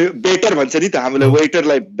हामी बेटर भन्छ नि त हामीले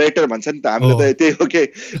वेटरलाई बेटर भन्छ नि त हामीले त त्यही हो के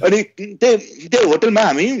अनि त्यो होटलमा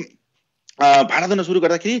हामी भाडा दिन सुरु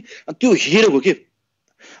गर्दाखेरि त्यो हेरेको के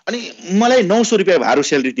अनि मलाई 900 रुपैयाँ भाडा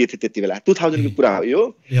स्यालेरी दिएको थियो त्यति बेला 2000 को कुरा हो यो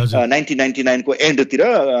 1999 को एन्डतिर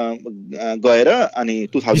गएर अनि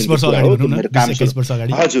 2000 को कुरा हो मेरो काम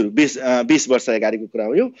हजुर 20 वर्ष अगाडिको कुरा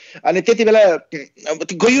हो यो अनि त्यति बेला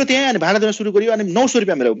गयो त्यहाँ अनि भाडा दिन सुरु गर्यो अनि 900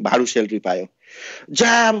 रुपैयाँ मेरो भाडा स्यालेरी पायो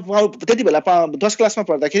जहाँ त्यति बेला 10 क्लासमा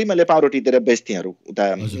पढ्दाखेरि मैले पाउरोटी दिएर बेच्थेँ उता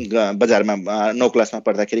बजारमा 9 क्लासमा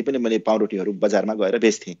पढ्दाखेरि पनि मैले पाउरोटीहरू बजारमा गएर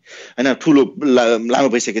बेच्थेँ हैन ठुलो लामो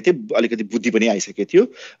भइसकेको थियो अलिकति बुद्धि पनि आइसकेको थियो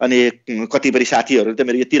अनि कतिपय साथीहरू त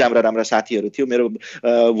मेरो यति राम्रा साथीहरू थियो मेरो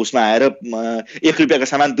उसमा आएर 1 रुपैयाँको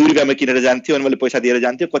सामान 2 रुपैयाँमा किनेर जान्थ्यो अनि मैले पैसा दिएर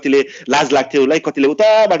जान्थ्यो कतिले लाज लाग्थ्यो उसलाई कतिले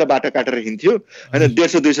उताबाट बाटो काटेर हिँड्थ्यो हैन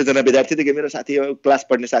 150-200 जना विद्यार्थी थियो मेरो साथी क्लास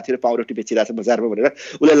पढ्ने साथीहरू पाउरोटी बेचिरहेछ बजारमा भनेर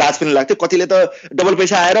उसलाई लाज पनि लाग्थ्यो कतिले त डबल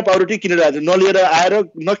पैसा आएर पाउरोटी किनेर नलिएर आएर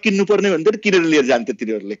नकिन्नु पर्ने भन्दै किनेर लिएर जान्थ्यो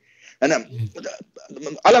तिनीहरूले हैन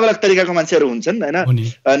अलग अलग तरिकाको मान्छेहरू हुन्छन् हैन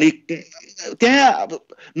अनि त्यहाँ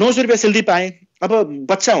 900 रुपैयाँ स्यालेरी पाएँ अब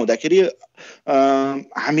बच्चा हुँदाखेरि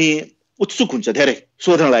हामी उत्सुक हुन्छ धेरै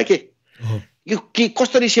सोध्नलाई के यो के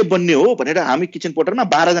कसरी सेफ बन्ने हो भनेर हामी किचन पोर्टरमा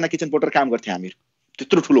 12 जना किचन पोर्टर काम गर्थ्यौं हामी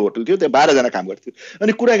त्यत्रो ठुलो होटल थियो त्यहाँ 12 जना काम गर्थ्यो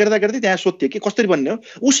अनि कुरा गर्दा गर्दै त्यहाँ सोध्थे कि कसरी बन्ने हो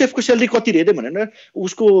उ सेफको स्यालेरी कति रे भनेर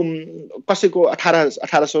उसको कसैको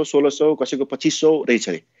 1800 1600 कसैको 2500 रहेछ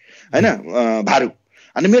रे हैन भाडा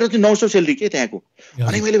अनि मेरो चाहिँ 900 स्यालेरी के त्यहाँको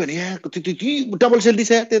अनि मैले भने डबल सेलेरी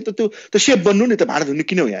छ त्यो सेफ बन्नु नि त भाँडा धुनु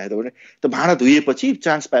किन हो यहाँ त भने त भाँडा धुएपछि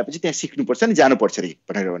चान्स पाएपछि त्यहाँ सिक्नुपर्छ नि जानुपर्छ रे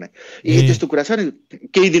भनेर भने त्यस्तो कुरा छ नि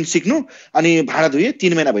केही दिन सिक्नु अनि भाँडा धुएँ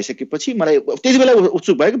 3 महिना भइसकेपछि मलाई त्यति बेला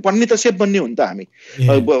उत्सुक भयो कि बन्ने त सेफ बन्ने हो नि त हामी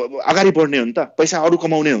अगाडि बढ्ने हो नि त पैसा अरू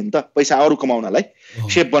कमाउने हो नि त पैसा अरू कमाउनलाई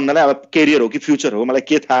सेफ बन्नलाई अब केरियर हो कि फ्युचर हो मलाई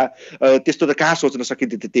के थाहा त्यस्तो त कहाँ सोच्न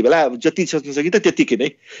सकिन्थ्यो त्यति बेला जति सोच्न सकिन्थ्यो त्यतिकै नै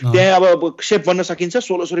त्यहाँ अब सेफ बन्न सकिन्छ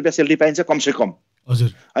 1600 रुपियाँ सेलेरी पाइन्छ कमसे कम हजुर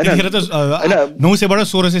हैन त 900 बाट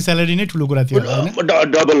 1600 सेलेरी नै ठुलो कुरा थियो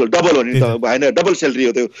डबल हो नि त हैन डबल सेलेरी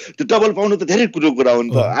हो त्यो डबल पाउनु त धेरै ठुलो कुरा हो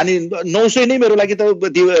नि त अनि 900 नै मेरो लागि त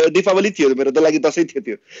दीपावली थियो मेरो त लागि दशैं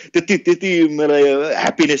थियो त्यति मेरो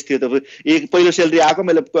ह्याप्पीनेस थियो त एक पहिलो सेलेरी आएको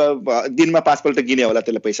मैले दिनमा 5 पल्ट गिने होला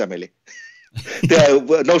त्यसले पैसा मैले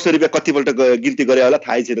त्यहाँ 900 रुपियाँ कतिपल्ट गिन्ती गरे होला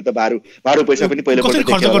थाहै छैन त भाडु पैसा पनि पहिलो पल्ट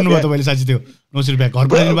खर्च गर्नुभयो तपाईले साच्चै त्यो 900 रुपियाँ घर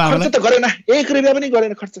बनाउनु भयो खर्च त गरेन 1 रुपियाँ पनि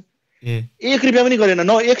गरेन खर्च 1 रुपियाँ पनि गरेन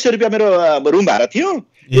 100 रुपियाँ मेरो रुम भाडा थियो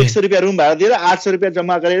 100 रुपियाँ रुम भाडा दिएर 800 रुपियाँ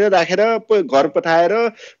जम्मा गरेर राखेर घर पठाएर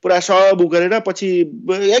पुरा सब गरेर पछि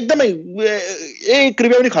एकदमै 1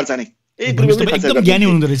 रुपियाँ पनि खर्च नै 1 रुपियाँ पनि खर्च एकदम ज्ञानी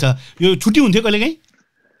हुनुहुँदो रहेछ यो छुट्टी हुन्थ्यो कहिलेकाहीँ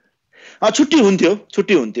छुट्टी हुन्थ्यो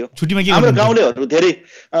छुट्टीमा के हाम्रो गाउँलेहरू धेरै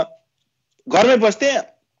घरमै बस्थे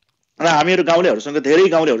र हामीहरू गाउँलेहरूसँग धेरै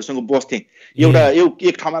गाउँलेहरूसँग बस्थे एउटा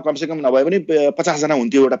एक ठाउँमा कमसेकम नभए पनि 50 जना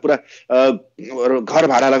हुन्थ्यो एउटा पुरा घर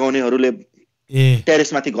भाडा लगाउनेहरूले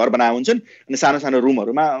टेरेसमाथि घर बनाए हुन्छन् अनि सानो सानो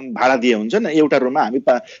रुमहरूमा भाडा दिए हुन्छन् एउटा रुममा हामी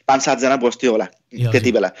 5-7 जना बस्थ्यो होला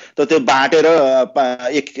त्यति बेला त त्यो बाटेर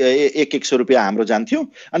 100 रुपियाँ हाम्रो जान्थ्यो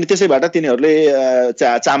अनि त्यसैबाट तिनीहरूले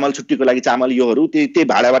चामल छुट्टीको लागि चामल योहरू त्यही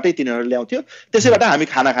भाडाबाटै तिनीहरूले ल्याउँथ्यो त्यसैबाट हामी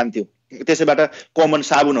खाना खान्थ्यौँ त्यसैबाट कमन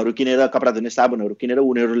साबुनहरू किनेर कपडा धुने साबुनहरू किनेर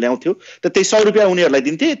उनीहरू ल्याउँथ्यो त त्यही 100 रुपियाँ उनीहरूलाई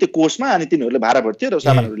दिन्थे त्यो कोषमा अनि तिनीहरूले भाडा भर्थ्यो र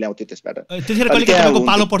सामानहरू ल्याउँथ्यो त्यसबाट त्यसैले कहिलेकाहीँ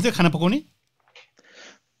पालो पर्थ्यो खाना पकाउने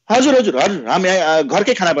हजुर हामी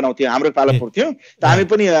घरकै खाना बनाउँथ्यौँ हाम्रो पालो पर्थ्यो त हामी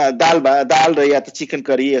पनि दाल र या त चिकन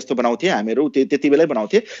करी यस्तो बनाउँथ्यौँ हामीहरू त्यति बेलै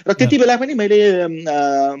बनाउँथेँ र त्यति बेला पनि मैले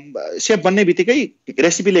सेफ बन्ने बित्तिकै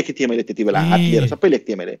रेसिपी लेखेको थिएँ मैले त्यति बेला हात लिएर सबै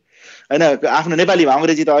लेख्थेँ मैले हैन आफ्नो नेपालीमा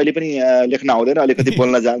अङ्ग्रेजी त अहिले पनि लेख्न आउँदैन अलिकति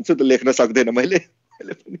बोल्न जान्छु त लेख्न सक्दैन मैले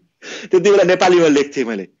त्यति बेला नेपालीमा लेख्थेँ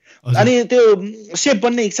मैले अनि त्यो सेफ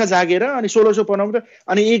बन्ने इच्छा जागेर अनि 1600 बनाउँदा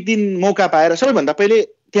अनि एक दिन मौका पाएर सबैभन्दा पहिले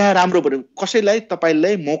त्यहाँ राम्रो बन्यो कसैलाई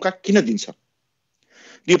तपाईलाई मौका किन दिन्छ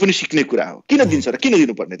यो पनि सिक्ने कुरा हो किन दिन्छ र किन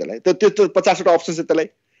दिनुपर्ने त्यसलाई त्यो 50 वटा अप्सन छ त्यसलाई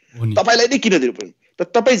तपाईलाई नै किन दिनुपर्ने त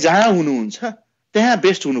तपाईँ जहाँ हुनुहुन्छ त्यहाँ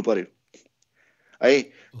बेस्ट हुनु पर्यो है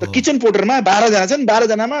त किचन पोर्टरमा 12 जना छन्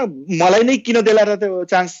 12 जनामा मलाई नै किन देला र त्यो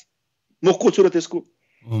चान्स मोक्को छु र त्यसको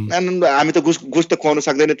हामी त घुस त खुवाउन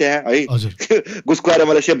सक्दैन त्यहाँ है घुस खुवाएर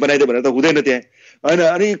मलाई सेफ बनाइदियो भनेर त हुँदैन त्यहाँ हैन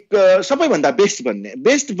अनि सबैभन्दा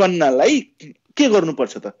बेस्ट बन्नलाई के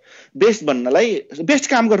गर्नुपर्छ त बेस्ट बन्नलाई बेस्ट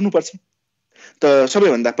काम गर्नुपर्छ त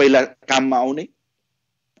सबैभन्दा पहिला काममा आउने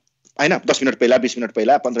हैन 10 मिनेट पहिला 20 मिनेट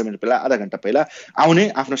पहिला 15 मिनेट पहिला आधा घण्टा पहिला आउने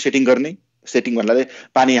आफ्नो सेटिङ गर्ने सेटिङ भन्नाले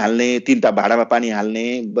पानी हाल्ने 3टा भाँडामा पानी हाल्ने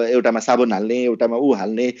एउटामा साबुन हाल्ने एउटामा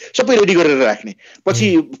हाल्ने सबै रेडी गरेर राख्ने पछि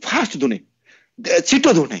फास्ट धुने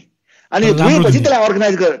छिटो धुने अनि धुएपछि त्यसलाई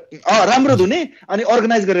अर्गनाइज राम्रो धुने अनि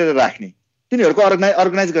अर्गनाइज गरेर राख्ने तिनीहरूको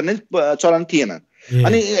अर्गनाइज गर्ने चलन थिएन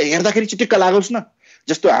अनि हेर्दाखेरि चिटिक्क लागोस् न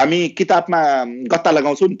जस्तो हामी किताबमा गत्ता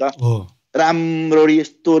लगाउँछौँ नि त राम्ररी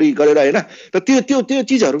स्टोरी गरेर हैन त त्यो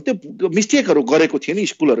चीजहरु त्यो मिस्टेकहरु गरेको थियो नि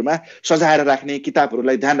स्कुलहरुमा सजाएर राख्ने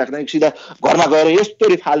किताबहरुलाई ध्यान राख्ने सिधा घरमा गएर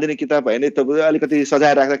यस्तोरी फाल्दिने किताब हैन त अलिकति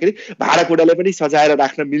सजाएर राख्दाखेरि भाडाकुडाले पनि सजाएर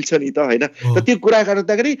राख्न मिल्छ नि त हैन त त्यो कुरा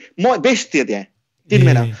गर्दाखेरि म बेस्ट थिए त्यहाँ 3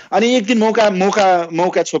 महिना अनि एक दिन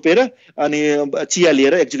मौका छोपेर अनि चिया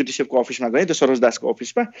लिएर एक्जिक्युटिभ शेफको अफिसमा गएँ त्यो सरोज दासको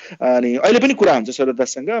अफिसमा अनि अहिले पनि कुरा हुन्छ सरोज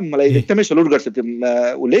दाससँग मलाई एकदमै सल्युट गर्छ त्यो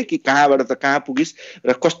उले कि कहाँबाट त कहाँ पुगिस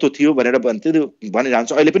र कस्तो थियो भनेर भन्थ्यो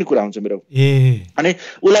भनिरहन्छ अहिले पनि कुरा हुन्छ मेरो अनि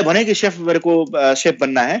उलाई भने कि शेफ मेरे को शेफ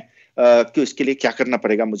बनना है कि उसके लिए क्या करना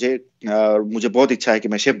पड़ेगा मुझे बहुत इच्छा है कि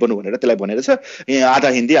मैं शेफ बनूं भनेर त्यसलाई भनेर छ आधा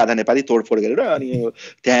हिन्दी आधा नेपाली तोडफोड गरेर अनि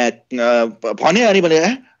त्यहाँ भने अनि भने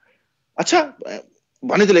अच्छा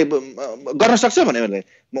भने त्यसले गर्न सक्छ भने मैले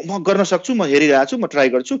म गर्न सक्छु म हेरिरहेको छु म ट्राई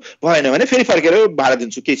गर्छु भएन भने फेरि फर्केर भाडा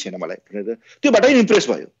दिन्छु केही छैन मलाई भनेर त्योबाट इम्प्रेस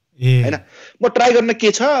भयो हैन म ट्राई गर्न के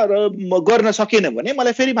छ र म गर्न सकेन भने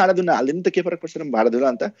मलाई फेरि भाडा दिन हाल्दिनु त के फरक पर्छ र भाडा दिनु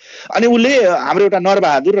अन्त अनि उले हाम्रो एउटा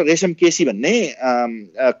नरबहादुर र रेशम केसी भन्ने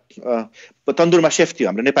तन्दुरमा शेफ थियो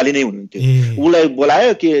हाम्रो नेपाली नै हुनुहुन्थ्यो उलाई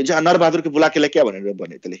बोलायो कि नरबहादुरको बुलाकेलाई के भनेर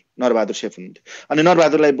भने त्यसले नरबहादुर शेफ हुनुहुन्थ्यो अनि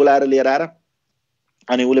नरबहादुरलाई बोलाएर लिएर आएर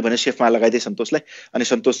अनि उले भने शेफमा लगाइदिए सन्तोषलाई अनि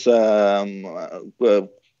सन्तोष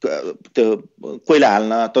त्यो कोइला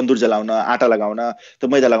हाल्न तन्दुर जलाउन आटा लगाउन त्यो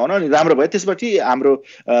मैदा लगाउन अनि राम्रो भयो त्यसपछि हाम्रो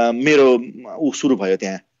मेरो सुरु भयो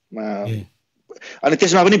त्यहाँ अनि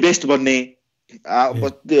त्यसमा पनि बेस्ट बन्ने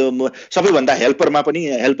सबैभन्दा हेल्परमा पनि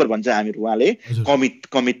हेल्पर भन्छ हामीहरू उहाँले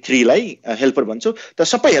कमिट 3 लाई हेल्पर भन्छौँ त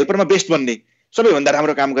सबै हेल्परमा बेस्ट बन्ने सबैभन्दा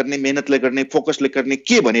राम्रो काम गर्ने मेहनतले गर्ने फोकसले गर्ने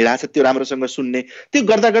के भनिरहेछ त्यो राम्रोसँग सुन्ने त्यो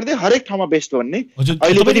गर्दा गर्दै हरेक ठाउँमा बेस्ट बन्ने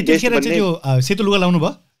अहिले पनि बेस्ट बन्ने त्यो सेतो लुगा लाउनु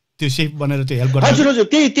भयो त्यो सेफ बनेर त्यो हेल्प गर्नु हजुर हजुर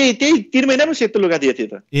त्यही 3 महिनामा सेतो लुगा दिए थियो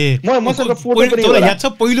त मसँग फोटो पनि याद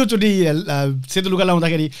छ पहिलो चोटी सेतो लुगा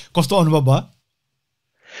लाउँदाखेरि कस्तो अनुभव भयो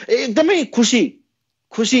एकदमै खुसी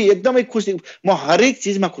एकदमै खुसी म हरेक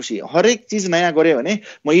चिजमा खुसी हरेक चिज नयाँ गरे भने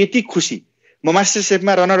म यति खुसी म मास्टर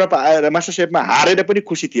शेफमा रनरअप आएर मास्टर शेफमा हारेर पनि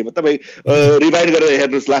खुसी थिएँ म तपाईँ रिभाइड गरेर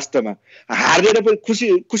हेर्नुहोस् लास्टमा हारेर पनि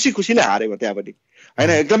खुसीले हारेँ म त्यहाँ पनि हैन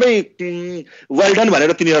एकदमै वेल डन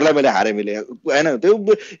भनेर तिनीहरूलाई मैले हारेँ मैले हैन त्यो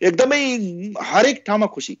एकदमै हरेक ठाउँमा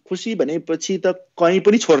खुसी भनेपछि त कहीँ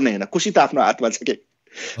पनि छोड्ने हैन खुसी त आफ्नो हातमा छ के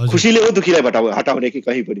खुसीले हो दुखीलाई हटाउने कि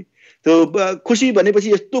कहीँ पनि त्यो खुसी भनेपछि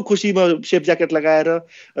यस्तो खुसी म सेफ ज्याकेट लगाएर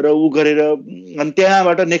र उ गरेर अनि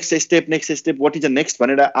त्यहाँबाट next step what is the next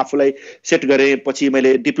भनेर आफूलाई सेट गरेँ पछि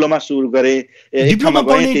मैले डिप्लोमा सुरु गरेँ डिप्लोमा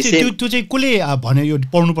पढ्ने त्यो चाहिँ कसले भन्यो यो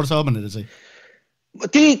पढ्नु पर्छ भनेर चाहिँ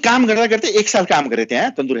त्यही काम गर्दा गर्दै 1 साल काम गरेँ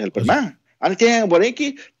त्यहाँ तन्दुर हेल्परमा अनि त्यहाँ भने कि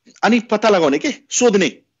अनि पत्ता लगाउने के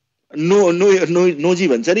सोध्ने नोजी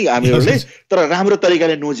भन्छ नि हामीहरूले तर राम्रो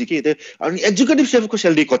तरिकाले नोजी के अनि एक्जिक्युटिभ सेफको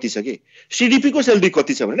स्यालेरी कति छ कि सिडिपी को स्यालेरी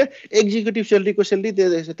कति छ भनेर एक्जिक्युटिभ स्यालेरीको स्यालेरी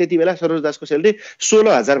त्यति बेला सरोज दासको स्यालेरी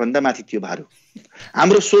 16,000 भन्दा माथि थियो भारू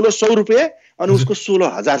हाम्रो 1600 रुपैयाँ अनि उसको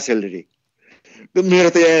 16,000 स्यालेरी मेरो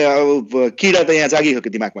त यहाँ किडा त यहाँ जागियो कि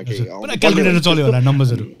दिमागमा के क्याल्कुलेटर चल्यो होला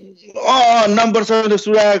नम्बर्सहरु नम्बर छ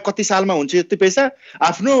सुरा कति सालमा हुन्छ यति पैसा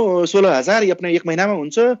आफ्नो 16,000 अपना 1 महिनामा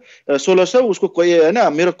हुन्छ 1600 उसको कोही हैन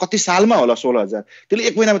मेरो कति सालमा होला 16,000 त्यसले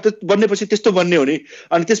 1 महिनामा त बन्नेपछि त्यस्तो बन्ने हो नि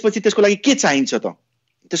अनि त्यसपछि त्यसको लागि के चाहिन्छ त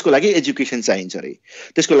त्यसको लागि एजुकेसन चाहिन्छ रे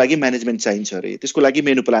त्यसको लागि म्यानेजमेन्ट चाहिन्छ रे त्यसको लागि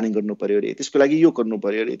मेनु प्लानिङ गर्नु पर्यो रे त्यसको लागि यो गर्नु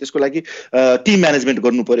पर्यो रे त्यसको लागि टिम म्यानेजमेन्ट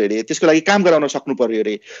गर्नु पर्यो रे त्यसको लागि काम गराउन सक्नु पर्यो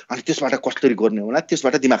रे अनि त्यसबाट कसरी गर्ने होला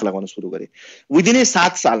त्यसबाट दिमाग लगाउन सुरु गरे विदिन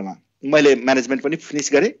 7 सालमा मैले म्यानेजमेन्ट पनि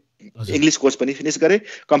फिनिश गरे इंग्लिश कोर्स पनि फिनिश गरे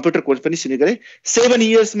कम्प्युटर कोर्स पनि फिनिश गरे 7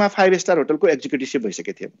 इयर्समा 5 स्टार होटलको एक्जिक्युटिभ सेफ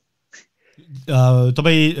भइसके थिए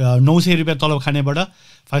तपाई 900 रुपैयाँ तलब खानेबाट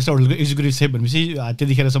 5 स्टार होटलको एक्जिक्युटिभ सेफ भनेपछि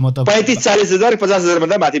त्यतिखेरसम्म त 35-40 हजार 50 हजार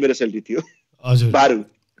भन्दा माथि मेरो स्यालेरी थियो हजुर बारु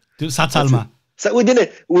त्यो 7 सालमा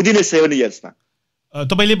विदिन 7 इयर्समा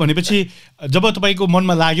तपाईले भनेपछि जब तपाईको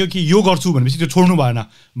मनमा लाग्यो कि यो गर्छु भनेपछि त्यो छोड्नु भएन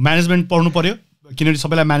म्यानेजमेन्ट पढ्नु पर्यो किनभने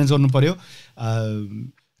सबैलाई म्यानेज गर्नु पर्यो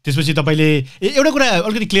त्यसपछि तपाईले एउटा कुरा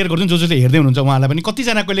अलिकति क्लियर गर्नु जसले हेर्दै हुनुहुन्छ उहाँलाई पनि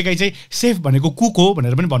कतिजना कहिलेकाहीँ चाहिँ सेफ भनेको कुक हो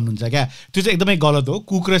भनेर पनि भन्नुहुन्छ क्या त्यो चाहिँ एकदमै गलत हो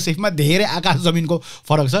कुक र सेफमा धेरै आकाश जमिनको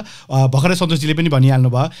फरक छ भर्खरै सन्तोषजीले पनि भनिहाल्नु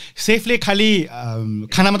भयो सेफले खालि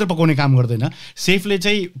खाना मात्र पकाउने काम गर्दैन सेफले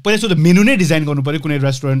चाहिँ पहिला सुरु मेनु नै डिजाइन गर्नु पर्यो कुनै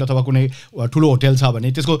रेस्टुरेन्ट अथवा कुनै ठुलो होटल छ भने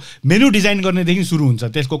त्यसको मेनु डिजाइन गर्नेदेखि सुरु हुन्छ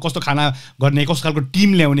त्यसको कस्तो खाना गर्ने कस्तो खालको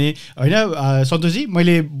टिम ल्याउने हैन सन्तोषजी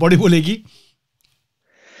मैले बढी बोले कि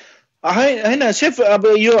हैन सेफ अब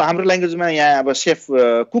यो हाम्रो ल्याङ्ग्वेजमा यहाँ अब सेफ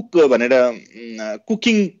कुक भनेर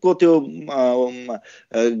कुकिङको त्यो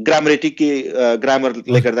ग्रामरेटिक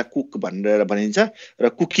ग्रामरले गर्दा कुक भनेर भनिन्छ र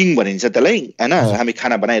कुकिङ भनिन्छ त्यसलाई हैन हामी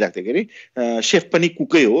खाना बनाइराख्दाखेरि सेफ पनि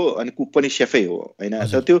कुकै हो अनि कुक पनि सेफै हो हैन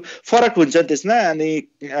त्यो फरक हुन्छ त्यसमा अनि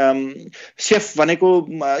सेफ भनेको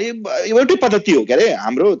एउटै पद्धति हो के अरे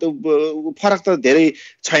हाम्रो त्यो फरक त धेरै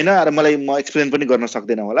छैन र मलाई म एक्सप्लेन पनि गर्न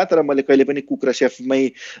सक्दैन होला तर मैले कहिले पनि कुक र सेफमै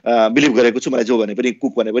बिलिभ गरेको छु मलाई जो भने पनि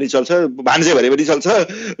कुक भने पनि चल्छ भान्जे भने पनि चल्छ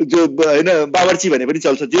जो हैन बावर्ची भने पनि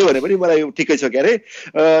चल्छ जे भने पनि मलाई ठिकै छ के अरे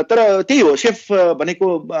तर त्यही हो सेफ भनेको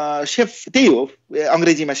सेफ त्यही हो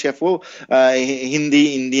अंग्रेजीमा सेफ हो हिन्दी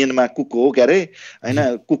इन्डियनमा कुक हो के अरे हैन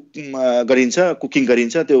कुक गरिन्छ कुकिङ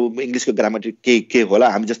गरिन्छ त्यो इंग्लिशको ग्रामर के होला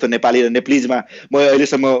हामी जस्तो नेपाली र नेप्लिजमा म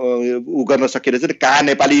अहिलेसम्म उ गर्न सकेर चाहिँ कहाँ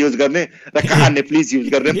नेपाली युज गर्ने र कहाँ नेप्लिज युज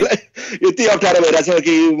गर्ने यति अप्ठ्यारो भइरहेछ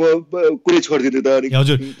कि म कुरै छोड्दिनु त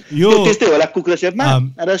हजुर यो त्यस्तै होला कुक र सेफमा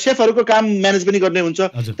र सेफहरुको काम म्यानेज पनि गर्ने हुन्छ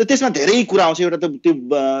त त्यसमा धेरै कुरा आउँछ एउटा त त्यो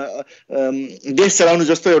देश चलाउनु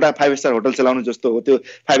जस्तो एउटा 5 स्टार होटल चलाउनु जस्तो हो त्यो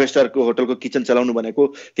 5 स्टारको होटलको किचन चलाउनु भनेको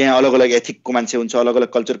त्यहाँ अलग अलग एथिकको मान्छे हुन्छ अलग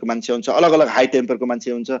अलग कल्चरको मान्छे हुन्छ अलग अलग हाई टेम्परको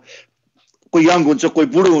मान्छे हुन्छ कोही यङ हुन्छ कोही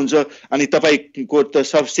बुढो हुन्छ अनि तपाईको त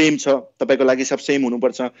सब सेम छ तपाईको लागि सब सेम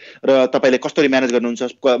हुनुपर्छ र तपाईले कसरी म्यानेज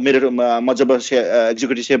गर्नुहुन्छ मेरो म जब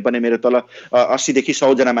एक्जिक्युटिभ सेफ बने मेरो तल 80 देखि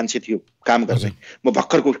 100 जना मान्छे थियो काम गर्ने म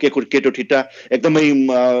भक्करको केटो ठिटा एकदमै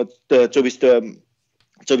 24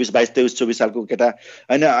 22 24 सालको केटा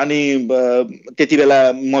हैन अनि त्यति बेला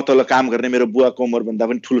म तल काम गर्ने मेरो बुवाको उमेर भन्दा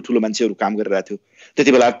पनि ठुलो ठुलो मान्छेहरु काम गरिरहेको थियो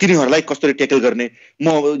त्यति बेला तिनीहरुलाई कसरी ट्याकल गर्ने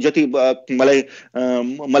म जति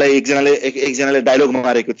मलाई एकजनाले डायलग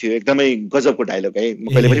मारेको थियो एकदमै गजबको डायलग है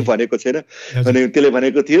म कहिले पनि भनेको छैन अनि त्यसले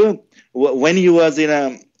भनेको थियो when you was in a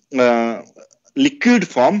liquid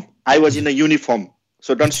form, I was in a uniform.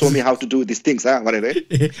 So don't show me how to do these things, भनेर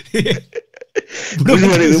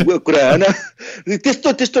कुरा हैन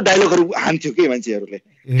त्यस्तो डायलगहरु हान्थ्यो के मान्छेहरुले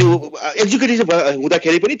त्यो एजुकेटिभ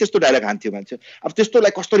हुँदाखेरि पनि त्यस्तो डायलग हान्थ्यो मान्छे अब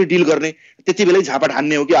त्यस्तोलाई कसरी डिल गर्ने त्यति बेलै झापट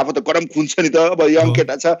हान्ने हो कि अब त गरम खुन्छ नि त अब यङ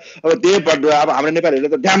केटा छ अब देह बढ्दो अब हाम्रो नेपालीहरुले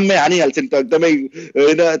त ड्याममै हानिहाल्छ नि त एकदमै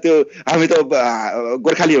हैन त्यो हामी त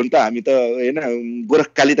गोर्खाली हो नि त हामी त हैन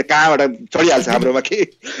गोरखकाली त कहाँबाट चढिहाल्छ हाम्रोमा के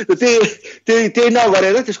त्यही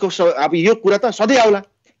नगरेर त्यसको अब यो कुरा त सधैँ आउला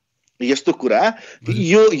यस्तो कुरा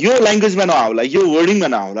यो ल्याङ्ग्वेजमा नआउला यो वर्डिङमा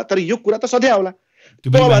नआउला तर यो कुरा त सधैँ आउला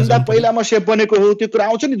त्योभन्दा पहिला म सेफ बनेको हो त्यो कुरा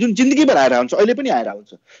आउँछ नि जुन जिन्दगीभर आएर आउँछ अहिले पनि आएर आउँछ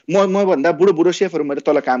म भन्दा बुढो सेफहरु मैले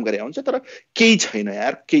तल काम गरे हुन्छ तर केही छैन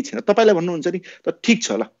यार केही छैन तपाईलाई भन्नुहुन्छ नि त ठीक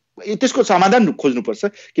छ ल त्यसको समाधान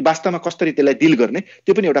खोज्नुपर्छ कि वास्तवमा कसरी त्यसलाई डिल गर्ने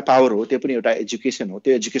त्यो पनि एउटा पावर हो त्यो पनि एउटा एजुकेसन हो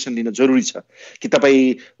त्यो एजुकेसन लिन जरुरी छ कि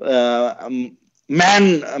तपाई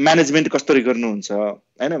म्यानेजमेन्ट कसरी गर्नुहुन्छ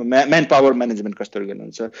हैन म्यान पावर म्यानेजमेन्ट कसरी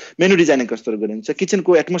गर्नुहुन्छ मेनु डिजाइनिङ कसरी गर्नुहुन्छ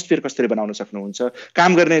किचनको एटमोस्फियर कसरी बनाउन सक्नुहुन्छ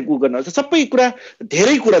काम गर्ने गर्नुहुन्छ सबै कुरा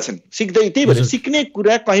धेरै कुरा छन् सिक्दै त्यही भएर सिक्ने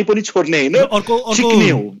कुरा कहीं पनि छोड्ने हैन सिक्ने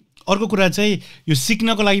हो अर्को कुरा चाहिँ यो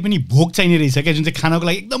सिक्नको लागि पनि भोक चाहिने रहेछ क्या जुन चाहिँ खानको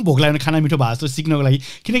लागि एकदम भोक लाग्यो खाना मिठो भएको जस्तो सिक्नको लागि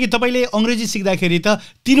किनकि तपाईले अंग्रेजी सिक्दाखेरि त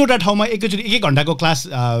तीनवटा ठाउँमा एकैचोटी एक घण्टाको क्लास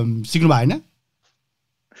सिक्नु भयो हैन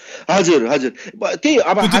हजुर त्यही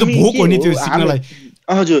अब हामी भोक हो नि त्यो सिक्नलाई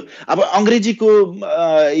हजुर अब अंग्रेजीको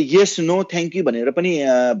यस नो थ्यांक यू भनेर पनि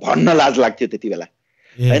भन्न लाज लाग्थ्यो त्यति बेला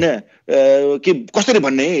हैन के कसरी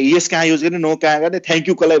भन्ने यस कहाँ युज गर्ने नो कहाँ गर्ने थ्यांक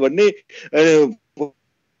यू कसलाई भन्ने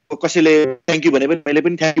कसैले थ्यांक यू भने पनि मैले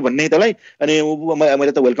पनि थ्यांक यू भन्ने त्यसलाई अनि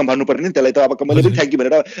मैले त वेलकम भन्नु पर्ने नि त्यसलाई त अब मैले पनि थ्यांक यू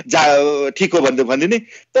भनेर ठीक हो भन्दिने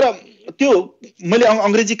तर त्यो मैले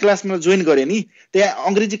अंग्रेजी क्लासमा जोइन गरे नि त्यहाँ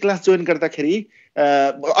अंग्रेजी क्लास जोइन गर्दाखेरि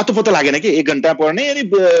अतपत्तो लागेन कि 1 घण्टा पढ्ने अनि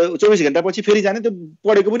 24 घण्टा पछि फेरि जाने त्यो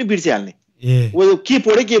पढेको पनि बिर्सिहाल्ने वो के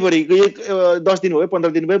पढे के पढे 10 दिन भयो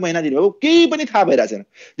 15 दिन भयो महिना दिन भयो केही पनि थाहा भइरहेको छैन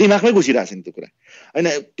दिमागमै घुसिरहेको छ नि त्यो कुरा हैन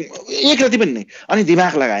एक राति पनि नै अनि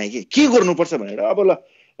दिमाग लगाए के गर्नुपर्छ भनेर अब ल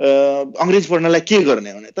अंग्रेजी पढ्नलाई के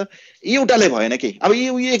गर्ने भने त एउटाले भएन के अब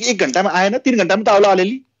यो 1 घण्टामा आएन 3 घण्टामा त आउला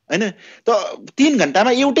अलिअलि हैन त 3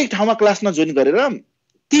 घण्टामा एउटै ठाउँमा क्लासमा जोइन गरेर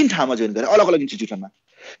 3 ठाउँमा जोइन गरे अलग अलग इन्स्टिट्युटमा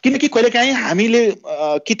किनकि कहिलेकाहीँ हामीले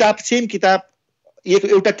सेम किताब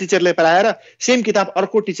एउटा टिचरले पढाएर सेम किताब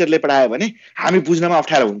अर्को टिचरले पढायो भने हामी बुझ्नमा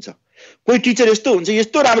अप्ठ्यारो हुन्छ कोही टिचर यस्तो हुन्छ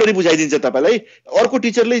यस्तो राम्ररी बुझाइदिन्छ तपाईलाई अर्को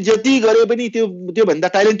टिचरले जति गरे पनि त्यो भन्दा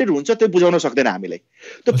ट्यालेन्टेड हुन्छ त्यो बुझाउन सक्दैन हामीलाई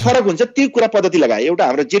त्यो फरक हुन्छ त्यो कुरा पद्धति लगाए एउटा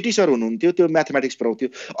हाम्रो जेटी सर हुनुहुन्थ्यो त्यो म्याथमेटिक्स पढाउँथ्यो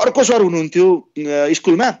अर्को सर हुनुहुन्थ्यो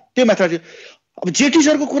स्कुलमा त्यो म्याथमेटिक्स अब जेटी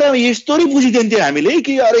सरको कुरा यस्तोरी बुझिदिन्थ्यो हामीले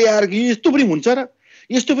कि अरे यार यस्तो पनि हुन्छ र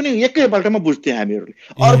यस्तो पनि एकैपल्टमा बुझ्थ्यौं हामीहरुले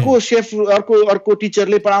अर्को सेफ अर्को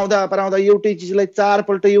टिचरले पढाउँदा एउटै चीजलाई 4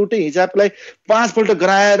 पल्ट एउटै हिसाबलाई 5 पल्ट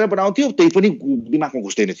गराएर बनाउँथ्यो त्यही पनि दिमागमा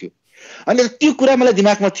घुस्दैन थियो अनि त्यो कुरा मलाई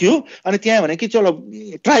दिमागमा थियो अनि त्यहाँ भने कि चलो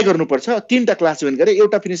ट्राई गर्नुपर्छ 3टा क्लास जोइन गरे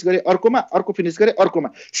एउटा फिनिश गरे अर्को फिनिश गरे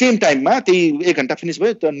अर्कोमा सेम टाइममा त्यही 1 घण्टा फिनिश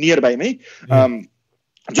भयो त नियर बाइमै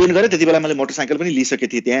जोइन गरे त्यति बेला मैले मोटरसाइकल पनि लिइसके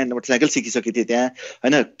थिए त्यहाँ मोटरसाइकल सिकिसके थिए त्यहाँ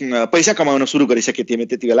हैन पैसा कमाउन सुरु गरिसके थिए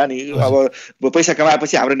त्यति बेला नि अब पैसा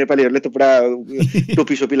कमाएपछि हाम्रो नेपालीहरुले त पुरा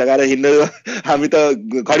टोपी सोपी लगाएर हिँड्न हामी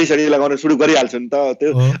त घडी सडी लगाउन सुरु गरिहाल्छ नि त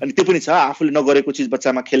त्यो अनि त्यो पनि छ आफूले नगरेको चीज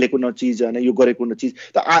बच्चामा खेलेको न चीज हैन यो गरेको न चीज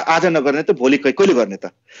त आज नगर्ने त भोलि कहिले गर्ने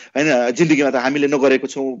त हैन जिन्दगीमा त हामीले नगरेको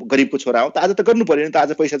छौं गरिबको छोरा हो त आज त गर्नु पर्यो नि त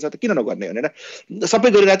आज पैसा छ त किन नगर्ने भनेर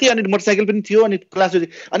सबै गरिरहेको थिए अनि मोटरसाइकल पनि थियो अनि क्लास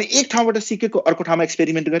अनि एक ठाउँबाट सिकेको अर्को ठाउँमा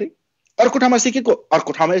एक्सपेरिमेन्ट गरे अर्को ठाउँमा सिकेको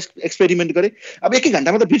अर्को ठाउँमा एक्सपेरिमेन्ट गरे अब एकै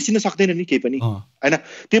घण्टामा त बिर्सिन सक्दैन नि केही पनि हैन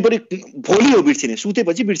त्यो पनि भोलि हो बिर्सिने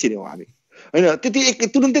सुतेपछि बिर्सिने हो हामी हैन त्यति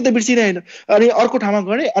तुरुन्तै त बिर्सिने हैन अनि अर्को ठाउँमा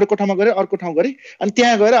गरे अर्को ठाउँ गरे अनि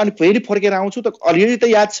त्यहाँ गएर अनि फेरि फर्केर आउँछु त अलिअलि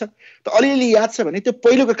त याद छ त अलिअलि याद छ भने त्यो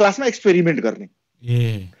पहिलोको क्लासमा एक्सपेरिमेन्ट गर्ने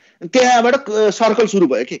त्यहाँबाट सर्कल सुरु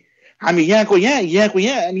भयो के हामी यहाँको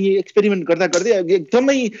यहाँ अनि एक्सपेरिमेन्ट गर्दै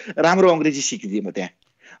एकदमै राम्रो अंग्रेजी सिकिदिए म त्यहाँ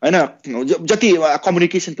हैन जति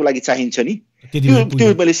कम्युनिकेसनको लागि चाहिन्छ नि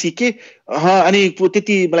त्यो मैले सिके अनि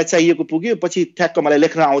त्यति मलाई चाहिएको पुग्यो पछि ठ्याक्क मलाई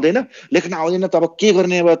लेख्न आउँदैन त अब के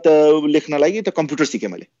गर्ने अब त लेख्न लागि त कम्प्युटर सिके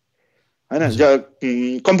मैले हैन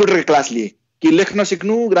कम्प्युटरको क्लास लिए कि लेख्न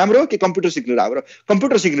सिक्नु राम्रो कि कम्प्युटर सिक्नु राम्रो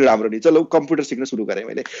कम्प्युटर सिक्नु राम्रो नि चलो कम्प्युटर सिक्न सुरु गरे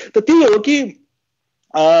मैले त त्यही हो कि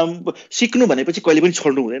सिक्नु भनेपछि कहिले पनि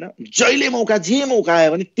छोड्नु हुँदैन जहिले जे मौका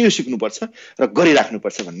आयो भने त्यो सिक्नुपर्छ र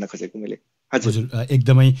गरिराख्नुपर्छ भन्न खोजेको मैले हजुर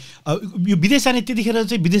एकदमै यो विदेश जाने त्यतिखेर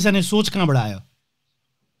चाहिँ विदेश जाने सोच कहाँबाट आयो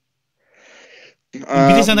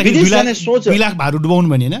विदेश जाने सोच 2 लाख भारु डुबाउनु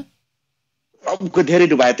भने हैन सबको धेरै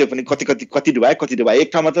डुबायो त्यो पनि कति डुबायो एक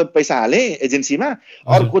ठाउँमा त पैसा हाले एजेन्सीमा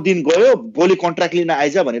अर्को दिन गयो भोलि कन्ट्र्याक्ट लिन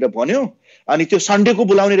आइज भनेर भन्यो अनि त्यो सन्डेको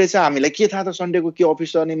बोलाउने रहेछ हामीलाई के थाहा त सन्डेको के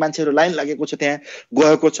अफिस अनि मान्छेहरू लाइन लागेको छ त्यहाँ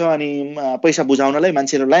गएको छ अनि पैसा बुझाउनलाई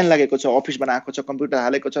मान्छेहरू लाइन लागेको छ अफिस बनाएको छ कम्प्युटर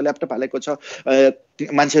हालेको छ ल्यापटप हालेको छ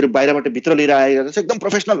मान्छेहरू बाहिरबाट भित्र लिएर आएको छ एकदम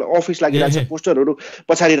प्रोफेसनल अफिस लागिरहेको छ पोस्टरहरू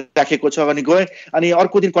पछाडि राखेको छ अनि गए अनि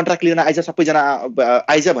अर्को दिन कन्ट्र्याक्ट लिन आइज सबैजना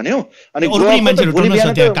आइज भन्यो अनि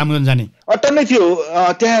टन्नै थियो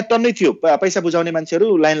त्यहाँ टन्नै थियो पैसा बुझाउने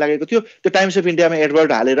मान्छेहरू लाइन लागेको थियो त्यो टाइम्स अफ इन्डियामा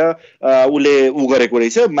एडभर्ट हालेर उसले गरेको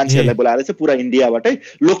रहेछ मान्छेहरूलाई बोलाएर पुरा इन्डियाबाटै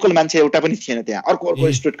लोकल मान्छे एउटा पनि थिएन त्यहाँ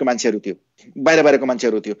अर्को स्टेटको मान्छेहरू थियो बाहिरको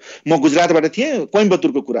मान्छेहरू थियो म गुजरातबाट थिएँ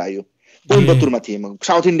कोइम्बतुरको कुरा आयो कोइम्बतुरमा थिएँ म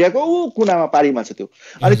साउथ इन्डियाको कुनामा पारीमा छ त्यो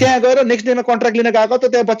अनि त्यहाँ गएर नेक्स्ट डेमा कन्ट्र्याक्ट लिन गएको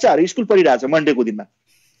त त्यहाँ बच्चाहरू स्कुल पढिरहेछ मन्डेको दिनमा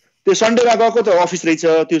त्यो सन्डेमा गएको त अफिस रहेछ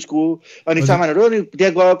त्यसको अनि सामानहरू अनि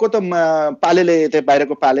त्यहाँ गएको त पालेले त्यहाँ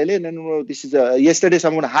बाहिरको पालेले this is yesterday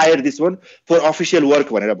someone hire this one for official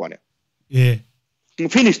work भनेर भन्यो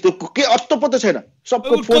फिनिस त्यो के अत्तो छैन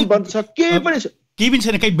सबको फोन बन्द छ केही पनि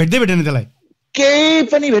छैन केही भेट्दैन त्यसलाई केही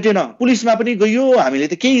पनि भेटेन पुलिसमा पनि गयो हामीले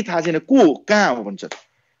त केही थाहा छैन को कहाँ हो भन्छ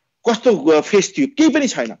कस्तो फेस थियो केही पनि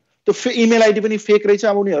छैन त्यो इमेल आइडी पनि फेक रहेछ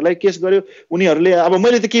अब उनीहरूलाई केस गर्यो उनीहरूले अब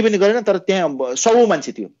मैले त केही पनि गरेन तर त्यहाँ 100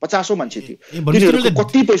 मान्छे थियो 50 मान्छे थियो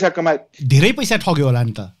कति पैसा कमायो धेरै पैसा ठग्यो होला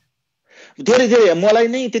नि त धेरै मलाई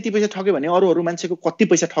नै त्यति पैसा ठग्यो भने अरूहरू मान्छेको कति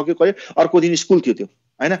पैसा ठग्यो गयो अर्को दिन स्कुल थियो त्यो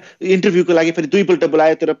हैन इन्टरभ्यूको लागि फेरि दुईपल्ट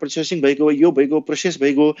बोलायो तर प्रोसेसिङ भइगयो यो भइगयो प्रोसेस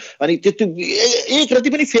भइगयो अनि त्यो एक रति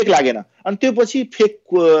पनि फेक लागेन अनि त्यो पछि फेक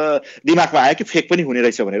दिमागमा आयो कि फेक पनि हुने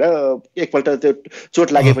रहेछ भनेर एकपल्ट त्यो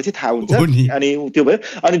चोट लागेपछि थाहा हुन्छ अनि त्यो भयो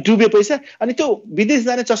अनि डुब्यो पैसा अनि त्यो विदेश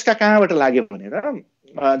जाने चस्का कहाँबाट लाग्यो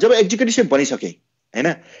भनेर जब एक्जिक्युटिभ सेफ बनिसके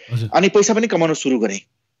हैन अनि पैसा पनि कमाउन सुरु गरे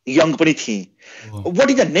यङ पनि थिए व्हाट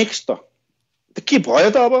इज द नेक्स्ट त के भयो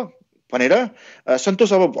त अब भनेर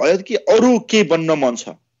सन्तोष अब भयो कि अरू के बन्न मन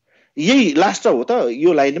छ यही लास्ट हो त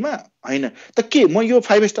यो लाइनमा हैन त के म यो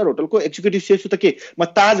 5 स्टार होटलको एक्जिक्युटिभ सेफ छु त के म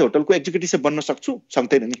ताज होटलको एक्जिक्युटिभ सेफ बन्न सक्छु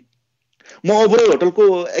सक्दैन नि म ओभरअल होटलको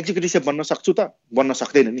एक्जिक्युटिभ सेफ बन्न सक्छु त बन्न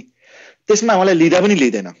सक्दैन नि त्यसमा मलाई लिँदा पनि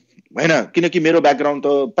लिँदैन हैन किनकि मेरो ब्याकग्राउन्ड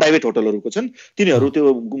त प्राइभेट होटलहरूको छन् तिनीहरू त्यो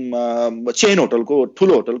चेन होटलको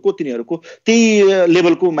ठुलो होटलको तिनीहरूको त्यही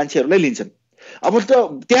लेभलको मान्छेहरूलाई लिन्छन् अब त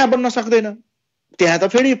त्यहाँ बन्न सक्दैन त्यहाँ त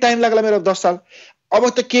फेरि टाइम लाग्ला मेरो 10 साल अब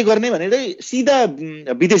त के गर्ने भनेर सिधा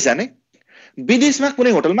विदेश जाने विदेशमा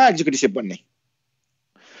कुनै होटलमा एक्जिक्युटिभ सेफ बन्ने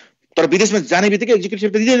तर विदेशमा जाने बित्तिकै एक्जिक्युटिभ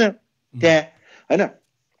सेफ त दिँदैन त्यहाँ हैन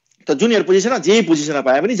त जुनियर पोजिसनमा जे पोजिसनमा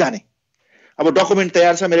पाए पनि जाने अब डकुमेन्ट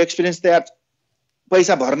तयार छ मेरो एक्सपिरियन्स तयार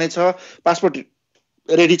पैसा भर्ने छ पासपोर्ट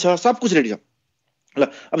रेडी छ सब कुछ रेडी छ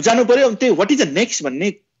ल अब जानु पर्यो त्यो व्हाट इज द नेक्स्ट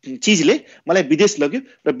भन्ने चीजले मलाई विदेश लग्यो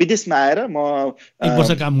र विदेशमा आएर म एक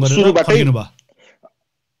वर्ष काम गरेर फर्किनु भयो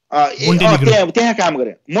त्यहाँ काम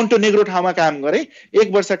गरेँ मोन्टेनेग्रो ठाउँमा काम गरेँ 1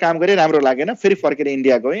 वर्ष काम गरेँ राम्रो लागेन फेरि फर्केर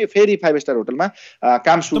इन्डिया गएँ फेरि 5 स्टार होटलमा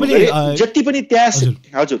काम सुरु गरेँ जति पनि त्यहाँ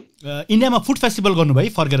हजुर इन्डियामा फुड फेस्टिभल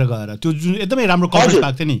गर्नुभयो फर्केर गएर त्यो जुन एकदमै राम्रो कभरेज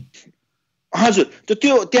भएको थियो नि हजुर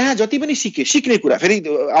त्यो त्यहाँ जति पनि सिक्ने कुरा फेरि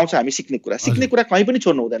आउँछ हामी सिक्ने कुरा कहीँ पनि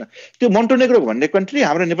छोड्नु हुँदैन त्यो मोन्टेनेग्रो भन्ने कन्ट्री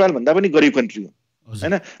हाम्रो नेपाल भन्दा पनि गरिब कन्ट्री हो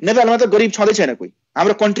हैन नेपालमा त गरिब छँदै छैन कोही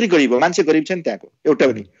हाम्रो कन्ट्री गरिब हो मान्छे गरिब छैन त्यहाँको एउटा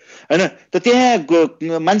पनि हैन त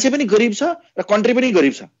त्यहाँ मान्छे पनि गरिब छ र कन्ट्री पनि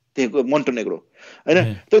गरिब छ त्यो मोन्टेनेग्रो हैन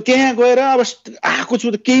त त्यहाँ गएर अब आएको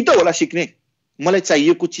छु त केही त होला सिक्ने मलाई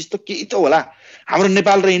चाहिएको चिज त केही त होला हाम्रो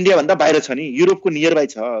नेपाल र इन्डिया भन्दा बाहिर छ नि युरोपको नियर बाई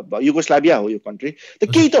छ युगोस्लाभिया हो यो कन्ट्री त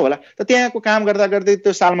केही त होला त त्यहाँको काम गर्दा गर्दै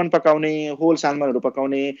त्यो सालमन पकाउने होल सालमनहरू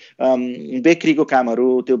पकाउने बेकरीको कामहरू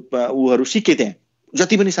त्यो उहरू सिके त्यहाँ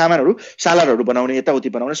जति पनि सामानहरू सालाडहरू बनाउने यताउति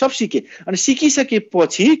बनाउने सब सिके अनि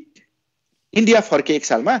सिकिसकेपछि इन्डिया फर्के 1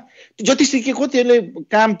 सालमा जति सिकेको त्यसले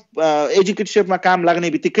काम एजुकेटेड सेफमा काम लाग्ने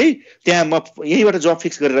बित्तिकै त्यहाँ म यहीँबाट जब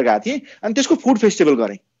फिक्स गरेर गएको थिएँ अनि त्यसको फुड फेस्टिभल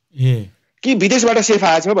गरेँ कि विदेशबाट सेफ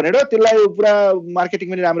आएछ भनेर त्यसलाई पुरा मार्केटिङ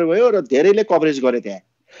पनि राम्रो भयो र धेरैले कभरेज गरे त्यहाँ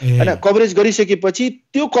हैन कभरेज गरिसकेपछि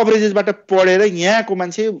त्यो कभरेजेसबाट पढेर यहाँको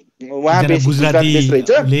मान्छे उहाँ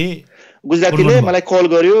गुजरातीले मलाई कल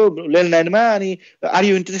गर्यो ल्यान्डलाइनमा अनि are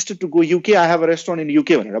you interested to go UK I have a restaurant in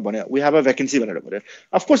UK भनेर भन्यो वी हेभ अ भ्याकेन्सी भनेर भन्यो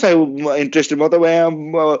अफ कोर्स आई इन्ट्रेस्टेड म त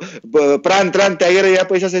प्राण त्यागेर यहाँ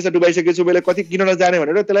पैसा डुबाइसकेको छु मैले कति किन नजाने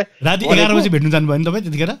भनेर त्यसलाई राति 11 बजे भेट्नु जानु भयो नि तपाई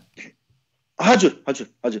त्यतिखेर हजुर हजुर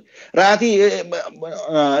हजुर राति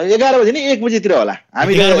 11 बजे नि 1 बजेतिर होला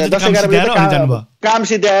हामी 10-11 बजे काम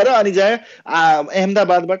सिद्ध्याएर अनि जाए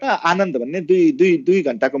अहमदाबादबाट आनन्द भन्ने दुई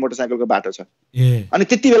घण्टाको मोटरसाइकलको बाटो छ अनि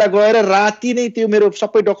त्यति बेला गएर राति नै त्यो मेरो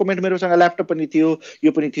सबै डकुमेन्ट मेरोसँग ल्यापटप पनि थियो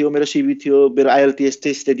यो पनि थियो मेरो सिभी थियो मेरो आइएलटीएस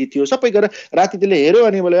टेस्ट स्टडी थियो सबै गरेर राति त्यसले हेर्यो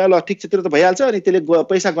अनि मैले ल ठिक छ त्यो त भइहाल्छ अनि त्यसले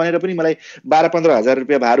पैसा गनेर पनि मलाई 12-15 हजार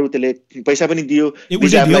रुपियाँ भाडा त्यसले पैसा पनि दियो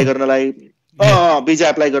भिजा अप्लाई गर्नलाई भिजा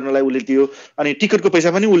अप्लाई गर्नलाई उसले दियो अनि टिकटको पैसा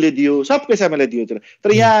पनि उसले दियो सब पैसा मैले दियो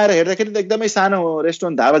तर यहाँ आएर हेर्दाखेरि त एकदमै सानो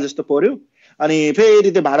रेस्टुरेन्ट धाबा जस्तो पर्यो अनि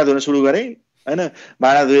फेरि त्यो भाडा धुन सुरु गरेँ हैन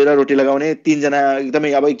भाडा धोएर रोटी लगाउने 3 जना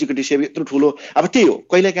एकदमै अब एक्जिक्युटिभ सेफ यत्रो ठुलो अब त्यही हो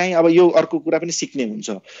कहिलेकाहीँ अब यो अर्को कुरा पनि सिक्ने हुन्छ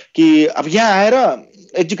कि अब यहाँ आएर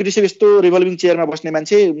एक्जिक्युटिभ सेफ यस्तो रिभल्भिङ चेयरमा बस्ने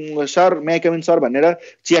मान्छे sir may com in sir भनेर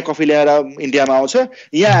चिया कफी ल्याएर इन्डियामा आउँछ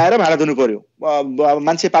यहाँ आएर भाडा धुनु पर्यो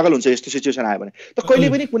मान्छे पागल हुन्छ यस्तो सिचुएसन आयो भने त कहिले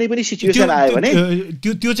पनि कुनै पनि सिचुएसन आयो भने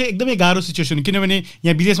त्यो चाहिँ एकदमै गाह्रो सिचुएसन किनभने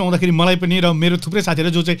यहाँ विदेशमा आउँदाखेरि मलाई पनि र मेरो थुप्रै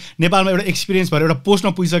साथीहरू जो चाहिँ नेपालमा एउटा एक्सपिरियन्स भएर एउटा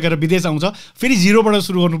पोस्टमा पुगिसकेर विदेश आउँछ फेरि जिरोबाट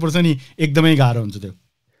सुरु गर्नुपर्छ नि एकदमै गाह्रो हुन्छ त्यो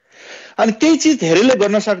अनि त्यही चिज धेरैले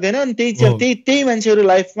गर्न सक्दैन अनि त्यही मान्छेहरू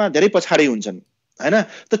लाइफमा धेरै पछाडि हुन्छन् हैन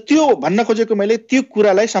त त्यो भन्न खोजेको मैले त्यो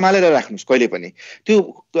कुरालाई सम्हालेर राख्नुस् कहिले पनि त्यो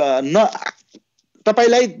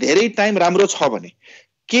तपाईलाई धेरै टाइम राम्रो छ भने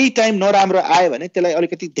केही टाइम नराम्रो आयो भने त्यसलाई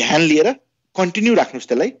अलिकति ध्यान लिएर कन्टिन्यू राख्नुस्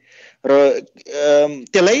त्यसलाई र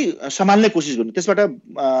त्यसलाई सम्हाल्ने कोसिस गर्नु त्यसबाट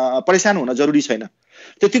परेशान हुन जरुरी छैन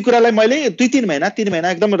त्यो कुरालाई मैले 2-3 महिना 3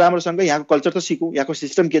 महिना एकदम राम्रोसँग यहाँको कल्चर त सिकौँ यहाँको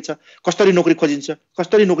सिस्टम के छ कसरी नोकरी खोजिन्छ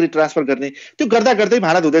कसरी नोकरी ट्रान्सफर गर्ने त्यो गर्दा गर्दै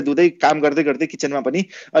भाडा धुँदै काम गर्दै गर्दै किचनमा पनि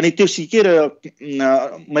अनि त्यो सिकेर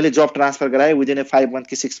मैले जब ट्रान्सफर गराएँ विदिन 5 मन्थ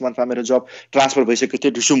कि 6 मन्थमा मेरो जब ट्रान्सफर भइसक्यो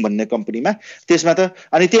थियो ढुसुम भन्ने कम्पनीमा त्यसमा त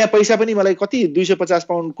अनि त्यहाँ पैसा पनि मलाई कति 250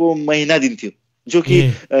 पाउन्डको महिना दिन्थ्यो जो कि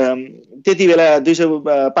त्यति बेला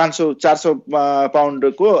 200-500-400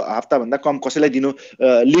 पाउन्डको हप्ताभन्दा कम कसैलाई दिनु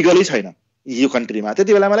लिगली छैन यो कन्ट्रीमा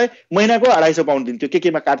त्यति बेला मलाई महिनाको 250 पाउन्ड दिन्थ्यो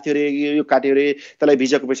केमा काट्थ्यो रे यो काट्यो रे तँलाई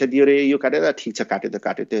भिजाको पैसा दियो रे यो काटेर ठिक छ काट्यो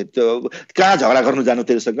त्यो कहाँ झगडा गर्नु जानु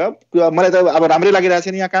तेरोसँग मलाई त अब राम्रै लागिरहेको छ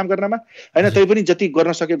नि यहाँ काम गर्नमा हैन तै पनि जति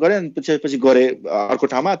गर्न सक्यो गरे अनि पछि गरे अर्को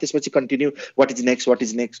ठाउँमा त्यसपछि कन्टिन्यू व्हाट इज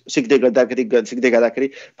नेक्स्ट सिक्दै गर्दाखेरि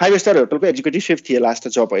 5 स्टार होटलको एक्जिक्युटिभ सेफ थिए लास्ट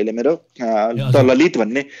जब अहिले मेरो त ललित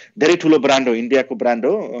भन्ने धेरै ठुलो ब्रान्ड हो इन्डियाको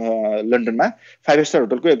ब्रान्ड हो लन्डनमा 5 स्टार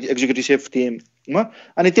होटलको एक्जिक्युटिभ सेफ थिए म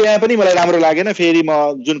अनि त्यहाँ पनि मलाई राम्रो लागेन फेरि म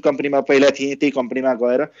जुन कम्पनीमा पहिला थिएँ त्यही कम्पनीमा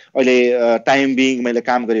गएर अहिले टाइम बिङ मैले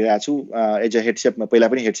काम गरिरहेको छु एज अ हेड सेफमा पहिला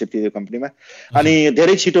पनि हेड सेफ थिएँ त्यो कम्पनीमा अनि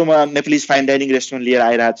धेरै छिटो म नेपालिज फाइन डाइनिङ रेस्टुरेन्ट लिएर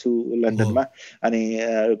आइरहेको छु लन्डनमा अनि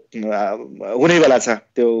हुनेवाला छ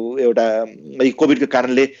त्यो एउटा कोभिडको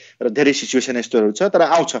कारणले र धेरै सिचुएसन यस्तोहरू छ तर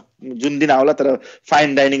आउँछ जुन दिन आउला तर फाइन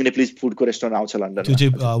डाइनिङ नेपालिज फुडको रेस्टुरेन्ट आउँछ लन्डनमा त्यो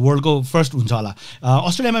चाहिँ वर्ल्डको फर्स्ट हुन्छ होला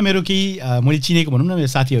अस्ट्रेलियामा मेरो केही मैले चिनेको भनौँ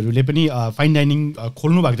न साथीहरूले पनि फाइन डाइनिङ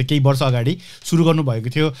खोल्नु भएको थियो केही वर्ष अगाडि सुरु गर्नुभएको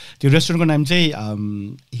थियो त्यो रेस्टुरेन्टको नाम चाहिँ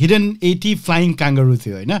हिडन 80 फ्लाइङ क्याङ्गरू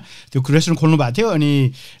थियो होइन त्यो रेस्टुरेन्ट खोल्नु भएको थियो अनि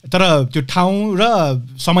तर त्यो ठाउँ र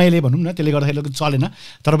समयले भनौँ न त्यसले गर्दाखेरि चलेन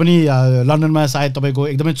तर पनि लन्डनमा सायद तपाईँको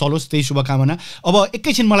एकदमै चलोस् त्यही शुभकामना अब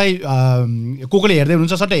एकैछिन मलाई कोले हेर्दै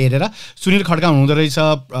हुनुहुन्छ सट्टै हेरेर सुनिल खड्का हुनुहुँदो रहेछ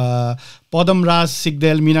पदमराज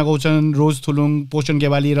सिग्देल मीना गौचन रोज थुलुङ पोषण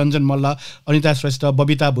गेवाली रञ्जन मल्ल अनिता श्रेष्ठ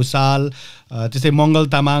बबिता भुसाल त्यस्तै मङ्गल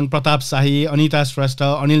तामाङ प्रताप शाही अनिता श्रेष्ठ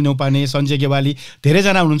अनिल नेउपाने सञ्जय गेवाली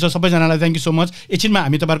धेरैजना हुनुहुन्छ सबैजनालाई थ्याङ्क यू सो मच एकछिनमा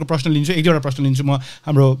हामी तपाईँहरूको प्रश्न लिन्छु एक दुईवटा प्रश्न लिन्छु म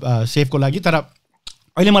हाम्रो सेफको लागि तर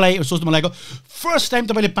अहिले मलाई सोच्नु मन लागेको फर्स्ट टाइम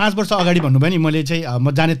तपाईँले 5 वर्ष अगाडि भन्नुभयो नि मैले चाहिँ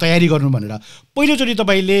म जाने तयारी गर्नु भनेर पहिलोचोटि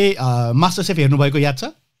तपाईँले मास्टर सेफ हेर्नुभएको याद छ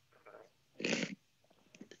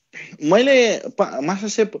मैले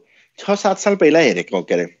मास्टर सेफ 6-7 साल पहिला हेरेको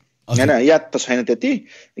के अरे हैन याद त छैन त्यति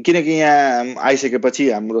किनकि यहाँ आइसकेपछि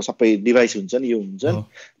हाम्रो सबै डिभाइस हुन्छन् यो हुन्छन्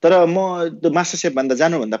तर म मास्टर सेफ भन्दा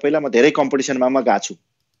जानुभन्दा पहिला म धेरै कम्पिटिसनमा म गएको छु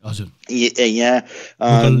हजुर यहाँ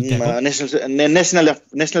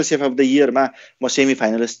नेसनल सेफ अफ द इयरमा म सेमी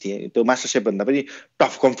फाइनलिस्ट थिएँ त्यो मास्टर सेफ भन्दा पनि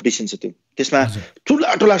टफ कम्पिटिसन छ त्यो त्यसमा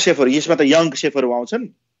ठुला सेफहरू यसमा त यङ सेफहरू आउँछन्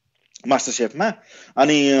मास्टर सेफमा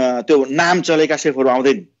अनि त्यो नाम चलेका सेफहरू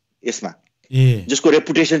आउँदैन यसमा जसको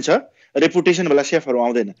रेपुटेसन वाला सेफहरू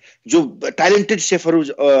आउँदैन जो ट्यालेन्टेड सेफहरू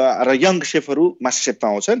र यङ सेफहरू मास्टर सेफमा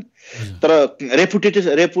आउँछन् तर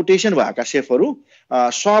रेपुटेसन भएका सेफहरू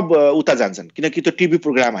सब उता जान्छन् किनकि त्यो टिभी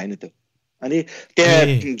प्रोग्राम होइन त्यो अनि त्यहाँ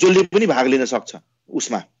जसले पनि भाग लिन सक्छ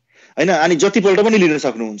उसमा हैन अनि जतिपल्ट पनि लिन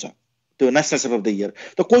सक्नुहुन्छ त्यो national safe of the year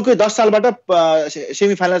त कोही 10 सालबाट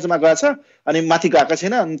सेमी फाइनलमा गएछ अनि माथि गएको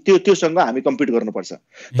छैन अनि त्योसँग हामी कम्पिट गर्नुपर्छ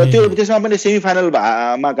त त्यसमा पनि सेमी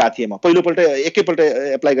फाइनलमा गएको थिएँ म पहिलोपल्ट एकैपल्ट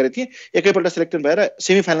एप्लाई गरेको थिएँ एकैपल्ट सिलेक्टेड भएर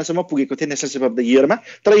सेमी फाइनलसम्म पुगेको थिएँ नेसनल सेफ अफ द इयरमा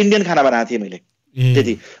तर इन्डियन खाना बनाएको थिएँ मैले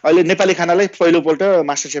त्यति। अहिले नेपाली खानालाई पहिलोपल्ट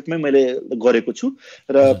मास्टर शेफमै मैले गरेको छु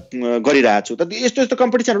र गरिरहेको छु। तर यस्तो यस्तो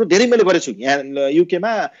कम्पिटिसनहरू धेरै मैले गरेको छु यहाँ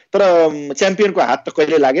युकेमा, तर च्याम्पियनको हात त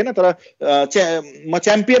कहिले लागेन। तर म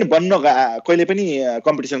च्याम्पियन बन्न कहिले पनि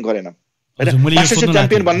कम्पिटिसन गरेन हैन। मास्टर शेफ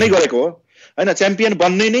च्याम्पियन बन्नै गरेको हो हैन, च्याम्पियन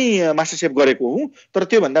बन्नै नै मास्टर शेफ गरेको हुँ। तर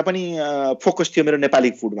त्यो भन्दा पनि फोकस थियो मेरो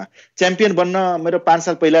नेपाली फुडमा। च्याम्पियन बन्न मेरो 5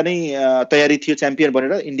 साल पहिला नै तयारी थियो, च्याम्पियन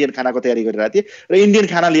बनेर इन्डियन खानाको तयारी गरिरहेको थिएँ र इन्डियन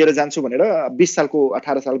खाना लिएर जान्छु भनेर 20 सालको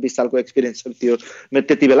 18 साल 20 सालको एक्सपिरियन्स थियो मेरो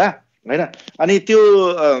त्यति बेला हैन। अनि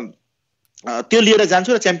त्यो लिएर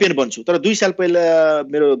जान्छु र च्याम्पियन बन्छु। तर 2 साल पहिला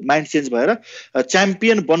मेरो माइन्ड चेन्ज भएर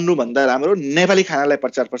च्याम्पियन बन्नु भन्दा राम्रो नेपाली खानालाई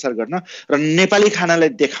प्रचार प्रसार गर्न र नेपाली खानालाई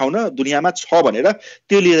देखाउन दुनियाँमा छ भनेर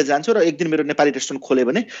त्यो लिएर जान्छु। र एक दिन मेरो नेपाली रेस्टुरेन्ट खोले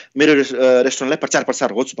भने मेरो रेस्टुरेन्टलाई प्रचार प्रसार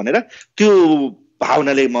होस् भनेर त्यो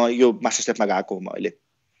भावनाले म यो मास्टर शेफमा गएको हुँ अहिले।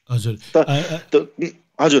 हजुर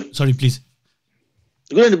हजुर sorry please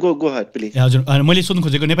go ahead please. हजुर मैले सोध्नु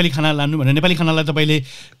खोजेको नेपाली खाना लानु भने नेपाली खानालाई तपाईँले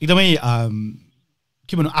एकदमै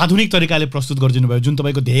के भन्नु आधुनिक तरिकाले प्रस्तुत गरिदिनु भयो, जुन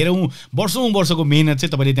तपाईँको धेरौँ वर्षको मेहनत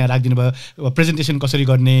चाहिँ तपाईँले त्यहाँ राखिदिनु भयो। प्रेजेन्टेसन कसरी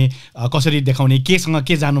गर्ने, कसरी देखाउने, केसँग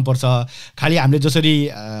के जानुपर्छ, खालि हामीले जसरी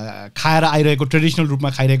खाएर आइरहेको ट्रेडिसनल रूपमा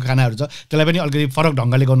खाइरहेको खानाहरू छ त्यसलाई पनि अलिकति फरक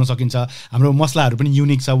ढङ्गले गर्न सकिन्छ। हाम्रो मसलाहरू पनि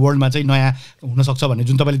युनिक छ, वर्ल्डमा चाहिँ नयाँ हुनसक्छ भन्ने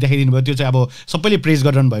जुन तपाईँले देखाइदिनु भयो त्यो चाहिँ अब सबैले प्रेज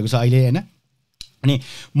गरिरहनु भएको छ अहिले हैन। अनि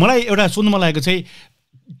मलाई एउटा सोध्नु मन लागेको चाहिँ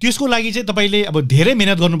त्यसको लागि चाहिँ तपाईँले अब धेरै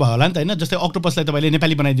मेहनत गर्नुभयो होला नि त हैन। जस्तै अक्टोपसलाई तपाईँले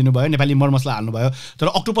नेपाली बनाइदिनु भयो, नेपाली मरमसला हाल्नुभयो, तर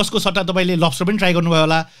अक्टोपसको सट्टा तपाईँले लब्स्टर पनि ट्राई गर्नुभयो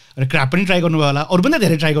होला र क्र्याब पनि ट्राई गर्नुभयो होला, अरू पनि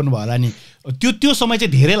धेरै ट्राई गर्नुभयो होला नि। त्यो समय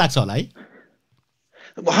चाहिँ धेरै लाग्छ होला है?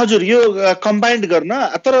 हजुर यो कम्बाइन्ड गर्न,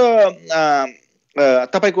 तर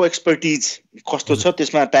तपाईको एक्सपर्टिज कस्तो छ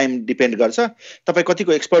त्यसमा टाइम डिपेन्ड गर्छ। तपाईँ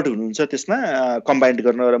कतिको एक्सपर्ट हुनुहुन्छ त्यसमा कम्बाइन्ड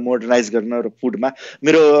गर्न र मोडर्नाइज गर्न र फुडमा।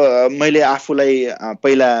 मैले आफूलाई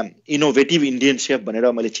पहिला इनोभेटिभ इन्डियन शेफ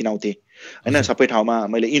भनेर मैले चिनाउँथेँ हैन सबै ठाउँमा।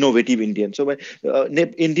 मैले इनोभेटिभ इन्डियन, सो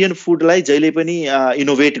इन्डियन फुडलाई जहिले पनि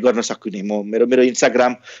इनोभेट गर्न सक्ने म मेरो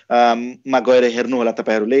इन्स्टाग्राममा गएर हेर्नु होला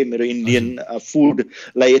तपाईँहरूले। मेरो इन्डियन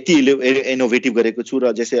फुडलाई यति इनोभेटिभ गरेको छु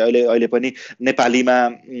र जस्तै अहिले पनि नेपालीमा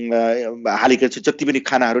हालेको छु, जति पनि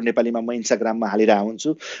खानाहरू नेपालीमा म इन्स्टाग्राममा हालिरहेको हुन्छु,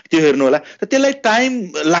 त्यो हेर्नु होला। र त्यसलाई टाइम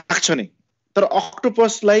लाग्छ नै, तर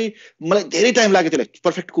अक्टोपसलाई मलाई धेरै टाइम लाग्यो त्यसलाई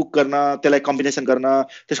पर्फेक्ट कुक गर्न, त्यसलाई कम्बिनेसन गर्न।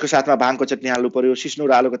 त्यसको साथमा भाङको चटनी हाल्नु पर्यो, सिस्नो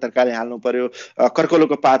र आलुको तरकारी हाल्नु पर्यो,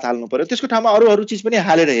 कर्कलोको पात हाल्नु पर्यो। त्यसको ठाउँमा अरू चिज पनि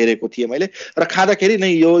हालेर हेरेको थिएँ मैले। र खाँदाखेरि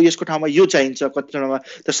नै यसको ठाउँमा यो चाहिन्छ, कति ठाउँमा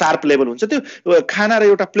त्यो शार्प लेभल हुन्छ। त्यो खाना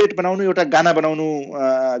र एउटा प्लेट बनाउनु, एउटा गाना बनाउनु,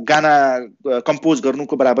 गाना कम्पोज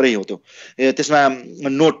गर्नुको बराबरै हो त्यो। त्यसमा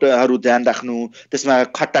नोटहरू ध्यान राख्नु,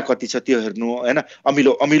 त्यसमा खट्टा कति छ त्यो हेर्नु हैन,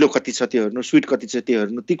 अमिलो कति छ त्यो हेर्नु, स्विट कति छ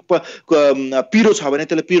त्यो हेर्नु, पिरो छ भने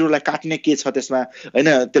त्यसले पिरोलाई काट्ने के छ त्यसमा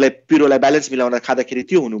हैन, त्यसलाई पिरोलाई ब्यालेन्स मिलाउन खाँदाखेरि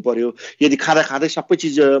त्यो हुनु पर्यो। यदि खाँदै सबै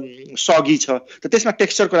चिज सगी छ त त्यसमा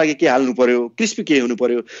टेक्सचरको लागि के हाल्नु पर्यो, क्रिस्पी के हुनु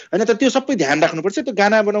पर्यो हैन। तर त्यो सबै ध्यान राख्नुपर्छ। त्यो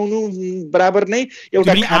गाना बनाउनु बराबर नै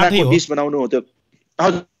एउटा खानाको डिस बनाउनु हो त्यो।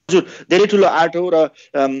 हजुर धेरै ठुलो आर्ट हो। र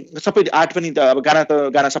सबै आर्ट पनि अब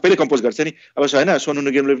गाना सबैले कम्पोज गर्छ नि। अब हैन सोनू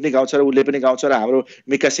निगमले पनि गाउँछ र उसले पनि गाउँछ र हाम्रो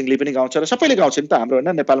मिका सिंहले पनि गाउँछ र सबैले गाउँछ नि त हाम्रो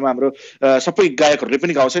हैन। नेपालमा हाम्रो सबै गायकहरूले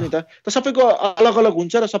पनि गाउँछ नि त। सबैको अलग अलग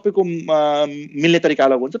हुन्छ र सबैको मिल्ने तरिका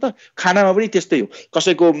अलग हुन्छ। त खानामा पनि त्यस्तै हो,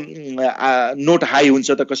 कसैको नोट हाई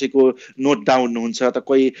हुन्छ त कसैको नोट डाउन हुन्छ, त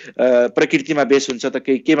कोही प्रकृतिमा बेस हुन्छ त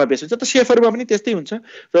कोही केमा बेस हुन्छ। त शेफहरूमा पनि त्यस्तै हुन्छ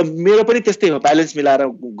र मेरो पनि त्यस्तै हो, ब्यालेन्स मिलाएर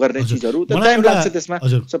गर्ने चिजहरू। त टाइम लाग्छ त्यसमा।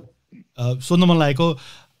 सोध्नु मन लागेको,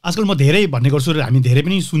 आजकल म धेरै भन्ने गर्छु र हामी धेरै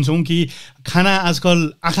पनि सुन्छौँ कि खाना आजकल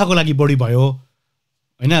आँखाको लागि बढी भयो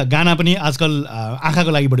हैन, गाना पनि आजकल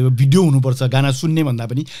आँखाको लागि बढी भयो, भिडियो हुनुपर्छ गाना सुन्ने भन्दा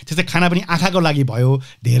पनि। त्यस्तै खाना पनि आँखाको लागि भयो,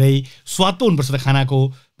 धेरै स्वाद पो हुनुपर्छ त खानाको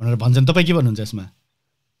भनेर भन्छन्। तपाईँ के भन्नुहुन्छ यसमा?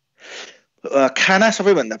 खाना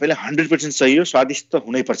सबैभन्दा पहिला 100% सही हो, स्वादिष्ट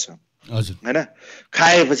हुनैपर्छ हजुर हैन।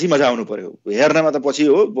 खाएपछि मजा आउनु पर्यो, हेर्नमा त पछि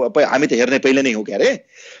हो, हामी त हेर्ने पहिले नै हो क्यारे।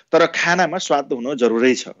 तर खानामा स्वाद हुन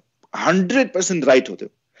जरुरै छ, 100% राइट हो त्यो।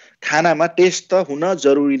 खानामा टेस्ट त हुन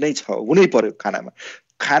जरुरी नै छ, हुनै पर्यो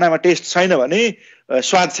खानामा टेस्ट छैन भने,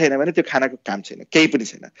 स्वाद छैन भने त्यो खानाको काम छैन, केही पनि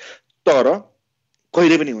छैन। तर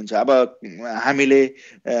कहिले पनि हुन्छ। अब हामीले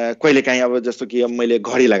कहिले काहीँ अब जस्तो कि अब मैले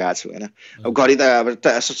घडी लगाएको छु हैन, अब घडी त अब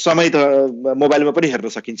समय त मोबाइलमा पनि हेर्न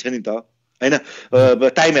सकिन्छ नि त हैन।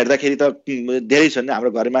 टाइम हेर्दाखेरि त धेरै छन्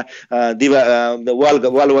हाम्रो घरमा,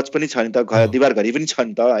 वाल वाच पनि छ नि त, दिवार घडी पनि छ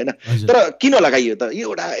नि त हैन। तर किन लगाइयो त?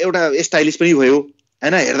 यो एउटा स्टाइलिस पनि भयो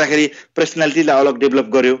हैन, हेर्दाखेरि पर्सनालिटीलाई अलग डेभलप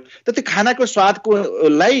गर्यो। त त्यो खानाको स्वादको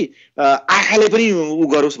लाई आँखाले पनि उ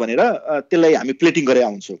गरोस् भनेर त्यसलाई हामी प्लेटिङ गरेर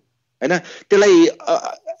आउँछौँ हैन। त्यसलाई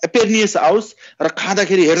एपियरनेस आओस् र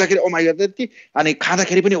खाँदाखेरि हेर्दाखेरि ओ माय गॉड, अनि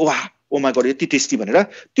खाँदाखेरि पनि वाह ओ माय गॉड यति टेस्टी भनेर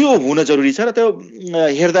त्यो हुन जरुरी छ र त्यो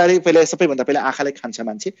हेर्दाखेरि पहिला सबैभन्दा पहिला आँखाले खान्छ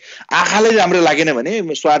मान्छे आँखाले राम्रो लागेन भने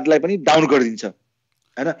स्वादलाई पनि डाउन गरिदिन्छ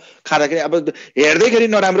हैन खाँदाखेरि अब हेर्दैखेरि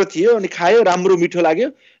नराम्रो थियो अनि खायो राम्रो मिठो लाग्यो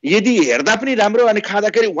यदि हेर्दा पनि राम्रो अनि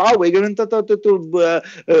खाँदाखेरि वाउ भइगयो भने त त्यो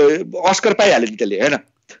अस्कर पाइहाल्यो नि त्यसले हैन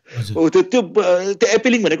त्यो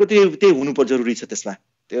एपिलिङ भनेको त्यही हुनु पर्छ जरुरी छ त्यसमा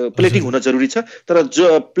त्यो प्लेटिङ हुन जरुरी छ तर जो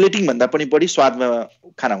प्लेटिङ भन्दा पनि बढी स्वादमा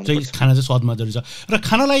खाना हुनुपर्छ खाना चाहिँ स्वादमा जरुरी छ र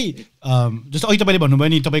खानालाई जस्तो अहिले तपाईले भन्नुभयो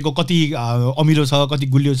नि तपाईको कति अमिलो छ कति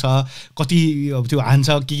गुलियो छ कति त्यो हान्छ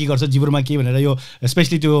के गर्छ जिब्रोमा के भनेर यो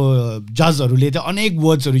स्पेशली त्यो जजहरुले चाहिँ अनेक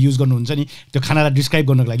वर्ड्सहरु युज गर्नुहुन्छ नि त्यो खानालाई डिस्क्राइब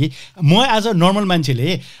गर्नको लागि म एज अ नर्मल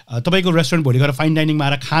मान्छेले तपाईको रेस्टुरेन्ट भोलि गएर फाइन डाइनिङमा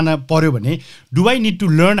आएर खाना पर्यो भने do I need to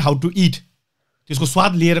learn how to it त्यसको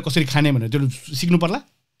स्वाद लिएर कसरी खाने भनेर त्यो सिक्नु पर्ला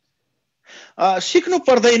सिक्नु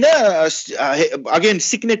पर्दैन अगेन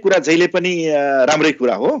सिक्ने कुरा जहिले पनि राम्रै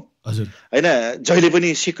कुरा हो हजुर हैन जहिले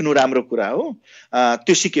पनि सिक्नु राम्रो कुरा हो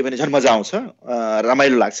त्यो सिक्यो भने झन् मजा आउँछ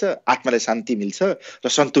रमाइलो लाग्छ आत्मालाई शान्ति मिल्छ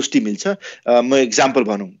र सन्तुष्टि मिल्छ म एक्जाम्पल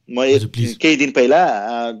भनौं म केही दिन पहिला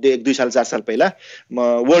 1-2 साल 4 साल पहिला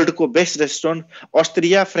म वर्ल्डको बेस्ट रेस्टुरेन्ट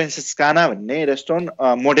अस्ट्रिया फ्रान्सिस्काना भन्ने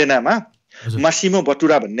रेस्टुरेन्ट मोडेनामा मासिमो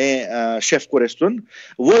बटुरा भन्ने शेफको रेस्टुरेन्ट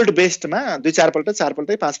वर्ल्ड बेस्टमा 2-4 पल्ट 4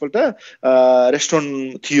 पल्ट 5 पल्ट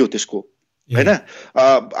रेस्टुरेन्ट थियो त्यसको हैन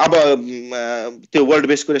अब त्यो वर्ल्ड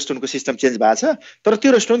बेस्टको रेस्टुरेन्टको सिस्टम चेन्ज भएको छ तर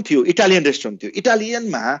त्यो रेस्टुरेन्ट थियो इटालियन रेस्टुरेन्ट थियो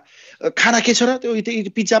इटालियनमा खाना के छ र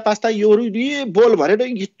त्यो पिज्जा पास्ता योहरु बोल भरेर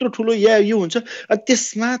यत्रो ठुलो यो हुन्छ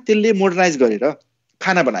त्यसमा त्यसले मोडर्नाइज गरेर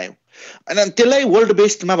खाना बनायो अनि त्यसलाई वर्ल्ड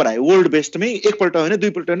बेस्टमा बनायो वर्ल्ड बेस्टमै एकपल्ट हैन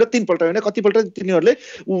दुईपल्ट हैन तीनपल्ट हैन कतिपल्ट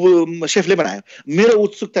तिनीहरुले शेफले बनायो मेरो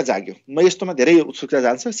उत्सुकता जाग्यो म यस्तोमा धेरै उत्सुकता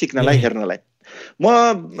जान्छ सिक्नलाई हेर्नलाई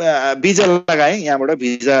म भिजा लगाए यहाँबाट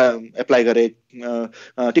भिजा एप्लाई गरे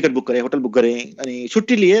टिकट बुक गरे होटल बुक गरे अनि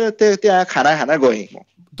छुट्टी लिएर त्यहाँ खाना खान गए म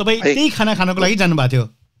तपाई त्यही खाना खानको लागि जानु भएको थियो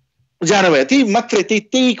जानुभयो त्यही मात्रै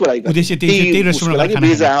त्यहीको लागि उद्देश्य त्यही रेस्टुरेन्टमा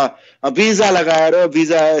खाना भिजा लगाएर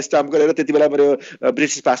भिजा स्टाम्प गरेर त्यतिबेला मेरो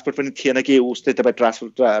ब्रिटिश पासपोर्ट पनि थिएन कि उस्तै तपाई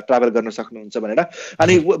ट्राभल गर्न सक्नुहुन्छ भनेर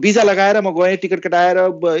अनि भिजा लगाएर म गएँ टिकट कटाएर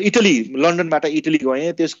इटली लन्डनबाट इटली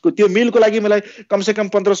गएँ त्यसको त्यो मिलको लागि मलाई कम से कम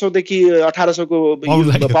 1500 देखि 1800 को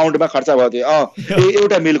पाउन्डमा खर्च भयो थियो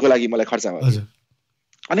एउटा मिलको लागि मलाई खर्च भयो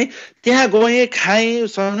अनि त्यहाँ गएँ खाएँ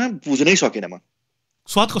बुझ्नै सकेन म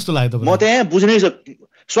स्वाद कस्तो लाग्यो म त्यहाँ बुझ्नै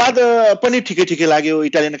स्वाद पनि ठिकै लाग्यो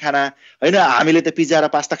इटालियन खाना हैन हामीले त पिज्जा र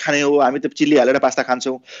पास्ता खाने हो हामी त चिल्ली हालेर पास्ता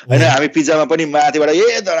खान्छौं हैन हामी पिज्जामा पनि माथिबाट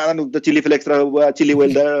दरादर चिल्ली फ्लेक्स र चिल्ली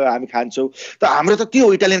ओइल हामी खान्छौं त हाम्रो त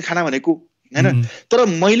त्यो इटालियन खाना भनेको हैन तर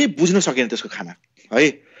मैले बुझ्न सकेन त्यसको खाना है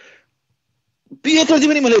पिएचडी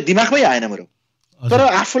पनि मैले दिमागमै आएन मेरो तर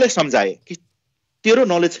आफूलाई सम्झाए कि तेरो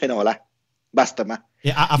नलेज छैन होला वास्तवमा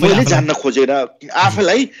मैले जान्न खोजेर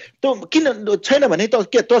आफूलाई त किन छैन भने त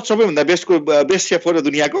के त सबैभन्दा बेस्ट शेफ हो र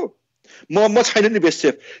दुनियाँको म छैन नि बेस्ट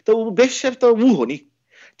शेफ त बेस्ट शेफ त ऊ हो नि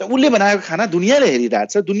त उले बनाएको खाना दुनियाँले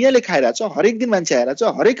हेरिरहेछ दुनियाँले खाइरहेछ हरेक दिन मान्छे आइरहेछ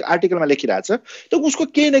हरेक आर्टिकलमा लेखिरहेछ त उसको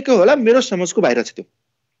केही न केही होला मेरो समझको बाहिर छ त्यो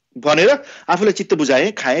भनेर आफूलाई चित्त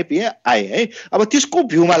बुझाए खाए पिए आए है अब त्यसको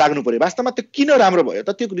भ्यूमा लाग्नु पर्यो वास्तवमा त्यो किन राम्रो भयो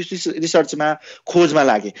त त्यो रिसर्चमा खोजमा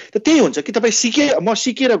लागे त त्यही हुन्छ कि तपाई म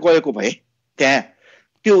सिकेर गएको भए त्यहाँ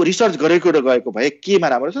त्यो रिसर्च गरेको र गएको भए केमा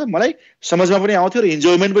राम्रो छ मलाई समझमा पनि आउँथ्यो र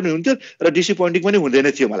इन्जोयमेन्ट पनि हुन्थ्यो र डिसअपोइन्टिङ पनि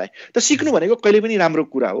हुँदैन थियो मलाई त सिक्नु भनेको कहिले पनि राम्रो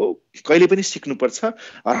कुरा हो कहिले पनि सिक्नु पर्छ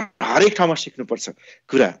हरेक ठाउँमा सिक्नु पर्छ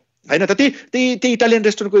कुरा हैन त त्यही इटालियन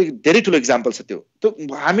रेस्टुरेन्टको धेरै ठुलो एक्जाम्पल छ त्यो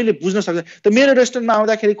हामीले बुझ्न सक्छ त मेरो रेस्टुरेन्टमा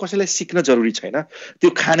आउँदाखेरि कसैलाई सिक्न जरुरी छैन त्यो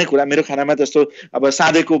खाने कुरा मेरो खानामा जस्तो अब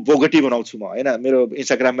सादेको बोगटी बनाउँछु म हैन मेरो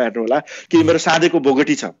इन्स्टाग्राममा हेर्नु होला कि मेरो सादेको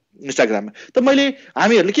बोगटी छ इन्स्टाग्राममा त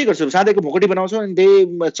हामीहरुले के गर्छौं सादेको बोगटी बनाउँछौं अनि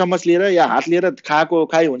त्यही चम्मच लिएर या हात लिएर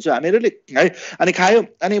खाइ हुन्छ हामीहरुले है अनि खायो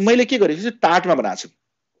अनि मैले के गरेको छु टार्टमा बनाएको छु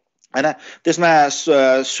हैन त्यसमा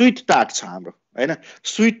स्वीट टार्ट छ हाम्रो हैन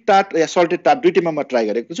स्वीट टार्ट या सल्टेड टार्ट दुईटैमा म ट्राई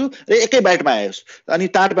गरेको छु र एकै बाइटमा आयो अनि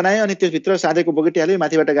टार्ट बनायो अनि त्यसभित्र सादेको बोगटी हाल्यो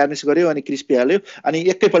माथिबाट गार्निश गर्यो अनि क्रिस्पी हाल्यो अनि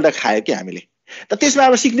एकैपल्ट खायो के हामीले त त्यसमा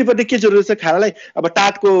अब सिक्नु पर्ने के जरुरत छ खानालाई अब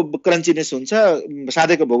टार्टको क्रन्चीनेस हुन्छ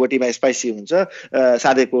सादेको भोगटीमा स्पाइसी हुन्छ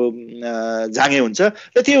सादेको झाँगे हुन्छ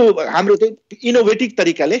र त्यो हाम्रो त्यो इनोभेटिभ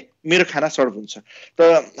तरिकाले मेरो खाना सर्भ हुन्छ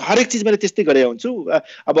त हरेक चीज मैले त्यस्तै गरे हुन्छु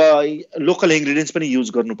अब लोकल इन्ग्रेडियन्ट्स पनि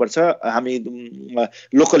युज गर्नुपर्छ हामी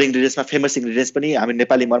लोकल इन्ग्रेडियन्ट्समा फेमस इन्ग्रेडियन्ट्स पनि हामी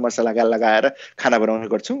नेपाली मरमसला लगाएर खाना बनाउने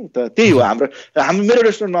गर्छौं त त्यही हो हाम्रो मेरो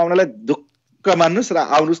रेस्टुरेन्टमा आउनलाई मान्नुहोस् र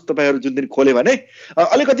आउनुहोस् तपाईँहरू जुन दिन खोल्यो भने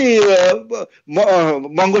अलिकति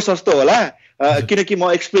महँगो सस्तो होला किनकि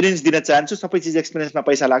म एक्सपिरियन्स दिन चाहन्छु सबै चिज एक्सपिरियन्समा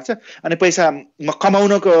पैसा लाग्छ अनि पैसा म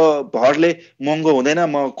कमाउनको भरले महँगो हुँदैन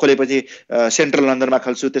म खोलेपछि सेन्ट्रल लन्डनमा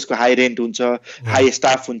खोल्छु त्यसको हाई रेन्ट हुन्छ हाई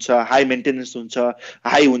स्टाफ हुन्छ हाई मेन्टेनेन्स हुन्छ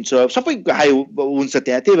हाई हुन्छ सबै हाई हुन्छ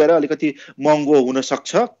त्यहाँ त्यही भएर अलिकति महँगो हुन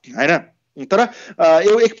सक्छ हैन तर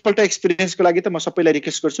यो एकपल्ट एक्सपिरियन्सको लागि त म सबैलाई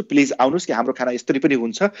रिक्वेस्ट गर्छु प्लिज आउनुहोस् कि हाम्रो खाना यस्तरी पनि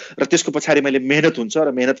हुन्छ र त्यसको पछाडि मैले मेहनत हुन्छ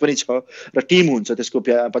र मेहनत पनि छ र टिम हुन्छ त्यसको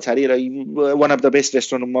पछाडि र one of the best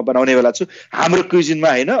restaurant म बनाउने बेला छु हाम्रो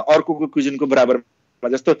क्युजिनमा हैन अर्कोको क्युजिनको बराबर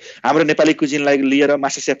जस्तो हाम्रो नेपाली क्युजिनलाई लिएर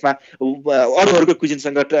मास्टर शेफमा अरूहरूको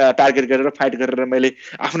क्युजिनसँग टार्गेट गरेर फाइट गरेर मैले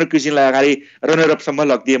आफ्नो क्युजिनलाई अगाडि रनर अप सम्म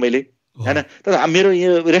लगिदिएँ मैले हैन तर मेरो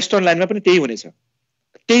यो रेस्टुरेन्ट लाइनमा पनि त्यही हुनेछ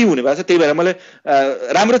त्यही हुने भएको छ त्यही भएर मलाई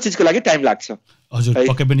राम्रो चिजको लागि टाइम लाग्छ हजुर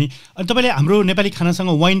पक्कै पनि अनि तपाईले हाम्रो नेपाली खानासँग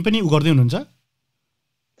वाइन पनि गर्दै हुनुहुन्छ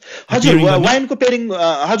हजुर वाइनको पेयरिङ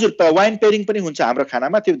हजुर वाइन पेयरिङ पनि हुन्छ हाम्रो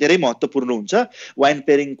खानामा त्यो धेरै महत्त्वपूर्ण हुन्छ वाइन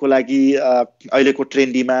पेयरिङको लागि अहिलेको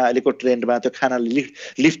ट्रेन्डमा त्यो खानाले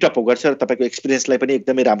लिफ्ट अप गर्छ र तपाईको एक्सपिरियन्सलाई पनि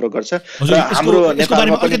एकदमै राम्रो गर्छ र हाम्रो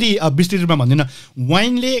नेपालमा अलिकति विस्तृत रूपमा भन्दिन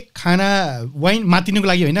वाइन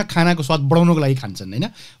मातिनुको लागि हैन खानाको स्वाद बढाउनको लागि खान्छन् हैन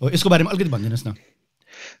यसको बारेमा अलिकति भनिदिनुस् न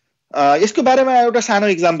यसको बारेमा एउटा सानो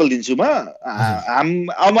इक्जाम्पल दिन्छु म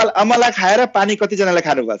अमला खाएर पानी कतिजनाले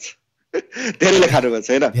खानु भएको छ धेरैले खानु भएको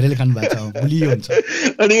छ हैन धेरैले खानु भएको छ गुलियो हुन्छ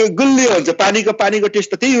अनि गुलियो हुन्छ पानीको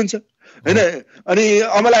टेस्ट त त्यही हुन्छ हैन अनि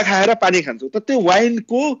अमला खाएर पानी खान्छौ त त्यो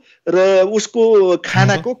वाइनको र उसको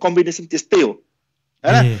खानाको कम्बिनेसन त्यस्तै हो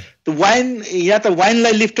हैन त्यो वाइन या त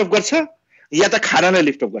वाइनलाई लिफ्ट अप गर्छ या त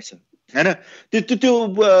खानालाई लिफ्ट अप गर्छ हैन त्यो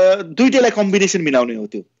दुईटैलाई कम्बिनेसन मिलाउने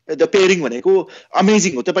हो त्यो द पेयरिङ भनेको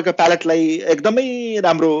अमेजिङ हो तपाईको प्यालेटलाई एकदमै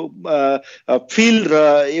राम्रो फिल र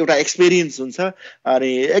एउटा एक्सपिरियन्स हुन्छ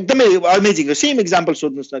अनि एकदमै अमेजिङ हो सेम एक्जाम्पल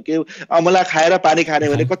सोध्नुस् न के अमला खाएर पानी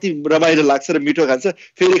खाने भने कति रमाइलो लाग्छ र मिठो खान्छ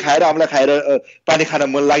फेरि खाएर अमला खाएर पानी खान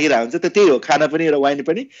मन लागिरहेको हुन्छ त त्यही हो खाना पनि र वाइन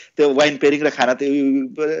पनि त्यो वाइन पेयरिङ र खाना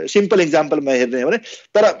त्यो सिम्पल एक्जाम्पलमा हेर्ने हो भने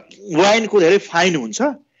तर वाइनको धेरै फाइन हुन्छ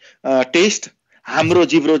टेस्ट हाम्रो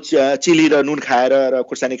जिब्रो चिली र नुन खाएर र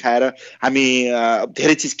खुर्सानी खाएर हामी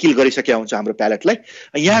धेरै चिज किल गरिसकेका हुन्छ हाम्रो प्यालेटलाई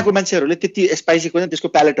यहाँको मान्छेहरूले त्यति स्पाइसी होइन त्यसको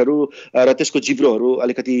प्यालेटहरू र त्यसको जिब्रोहरू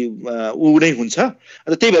अलिकति नै हुन्छ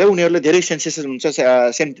अन्त त्यही भएर उनीहरूले धेरै सेन्सेसन हुन्छ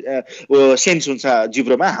सेन्स हुन्छ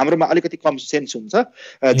जिब्रोमा हाम्रोमा अलिकति कम सेन्स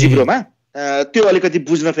हुन्छ जिब्रोमा त्यो अलिकति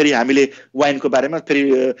बुझ्न फेरि हामीले वाइनको बारेमा फेरि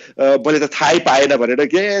मैले त थाहै पाएन भनेर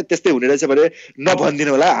के त्यस्तै हुने रहेछ भने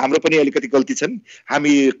नभनिदिनु होला हाम्रो पनि अलिकति गल्ती छन्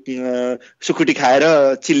हामी सुकुटी खाएर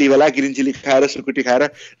चिल्लीवाला ग्रिन चिल्ली खाएर सुकुटी खाएर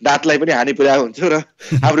दाँतलाई पनि हानि पुर्याएको हुन्छ र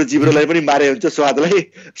हाम्रो जिब्रोलाई पनि मारे हुन्छ स्वादलाई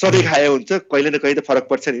सधैँ खाए हुन्छ कहिले न कहिले त फरक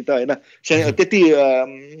पर्छ नि त हैन त्यति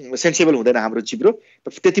सेन्सेबल हुँदैन हाम्रो जिब्रो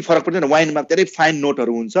त्यति फरक पर्दैन वाइनमा धेरै फाइन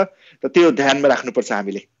नोटहरू हुन्छ त त्यो ध्यानमा राख्नुपर्छ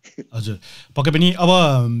हामीले हजुर पक्कै पनि अब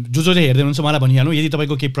जसले हेर्दै हुनुहुन्छ मलाई भनिहाल्नु यदि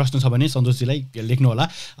तपाईको केही प्रश्न छ भने सन्तोषजीलाई लेख्नु होला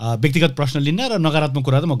व्यक्तिगत प्रश्न लिन्न र नकारात्मक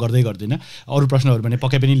कुरा त म गर्दै गर्दिनँ अरू प्रश्नहरू भने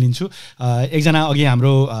पक्कै पनि लिन्छु एकजना अघि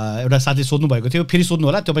हाम्रो एउटा साथी सोध्नु भएको थियो फेरि सोध्नु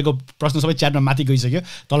होला तपाईको प्रश्न सबै च्याटमा माथि गइसक्यो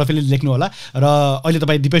तल फेरि लेख्नु होला र अहिले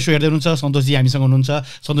तपाईँ दिपेश हेर्दै हुनुहुन्छ सन्तोषजी हामीसँग हुनुहुन्छ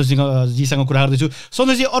सन्तोषजीसँग कुरा गर्दैछु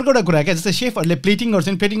सन्तोषजी अर्को एउटा कुरा क्या जस्तै शेफहरूले प्लेटिङ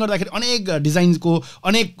गर्छन् प्लेटिङ गर्दाखेरि अनेक डिजाइनको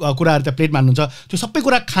अनेक कुराहरू त्यहाँ प्लेटमा हाल्नुहुन्छ त्यो सबै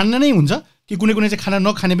कुरा खान नै हुन्छ कि कुनै कुनै चाहिँ खाना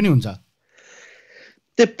नखाने पनि हुन्छ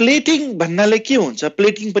त्यो प्लेटिङ भन्नाले के हुन्छ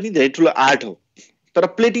प्लेटिङ पनि धेरै ठुलो आर्ट हो तर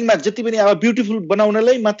प्लेटिङमा जति पनि अब ब्युटिफुल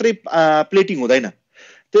बनाउनलाई मात्रै प्लेटिङ हुँदैन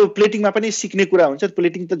त्यो प्लेटिङमा पनि सिक्ने कुरा हुन्छ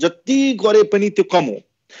प्लेटिङ त जति गरे पनि त्यो कम हो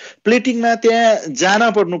प्लेटिङमा त्यहाँ जान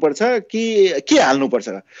पर्नुपर्छ कि के हाल्नुपर्छ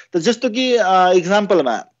त जस्तो कि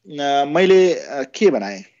इक्जाम्पलमा मैले के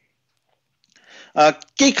बनाएँ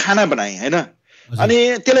केही खाना बनाएँ हैन अनि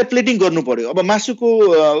त्यसलाई प्लेटिङ गर्नु पर्यो अब मासुको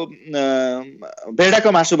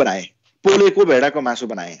भेडाको मासु बनाएँ पोलेको भेडाको मासु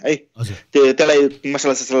बनाएँ है त्यसलाई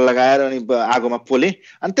मसला ससला लगाएर अनि आगोमा पोले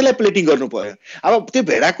अनि त्यसलाई प्लेटिङ गर्नु पर्यो अब त्यो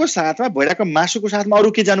भेडाको साथमा भेडाको मासुको साथमा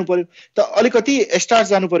अरू के जानु पर्यो त अलिकति स्टार्च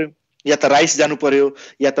जानु पर्यो या त राइस जानु पर्यो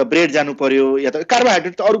या त ब्रेड जानु पर्यो या त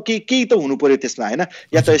कार्बोहाइड्रेट त अरू केही त हुनु पर्यो त्यसमा हैन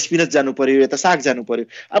या त स्पिनच जानु पर्यो या त साग जानु पर्यो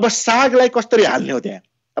अब सागलाई कसरी हाल्ने हो त्यहाँ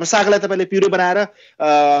अब सागलाई तपाईले पिरो बनाएर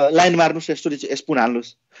लाइन मार्नुस् यसरी स्पुन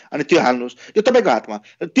हाल्नुस् अनि त्यो हाल्नुस् त्यो तपाईको हातमा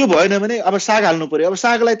त्यो भएन भने अब साग हाल्नु पर्यो अब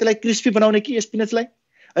सागलाई त्यसलाई क्रिस्पी बनाउने कि स्पिनचलाई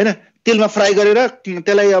हैन तेलमा फ्राई गरेर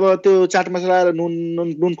त्यसलाई अब त्यो चाट मसला र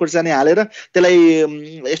नुन खोर्सानी हालेर त्यसलाई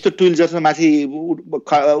यस्तो टुइल जस्तो माथि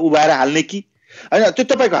उभाएर हाल्ने कि हैन त्यो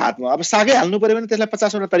तपाईको हातमा अब सागै हाल्नु पर्यो भने त्यसलाई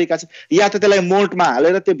 50 वटा तरिका छ या त त्यसलाई मोल्डमा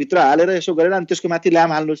हालेर त्यो भित्र हालेर यसो गरेर अनि त्यसको माथि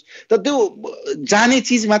ल्याम हाल्नुस् त त्यो जाने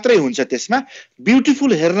चीज मात्रै हुन्छ त्यसमा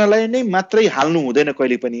ब्युटिफुल हेर्नलाई नै मात्रै हाल्नु हुँदैन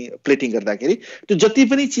कहिले पनि प्लेटिङ गर्दाखेरि त्यो जति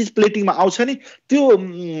पनि चीज प्लेटिङमा आउँछ नि त्यो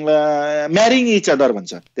म्यारिङ इच अदर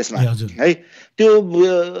भन्छ त्यसमा है त्यो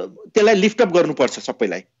त्यसलाई लिफ्ट अप गर्नुपर्छ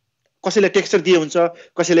सबैलाई कसैले टेक्सचर दिए हुन्छ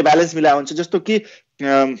कसैले ब्यालेन्स मिलाए हुन्छ जस्तो कि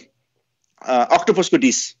अक्टोपसको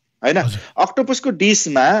डिश हैन अक्टोपसको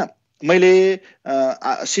डिशमा मैले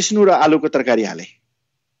सिस्नु र आलुको तरकारी हाले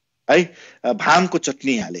है भाङको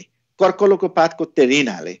चटनी हाले कर्कलोको पातको तेरिन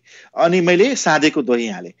हाले अनि मैले साँधेको दही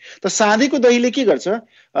हाले त साँधेको दहीले के गर्छ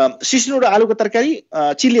सिस्नु र आलुको तरकारी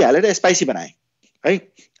चिल्ली हालेर स्पाइसी बनाए है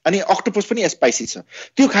अनि अक्टोपस पनि स्पाइसी छ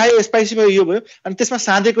त्यो खायो स्पाइसी भयो यो भयो अनि त्यसमा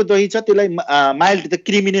साँधेको दही छ त्यसलाई माइल्ड द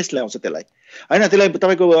क्रिमिनेस ल्याउँछ त्यसलाई हैन त्यसलाई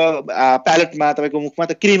तपाईको प्यालेटमा तपाईको मुखमा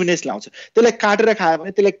त क्रिमिनेस ल्याउँछ त्यसलाई काटेर खायो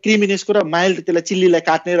भने त्यसलाई क्रिमिनेसको र माइल्ड त्यसलाई चिल्लीलाई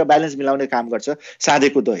काट्ने र ब्यालेन्स मिलाउने काम गर्छ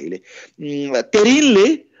साँधेको दहीले तेरिनले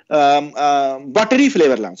बटरी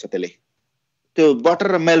फ्लेभर ल्याउँछ त्यसले त्यो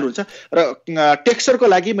बटर र मेल्ट हुन्छ र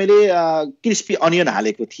टेक्सचरको लागि मैले क्रिस्पी अनियन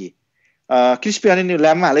हालेको थिएँ क्रिस्पी अनियन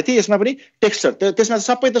ल्याममा हालेको थिएँ यसमा पनि टेक्सचर त्यसमा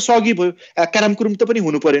सबै त सगी भयो क्यारामकुरुम त पनि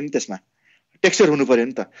हुनु पर्यो नि त्यसमा टेक्सचर हुनु पर्यो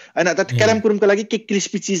नि त हैन त क्यारामकुरुमको लागि के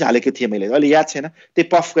क्रिस्पी चीज हालेको थिएँ मैले अहिले याद छैन त्यो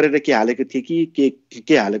पफ गरेर के हालेको थिएँ कि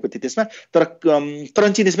के हालेको थिएँ त्यसमा तर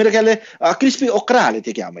क्रन्चीनेस मेरो ख्यालले क्रिस्पी ओक्रा हालेको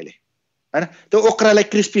थिएँ क्या मैले हैन त्यो ओक्रालाई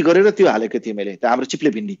क्रिस्पी गरेर त्यो हालेको थिएँ मैले त्यो हाम्रो चिप्ले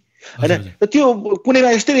भिन्डी हैन त त्यो कुनैमा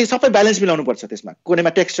यस्तै सबै ब्यालेन्स मिलाउनु पर्छ त्यसमा कुनैमा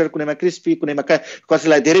टेक्सचर कुनैमा क्रिस्पी कुनैमा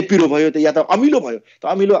कसैलाई धेरै पिरो भयो त या त अमिलो भयो त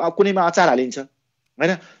अमिलो कुनैमा अचार हालिन्छ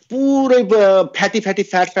हैन पुरै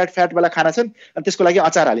फ्याट वाला खाना छन् अनि त्यसको लागि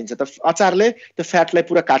अचार हालिन्छ त अचारले त्यो फ्याटलाई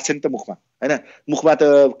पुरा काट्छ नि त मुखमा हैन मुखमा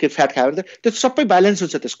त के फ्याट खायो भने त त्यो सबै ब्यालेन्स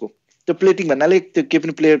हुन्छ त्यसको त्यो प्लेटिङ भन्नाले त्यो के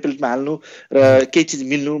पनि प्लेटमा हाल्नु र केही चीज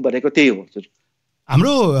मिल्नु भनेको त्यही हो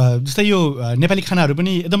हाम्रो जस्तै यो नेपाली खानाहरू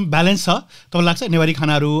पनि एकदम ब्यालेन्स छ तपाईलाई लाग्छ नेवारी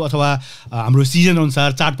खानाहरू अथवा हाम्रो सिजन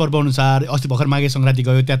अनुसार चाडपर्व अनुसार अस्ति भर्खर माघे संक्रान्ति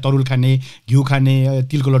गयो त्यहाँ तरुल खाने घिउ खाने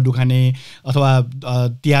तिलको लड्डु खाने अथवा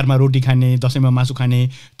तिहारमा रोटी खाने दसैँमा मासु खाने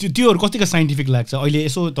त्योहरू कतिको साइन्टिफिक लाग्छ अहिले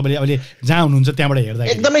यसो तपाईले अहिले जहाँ हुनुहुन्छ त्यहाँबाट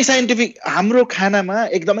हेर्दा एकदमै साइन्टिफिक हाम्रो खानामा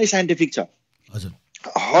एकदमै साइन्टिफिक छ हजुर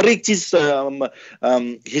हरेक चीज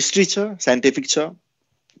हिस्ट्री छ साइन्टिफिक छ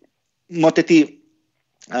म त्यति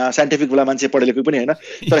साइन्टिफिक वाला मान्छे पढेलेको पनि हैन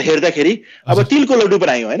तर हेर्दाखेरि अब तिलको लड्डु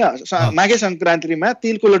बनायो हैन माघे संक्रान्तिमा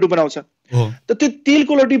तिलको लड्डु बनाउँछ त त्यो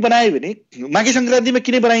तिलको लड्डु बनायो भने माघे संक्रान्तिमा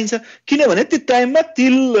किन बनाइन्छ किनभने त्यो टाइममा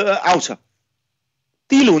तिल आउँछ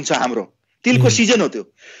तिल हुन्छ हाम्रो तिलको सिजन हो त्यो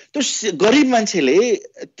गरिब मान्छेले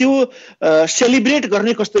त्यो सेलिब्रेट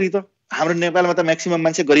गर्ने कसरी त हाम्रो नेपालमा त म्याक्सिमम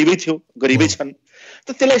मान्छे गरिबै थियो गरिबै छन्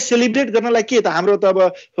त त्यसलाई सेलिब्रेट गर्नलाई के त हाम्रो त अब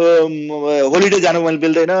होलिडे जानु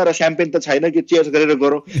मिल्दैन र स्याम्पेन त छैन कि चेयर्स गरेर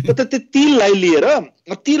गरौँ त त्यो तिललाई लिएर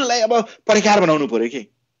तिललाई अब परिकार बनाउनु पर्यो कि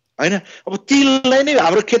हैन अब तिललाई नै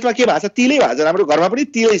हाम्रो खेतमा के भएको छ तिलै भएको छ हाम्रो घरमा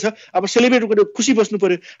पनि तिलै छ अब सेलिब्रेट गर्नु खुसी बस्नु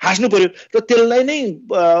पर्यो हाँस्नु पर्यो र त्यसलाई नै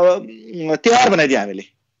तिहार बनाइदियो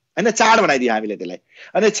हामीले हैन चाड बनाइदियो हामीले त्यसलाई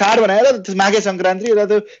अनि चाड बनाएर माघे संक्रान्ति र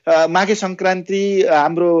त्यो माघे संक्रान्ति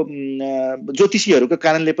हाम्रो ज्योतिषीहरूको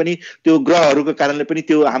कारणले पनि त्यो ग्रहहरूको कारणले पनि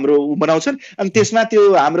त्यो हाम्रो बनाउँछन् अनि त्यसमा त्यो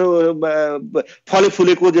हाम्रो फले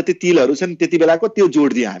फुलेको जति तिलहरू छन् त्यति बेलाको त्यो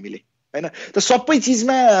जोड दियो हामीले हैन त सबै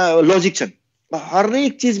चीजमा लजिक छन्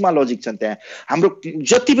हरेक चीजमा लजिक छन् त्यहाँ हाम्रो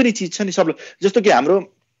जति पनि चीज छ नि सब जस्तो कि हाम्रो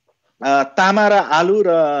तामा र आलु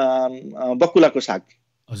र बकुलाको साग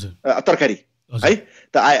हजुर तरकारी है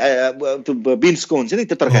त त्यो बिन्सको हुन्छ नि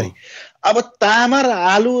त्यो तरकारी अब तामा र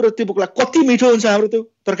आलु र त्यो बकुला कति मिठो हुन्छ हाम्रो त्यो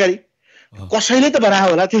तरकारी कसैले त बनायो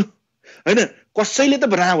होला त्यो हैन कसैले त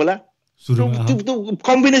बनायो होला त्यो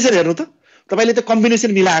कम्बिनेसन हेर्नु त तपाईले त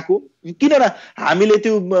कम्बिनेसन मिलाएको किन र हामीले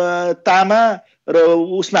त्यो तामा र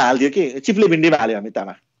उसमा हाल्दियो कि चिप्ले भिन्डीमा हाल्यो हामी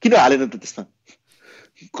तामा किन हालेन त त्यसमा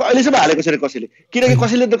अहिलेसम्म हालेको छैन कसैले किनकि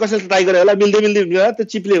कसैले ट्राई गरे होला मिल्दै त्यो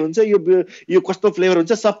चिप्ले हुन्छ यो कस्तो फ्लेभर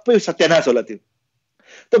हुन्छ सबै सत्यानाश होला त्यो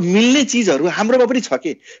त मिल्ने चीजहरू हाम्रोमा पनि छ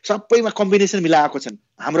के सबैमा कम्बिनेसन मिलाएको छन्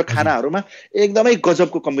हाम्रो खानाहरूमा एकदमै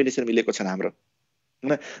गजबको कम्बिनेसन मिलेको छन् हाम्रो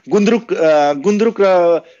हैन गुन्द्रुक र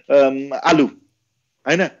आलु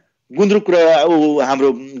हैन गुन्द्रुक र हाम्रो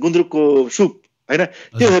गुन्द्रुकको सुप हैन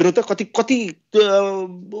त्यो हेर्नु त कति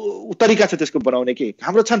तरिका छ त्यसको बनाउने के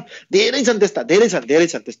हाम्रो छन् धेरै छन्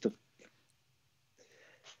त्यस्तो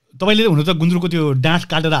तपाईले हुन त गुन्द्रुकको त्यो डाँठ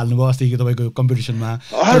काटेर हाल्नुभयो अस्ति तपाईको कम्पिटिसनमा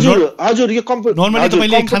हजुर यो नर्मली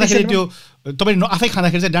तपाईले खाँदाखेरि त्यो तपाईले आफै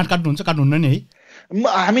खाँदाखेरि चाहिँ डाँठ काट्नुहुन्न नि है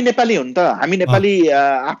हामी नेपाली हो नि त हामी नेपाली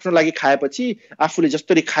आफ्नो लागि खाएपछि आफूले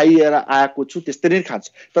जसरी खाइएर आएको छु त्यस्तै नै खान्छ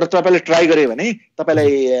तर तपाईले ट्राई गरे भने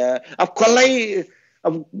तपाईलाई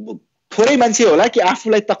अब थोरै मान्छे होला कि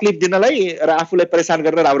आफूलाई तकलिफ दिनलाई र आफूलाई परेशान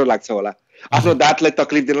गर्न राम्रो लाग्छ होला, आफ्नो दाँतलाई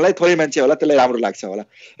तकलिफ दिनलाई थोरै मान्छे होला त्यसलाई राम्रो लाग्छ होला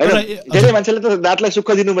हैन। धेरै मान्छेले त दाँतलाई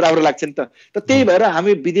सुख दिनु राम्रो लाग्छ नि त। त्यही भएर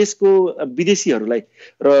हामी विदेशीहरूलाई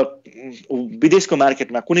र विदेशको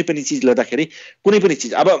मार्केटमा कुनै पनि चिज ल्याउँदाखेरि कुनै पनि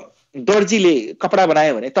चिज, अब दर्जीले कपडा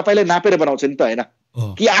बनायो भने तपाईलाई नापेर बनाउँछ नि त हैन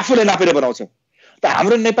कि आफूले नापेर बनाउँछ। त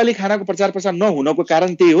हाम्रो नेपाली खानाको प्रचार प्रसार नहुनको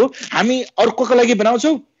कारण त्यही हो, हामी अर्कोको लागि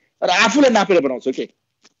बनाउँछौँ र आफूले नापेर बनाउँछौँ के,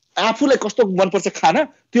 आफूलाई कस्तो मनपर्छ खाना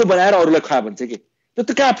त्यो बनाएर अरूलाई खा भन्छ कि,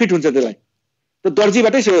 त्यो कहाँ फिट हुन्छ त्यसलाई। त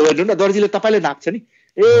दर्जीबाटै हेर्नु न, दर्जीले तपाईँले नाप्छ नि,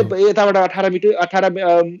 यताबाट 18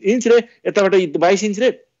 इन्च रे यताबाट 22 इन्च रे।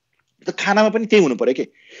 त खानामा पनि त्यही हुनु पर्यो कि,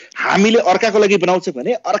 हामीले अर्काको लागि बनाउँछ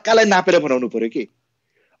भने अर्कालाई नापेर बनाउनु पर्यो कि,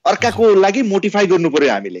 अर्काको लागि मोटिफाई गर्नु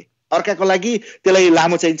पर्यो हामीले, अर्काको लागि त्यसलाई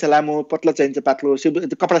लामो चाहिन्छ लामो, पतला चाहिन्छ पातलो,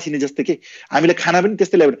 कपडा सिने जस्तो कि हामीले खाना पनि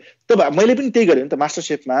त्यस्तै ल्याएर। त मैले पनि त्यही गरेँ नि त मास्टर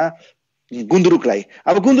शेफमा। गुन्द्रुकलाई,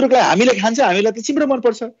 अब गुन्द्रुकलाई हामीले खान्छ, हामीलाई त चिम्रो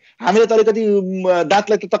मनपर्छ, हामीले त अलिकति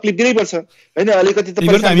दाँतलाई त तकलिफ दिनै पर्छ हैन, अलिकति त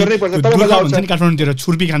परेशान गर्नै पर्छ। तब काठमाडौँतिर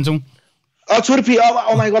छुर्पी खान्छौँ, छुर्पी अब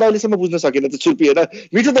ओमाइ गड अहिलेसम्म बुझ्न सकिन त छुर्पी हैन।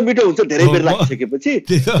 मिठो त मिठो हुन्छ धेरै बेर लागिसकेपछि,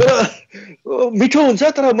 तर मिठो हुन्छ,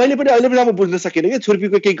 तर मैले पनि अहिले पनि बुझ्न सकिन कि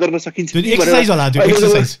छुर्पीको केही गर्न सकिन्छ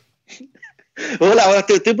होला होला।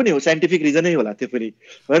 त्यो पनि हो, साइन्टिफिक रिजनै होला त्यो पनि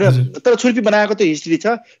हैन। तर छुर्पी बनाएको त हिस्ट्री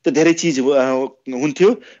छ, त्यो धेरै चिज हुन्थ्यो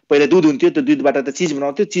पहिला, दुध हुन्थ्यो, त्यो दुधबाट त चिज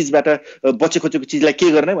बनाउँथ्यो, चिजबाट बचेको चिजलाई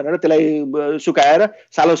के गर्ने भनेर त्यसलाई सुकाएर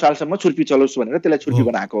सालौँ सालसम्म छुर्पी चलोस् भनेर त्यसलाई छुर्पी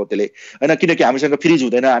बनाएको हो त्यसले हैन। किनकि हामीसँग फ्रिज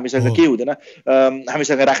हुँदैन, हामीसँग के हुँदैन,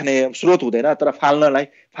 हामीसँग राख्ने स्रोत हुँदैन, तर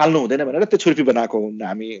फाल्नु हुँदैन भनेर त्यो छुर्पी बनाएको हुन्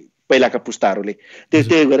हामी पहिलाका पुस्ताहरूले।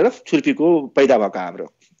 त्यही गरेर छुर्पीको पैदा भएको हाम्रो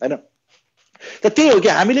हैन। त त्यही हो कि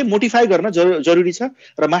हामीले मोटिफाई गर्न जरुरी छ,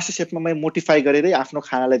 र मास्टर शेफमा मैले मोटिफाई गरेरै आफ्नो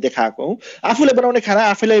खानालाई देखाएको हुँ। आफूले बनाउने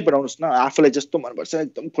खाना आफैलाई बनाउनुहोस् न, आफूलाई जस्तो मनपर्छ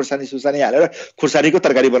एकदम खुर्सानी सुर्सानी हालेर खुर्सानीको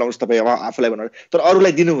तरकारी बनाउनुहोस् तपाईँ आफूलाई बनाउनु, तर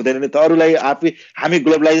अरूलाई दिनु हुँदैन नि त। अरूलाई हामी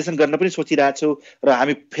ग्लोबलाइजेसन गर्न पनि सोचिरहेछौँ र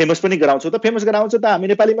हामी फेमस पनि गराउँछौँ। त फेमस गराउँछौँ त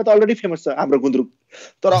हामी नेपालीमा त अलरेडी फेमस छ हाम्रो गुन्द्रुक,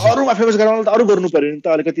 तर अरूमा फेमस गराउनु त अरू गर्नु पर्यो नि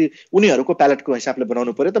त, अलिकति उनीहरूको प्यालेटको हिसाबले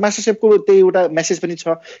बनाउनु पर्यो। त मास्टर शेफको त्यही एउटा मेसेज पनि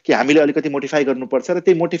छ कि हामीले अलिकति मोटिफाई गर्नुपर्छ, र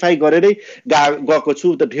त्यही मोटिफाई गरेरै गएको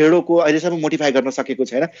छु। त ढेडोको अहिलेसम्म मोटिफाई गर्न सकेको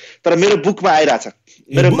छैन, तर मेरो बुकमा आइरहेछ,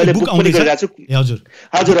 मैले बुक पनि गरिरहेको छु। हजुर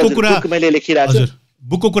हजुर बुक मैले लेखिरहेको छु।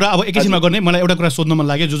 बुकको कुरा अब एकैछिनमा गर्ने, मलाई एउटा कुरा सोध्न मन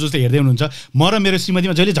लाग्यो, जसले हेर्दै हुनुहुन्छ, म र मेरो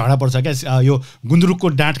श्रीमतीमा जहिले झगडा पर्छ क्या यो गुन्द्रुकको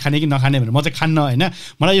डाँट खाने कि नखाने भनेर। म चाहिँ खान्न हैन,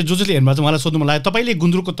 मलाई यो जसले हेर्नु भएको छ मलाई सोध्नु मन लाग्यो, तपाईँले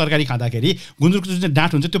गुन्द्रुकको तरकारी खाँदाखेरि गुन्द्रुकको जुन चाहिँ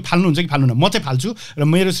डाँट हुन्छ त्यो फाल्नुहुन्छ कि फाल्नुहुन्न? म चाहिँ फाल्छु, र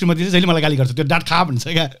मेरो श्रीमती चाहिँ जहिले मलाई गाली गर्छ त्यो डाँट खा भन्छ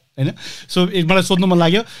क्या हैन। सो मलाई सोध्नु मन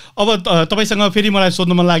लाग्यो। अब तपाईँसँग फेरि मलाई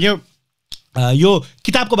सोध्नु मन लाग्यो, यो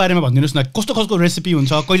किताबको बारेमा भनिदिनुहोस् न, कस्तो कस्तो रेसिपी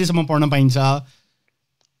हुन्छ, कहिलेसम्म पढ्न पाइन्छ?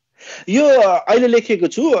 यो अहिले लेखेको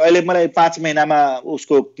छु, अहिले मलाई 5 महिनामा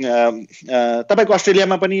उसको तपाईको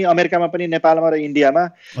अस्ट्रेलियामा पनि, अमेरिकामा पनि, नेपालमा र इन्डियामा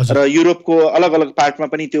र युरोपको अलग अलग पार्टमा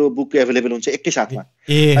पनि त्यो बुक एभाइलेबल हुन्छ एकै साथमा।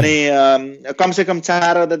 अनि कमसे कम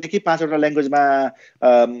 4 देखि 5 वटा ल्याङ्ग्वेजमा,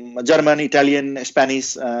 जर्मन, इटालियन, स्पेनिस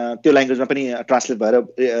त्यो ल्याङ्ग्वेजमा पनि ट्रान्सलेट भएर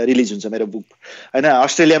रिलिज हुन्छ मेरो बुक हैन।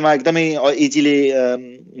 अस्ट्रेलियामा एकदमै इजिली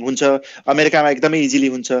हुन्छ, अमेरिकामा एकदमै इजिली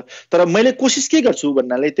हुन्छ। तर मैले कोसिस के गर्छु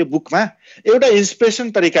भन्नाले त्यो बुकमा एउटा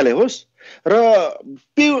इन्स्पिरेसन तरिकाले होस् र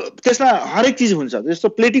त्यसमा हरेक चिज हुन्छ, जस्तो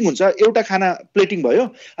प्लेटिङ हुन्छ, एउटा खाना प्लेटिङ भयो,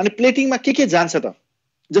 अनि प्लेटिङमा के जान्छ त,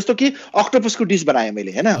 जस्तो कि अक्टोपसको डिस बनाएँ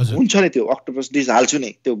मैले हैन, हुन्छ नि त्यो अक्टोपस डिस हाल्छु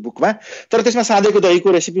नै त्यो बुकमा, तर त्यसमा साँधेको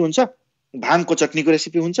दहीको रेसिपी हुन्छ, भाङको चटनीको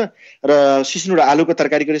रेसिपी हुन्छ, र सिस्नु र आलुको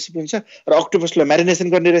तरकारीको रेसिपी हुन्छ, र अक्टोपसलाई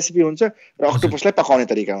म्यारिनेसन गर्ने रेसिपी हुन्छ, र अक्टोपसलाई पकाउने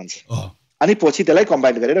तरिका हुन्छ, अनि पछि त्यसलाई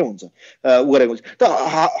कम्बाइन गरेर हुन्छ गरेको हुन्छ। त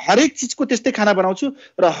हरेक चिजको त्यस्तै खाना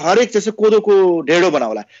बनाउँछु, र हरेक जस्तो कोदोको ढेडो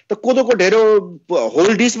बनाउला, त कोदोको ढेडो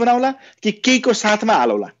होल डिस बनाउला कि केहीको साथमा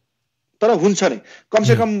हालौला, तर हुन्छ नै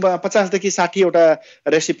कमसे कम 50 देखि 60 वटा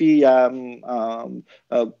रेसिपी या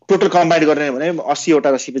टोटल कम्बाइन गर्ने भने 80 वटा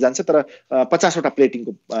रेसिपी जान्छ, तर 50 वटा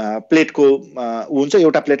प्लेटको हुन्छ,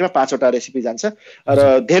 एउटा प्लेटमा 5 वटा रेसिपी जान्छ,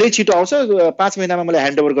 र धेरै छिटो आउँछ। 5 महिनामा मैले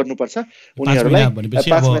ह्यान्डओभर गर्नुपर्छ उनीहरूलाई।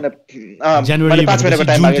 5 महिनाको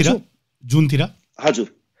टाइम मागेको छु, जुनतिर। हजुर,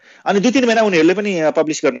 अनि 2-3 महिना उनीहरूले पनि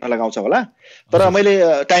पब्लिस गर्न लगाउँछ होला, तर मैले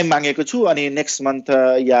टाइम मागेको छु। अनि नेक्स्ट मन्थ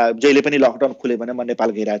या जहिले पनि लकडाउन खुल्यो भने म नेपाल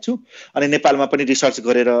गइरहेको छु, अनि नेपालमा पनि रिसर्च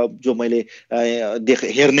गरेर जो मैले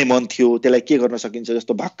हेर्ने मन थियो त्यसलाई के गर्न सकिन्छ,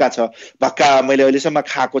 जस्तो भक्का छ, भक्का मैले अहिलेसम्म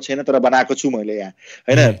खाएको छैन तर बनाएको छु मैले यहाँ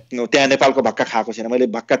हैन। त्यहाँ नेपालको भक्का खाएको छैन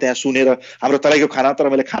मैले, भक्का त्यहाँ सुनेर हाम्रो तराईको खाना, तर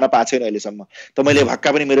मैले खान पाएको छैन अहिलेसम्म। त मैले भक्का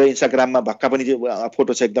पनि मेरो इन्स्टाग्राममा भक्का पनि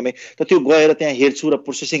फोटो छ एकदमै, त त्यो गएर त्यहाँ हेर्छु र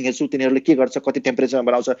प्रोसेसिङ हेर्छु, तिनीहरूले के गर्छ, कति टेम्परेचरमा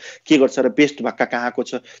बनाउँछ, के गर्छ, र बेस्ट भक्का कहाँको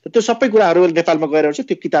छ, त्यो सबै कुराहरू नेपालमा गएर हेर्छु,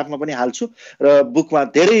 त्यो किताबमा पनि हाल्छु, र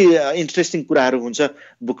बुकमा धेरै इन्ट्रेस्टिङ कुराहरू हुन्छ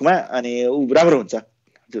बुकमा, अनि राम्रो हुन्छ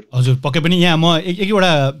हजुर पक्कै पनि यहाँ म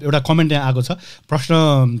एउटा कमेन्ट यहाँ आएको छ,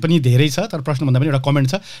 प्रश्न पनि धेरै छ तर प्रश्नभन्दा पनि एउटा कमेन्ट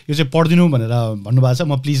छ, यो चाहिँ पढिदिनु भनेर भन्नुभएको छ,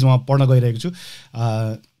 म पढ्न गइरहेको छु।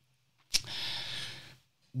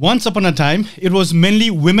 Once upon a time, it was mainly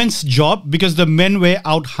women's job because the men were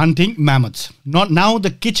out hunting mammoths. Now the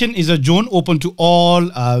kitchen is a zone open to all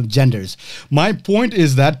genders. My point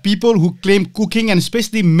is that people who claim cooking, and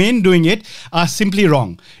especially men doing it, are simply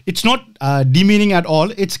wrong. It's not demeaning at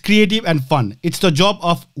all. It's creative and fun. It's the job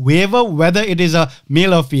of whoever, whether it is a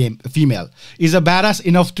male or female, is a badass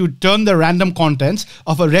enough to turn the random contents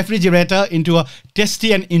of a refrigerator into a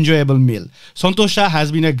tasty and enjoyable meal. Santosh Shah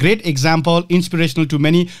has been a great example, inspirational to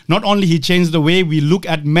many. Not only he changed the way we look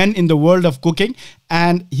at men in the world of cooking,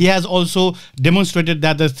 and he has also demonstrated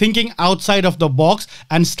that the thinking outside of the box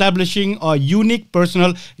and establishing a unique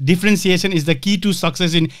personal differentiation is the key to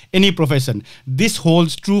success in any profession. This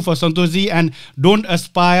holds true for Santosh ji, and don't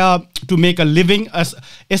aspire to make a living,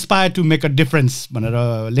 aspire to make a difference. भनेर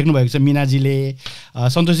लेख्नु भएको छ मीना जीले।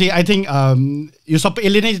 सन्तोष जी, I think यो सबै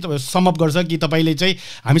यसले नै sum up गर्छ कि तपाईले चाहिँ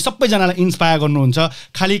हामी सबैजनालाई इन्स्पायर गर्नुहुन्छ,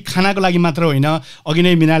 खाली खानाको लागि मात्र होइन। अघि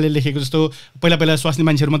नै मीनाले लेखेको जस्तो पहिला स्वास्नी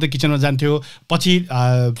मान्छेहरु मात्रै किचनमा जान्थ्यो, पछि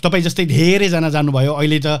तपाई जस्तै धेरै जना जानुभयो।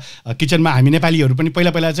 अहिले त किचनमा हामी नेपालीहरु पनि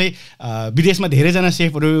पहिला चाहिँ विदेशमा धेरै जना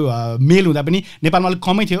शेफहरु मेल हुँदा पनि नेपालमा अलिक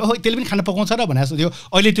कमै थियो, ओहो त्यसले पनि खाना पकाउँछ र भने जस्तो थियो।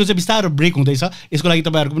 अहिले त्यो चाहिँ बिस्तारै ब्रेक हुँदैछ। यसको लागि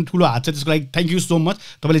तपाईहरुको पनि ठूलो हात छ, त्यसको लागि थ्यांक यू सो मच।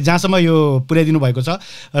 तपाईले जहाँसम्म यो पुर्याइदिनु भएको छ।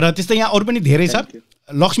 र त्यस्तै यहाँ अरु पनि धेरै छ।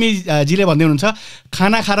 लक्ष्मी जीले भन्दै हुनुहुन्छ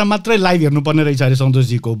खाना खाएर मात्रै लाइभ हेर्नुपर्ने रहेछ अरे सन्तोष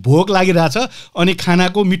जीको, भोक लागिरहेछ अनि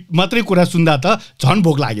खानाको मात्रै कुरा सुन्दा त झन्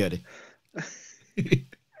भोक लाग्यो अरे।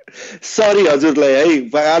 सरी हजुरलाई है,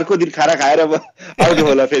 अर्को दिन खाना खाएर आउनु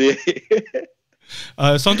होला फेरि।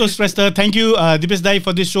 Santosh Shrestha, thank you Deepesh Dai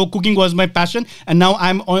for this show. Cooking was my passion and now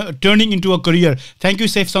I'm turning into a career. Thank you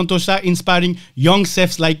Chef Santosh Shah, inspiring young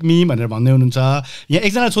chefs like me भनेर भन्दै हुनुहुन्छ। यहाँ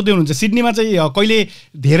एकजना सोध्दै हुनुहुन्छ सिडनीमा चाहिँ कहिले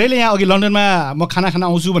धेरैले यहाँ अघि लन्डनमा म खाना खान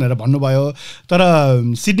आउँछु भनेर भन्नुभयो, तर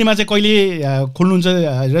सिडनीमा चाहिँ कहिले खोल्नुहुन्छ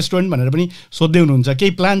रेस्टुरेन्ट भनेर पनि सोध्दै हुनुहुन्छ।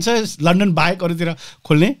 केही प्लान छ लन्डन बाहेक अरूतिर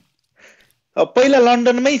खोल्ने? पहिला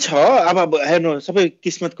लन्डनमै छ। अब हेर्नु सबै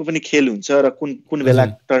किस्मतको पनि खेल हुन्छ र कुन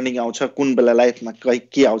बेला टर्निङ आउँछ, कुन बेला लाइफमा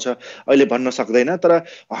के आउँछ अहिले भन्न सक्दैन। तर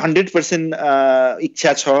 100%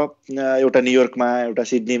 इच्छा छ, एउटा न्युयोर्कमा, एउटा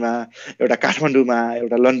सिडनीमा, एउटा काठमाडौँमा,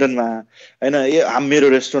 एउटा लन्डनमा, हैन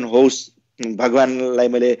मेरो रेस्टुरेन्ट होस्। भगवानलाई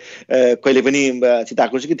मैले कहिले पनि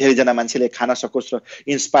चिताएको छु कि धेरैजना मान्छेले खान सकोस् र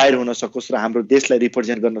इन्स्पायर हुन सकोस् र हाम्रो देशलाई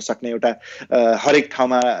रिप्रेजेन्ट गर्न सक्ने एउटा हरेक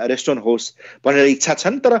ठाउँमा रेस्टुरेन्ट होस् भनेर इच्छा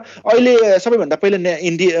छन्। तर अहिले सबैभन्दा पहिले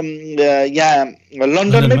यहाँ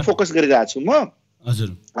लन्डनमै फोकस गरिरहेको छु म।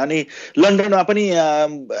 हजुर। अनि लन्डनमा पनि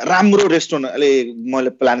राम्रो रेस्टुरेन्टले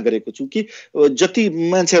मैले प्लान गरेको छु कि जति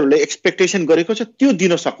मान्छेहरूले एक्सपेक्टेसन गरेको छ त्यो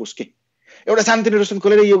दिन सकोस् के। एउटा सानोतिनो रेस्टुरेन्ट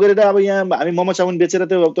खोलेर यो गरेर अब यहाँ हामी मोमो चाउमिन बेचेर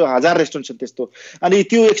त्यो 1000 रेस्टुरेन्ट छ त्यस्तो, अनि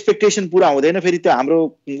त्यो एक्सपेक्टेसन पूरा हुँदैन, फेरि त्यो हाम्रो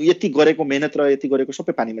यति गरेको मेहनत र यति गरेको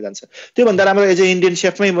सबै पानीमा जान्छ। त्यो भन्दा राम्रो एज ए इन्डियन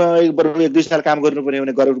शेफमै म 1-2 साल काम गर्नुपर्ने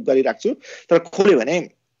भने गरिराख्छु। तर खोल्यो भने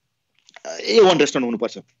A1 रेस्टुरेन्ट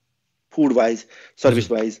हुनुपर्छ, food wise,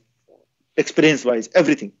 service wise, experience wise,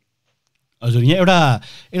 everything. हजुर, यहाँ एउटा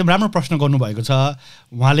एकदम राम्रो प्रश्न गर्नुभएको छ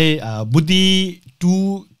उहाँले। बुद्धि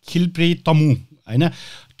 2 खिलप्रे तमु हैन,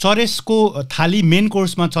 चरेसको थाली मेन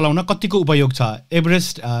कोर्समा चलाउन कतिको उपयोग छ?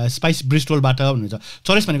 एभरेस्ट स्पाइस ब्रिस्टोलबाट भन्नुहुन्छ।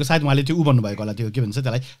 चरेस भनेको सायद उहाँले त्यो भन्नुभएको होला, त्यो के भन्छ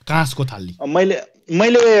त्यसलाई, काँसको थाली।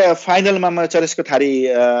 मैले फाइनलमा म चरेसको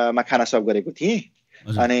थालीमा खाना सर्भ गरेको थिएँ,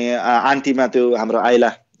 अनि आन्टीमा त्यो हाम्रो आइला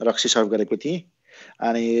रक्सी सर्भ गरेको थिएँ।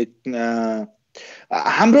 अनि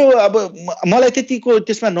हाम्रो अब मलाई त्यतिको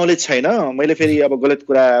त्यसमा नलेज छैन, मैले फेरि अब गलत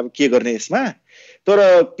कुरा अब के गर्ने यसमा। तर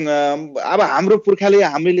अब हाम्रो पुर्खाले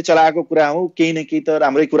हामीले चलाएको कुरा हो, केही न केही त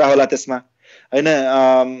राम्रै कुरा होला त्यसमा, हैन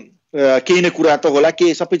केही न कुरा त होला,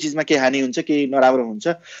 के सबै चिजमा के हानि हुन्छ, के नराम्रो हुन्छ।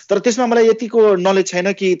 तर त्यसमा मलाई यतिको नलेज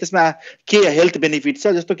छैन कि त्यसमा के हेल्थ बेनिफिट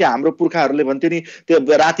छ। जस्तो कि हाम्रो पुर्खाहरूले भन्थ्यो नि, त्यो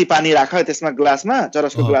राति पानी राख त्यसमा ग्लासमा,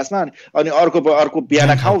 चरसको ग्लासमा, अनि अर्को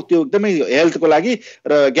बिहान खाऊ, त्यो एकदमै हेल्थको लागि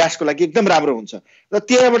र ग्यासको लागि एकदम राम्रो हुन्छ। र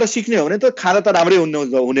त्यहाँबाट सिक्ने हो भने त खाना त राम्रै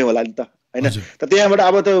हुने होला नि त, हैन। त त्यहाँबाट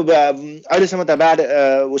अब त अहिलेसम्म त ब्याड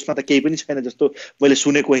उसमा त केही पनि छैन जस्तो मैले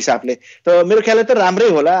सुनेको हिसाबले। त मेरो ख्यालले त राम्रै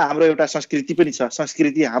होला। हाम्रो एउटा संस्कृति पनि छ,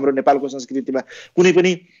 संस्कृति हाम्रो नेपालको संस्कृतिमा कुनै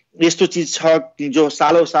पनि यस्तो चिज छ जो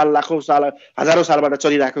सालौँ साल लाखौँ साल हजारौँ सालबाट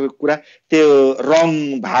चलिरहेको कुरा त्यो रङ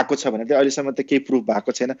भएको छ भने चाहिँ अहिलेसम्म त केही प्रुफ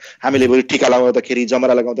भएको छैन। हामीले बरु टिका लगाउँदाखेरि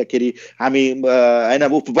जमरा लगाउँदाखेरि हामी होइन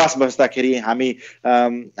उपवास बस्दाखेरि हामी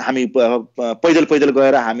पैदल पैदल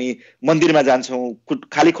गएर हामी मन्दिरमा जान्छौँ,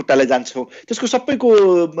 खाली खुट्टाले जान्छौँ, त्यसको सबैको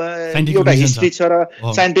एउटा हिस्ट्री छ र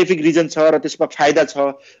साइन्टिफिक रिजन छ र त्यसमा फाइदा छ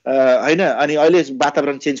होइन। अनि अहिले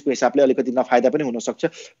वातावरण चेन्जको हिसाबले अलिकति नफाइदा पनि हुनसक्छ,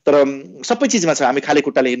 तर सबै चिजमा छ। हामी खाली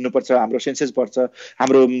खुट्टाले हिँड्नुपर्छ, हाम्रो सेन्सेस बढ्छ,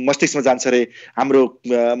 हाम्रो मस्तिष्कमा जान्छ रे, हाम्रो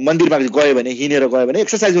मन्दिरमा गयो भने हिँडेर गयो भने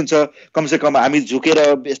एक्सर्साइज हुन्छ, कमसे कम हामी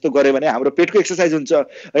झुकेर यस्तो गऱ्यो भने हाम्रो पेटको एक्सर्साइज हुन्छ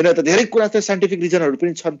होइन। त धेरै कुरा त साइन्टिफिक रिजनहरू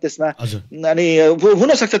पनि छन् त्यसमा। अनि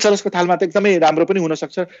हुनसक्छ चरसको थालमा त एकदमै राम्रो पनि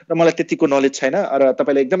हुनसक्छ र मलाई त्यतिको नलेज छैन र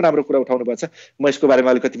तपाईँले एकदम राम्रो कुरा उठाउनु भएको छ। म यसको बारेमा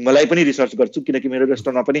अलिकति मलाई पनि रिसर्च गर्छु, किनकि मेरो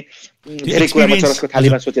रेस्टुरेन्टमा पनि धेरै कुरा चरसको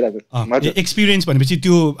थालीमा सोचिरहेको। एक्सपिरियन्स भनेपछि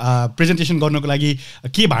त्यो प्रेजेन्टेसन गर्नको लागि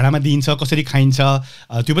के भाडामा दिइन्छ, कसरी खाइन्छ,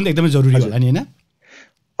 त्यो पनि एकदमै जरुरी होला नि होइन?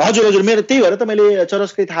 हजुर हजुर, मेरो त्यही भएर त मैले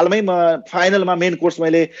चरसकै थालमै म फाइनलमा मेन कोर्स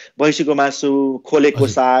मैले भैँसीको मासु, खोलेको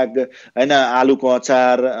साग होइन, आलुको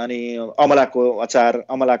अचार अनि अमलाको अचार,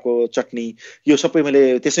 अमलाको चटनी, यो सबै मैले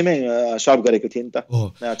त्यसैमै सर्भ गरेको थिएँ नि त,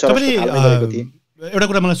 चरसको थालमै गरेको थिएँ। एउटा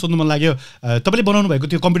कुरा मलाई सोध्नु मन लाग्यो, तपाईँले बनाउनु भएको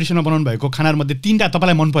त्यो कम्पिटिसनमा बनाउनु भएको खानाहरूमध्ये 3टा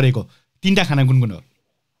तपाईँलाई मन परेको 3टा खाना कुन कुन हो?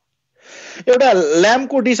 एउटा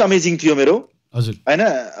ल्याम्बको डिस अमेजिङ थियो मेरो हजुर होइन,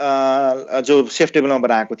 जो सेफ टेबलमा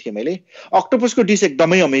बनाएको थिएँ मैले। अक्टोपसको डिस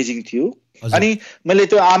एकदमै अमेजिङ थियो। अनि मैले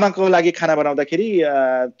त्यो आमाको लागि खाना बनाउँदाखेरि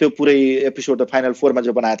त्यो पुरै एपिसोड फाइनल 4 मा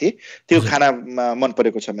जो बनाएको थिएँ त्यो खाना मन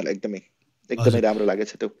परेको छ मलाई, एकदमै एकदमै राम्रो लागेको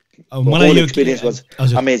छ त्यो। मलाई यो एक्सपिरियन्स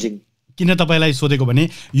वाज अमेजिङ। किन तपाईँलाई सोधेको भने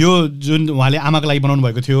यो जुन उहाँले आमाको लागि बनाउनु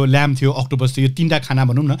भएको थियो, ल्याम्ब थियो, अक्टोपस थियो, यो 3टा खाना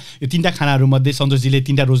भनौँ न, यो 3टा खानाहरूमध्ये सन्तोषजीले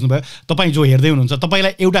 3टा रोज्नुभयो। तपाईँ जो हेर्दै हुनुहुन्छ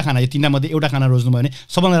तपाईँलाई एउटा खाना, यो 3टा मध्ये एउटा खाना रोज्नुभयो भने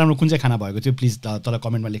सबभन्दा राम्रो कुन चाहिँ खाना भएको थियो प्लिज तल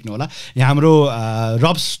कमेन्टमा लेख्नु होला। यहाँ हाम्रो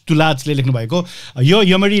रब्स टुलाजले लेख्नु भएको, यो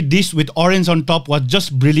yomari dish with arrange on top was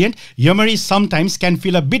just brilliant, yomari sometimes can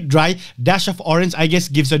fill a bit dry, dash of arrange I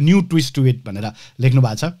guess gives a new twist to it भनेर लेख्नु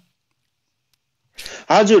भएको छ।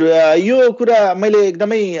 हजुर, यो कुरा मैले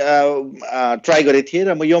एकदमै ट्राई गरेको थिएँ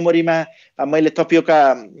र म यमरीमा मैले तपियोका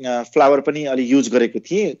फ्लावर पनि अलि युज गरेको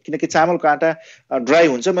थिएँ, किनकि चामलको आटा ड्राई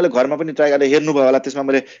हुन्छ। मैले घरमा पनि ट्राई गरेर हेर्नुभयो होला, त्यसमा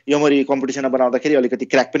मैले यमरी कम्पिटिसनमा बनाउँदाखेरि अलिकति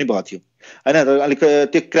क्र्याक पनि भएको थियो होइन। अलिक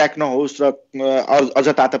त्यो क्र्याक नहोस् र अझ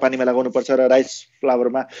तातो पानीमा लगाउनुपर्छ र राइस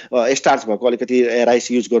फ्लावरमा स्टार्च भएको अलिकति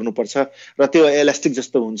राइस युज गर्नुपर्छ र त्यो इलास्टिक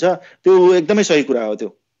जस्तो हुन्छ, त्यो एकदमै सही कुरा हो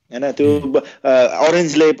त्यो होइन। त्यो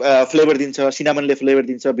अरेन्जले फ्लेभर दिन्छ, सिनामनले फ्लेभर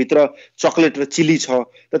दिन्छ, भित्र चकलेट र चिली छ,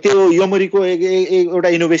 र त्यो यमरीको एउटा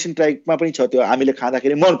इनोभेसन टाइपमा पनि छ। त्यो हामीले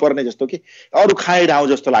खाँदाखेरि मन पर्ने जस्तो कि अरू खाए ढाउँ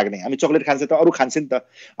जस्तो लाग्ने, हामी चकलेट खान्छ त अरू खान्छ नि त,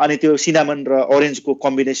 अनि त्यो सिनामन र अरेन्जको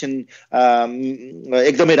कम्बिनेसन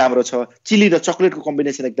एकदमै राम्रो छ, चिली र चकलेटको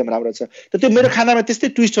कम्बिनेसन एकदम राम्रो छ। त त्यो मेरो खानामा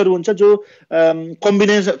त्यस्तै ट्विस्टहरू हुन्छ जो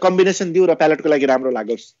कम्बिनेसन दियो र प्यालेटको लागि राम्रो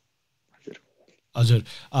लागोस्। हजुर,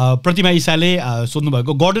 प्रतिमा ईसाले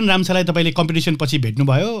सोध्नुभएको, गॉर्डन रामछालाई तपाईँले कम्पिटिसन पछि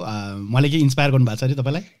भेट्नुभयो, उहाँले के इन्स्पायर गर्नुभएको छ अरे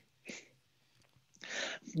तपाईँलाई?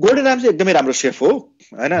 गोल्डन राम चाहिँ एकदमै राम्रो सेफ हो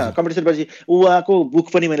होइन। कम्पिटिसन पछि उहाँको बुक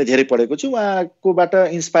पनि मैले धेरै पढेको छु,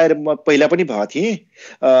 उहाँकोबाट इन्स्पायर म पहिला पनि भएको थिएँ।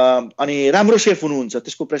 अनि राम्रो सेफ हुनुहुन्छ,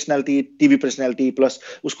 त्यसको पर्सनालिटी, टिभी पर्सनालिटी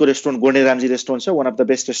प्लस उसको रेस्टुरेन्ट गोल्डन रामजी रेस्टुरेन्ट छ, one of the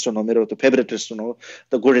best restaurant हो, मेरो त्यो फेभरेट रेस्टुरेन्ट हो।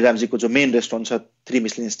 त गोल्डन रामजीको जो मेन रेस्टुरेन्ट छ 3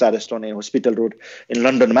 Michelin star restaurant in hospital road in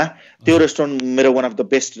लन्डनमा, त्यो रेस्टुरेन्ट मेरो one of the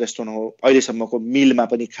best restaurant हो। अहिलेसम्मको मिलमा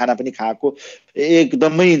पनि खाना पनि खाएको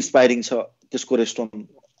एकदमै इन्स्पायरिङ छ त्यसको रेस्टुरेन्ट,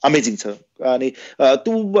 अमेजिङ छ। अनि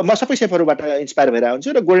म सबै सेफहरूबाट इन्स्पायर भएर आउँछु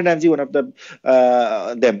र golden Ramji one of the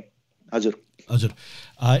them. हजुर हजुर,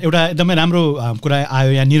 एउटा एकदमै राम्रो कुरा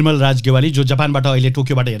आयो यहाँ, निर्मल राज गेवाली जो जापानबाट अहिले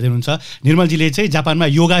टोकियोबाट हेर्दै हुनुहुन्छ। निर्मलजीले चाहिँ जापानमा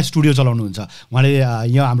योगा स्टुडियो चलाउनुहुन्छ। उहाँले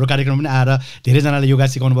यहाँ हाम्रो कार्यक्रम पनि आएर धेरैजनाले योगा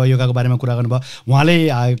सिकाउनु भयो, योगाको बारेमा कुरा गर्नुभयो। उहाँले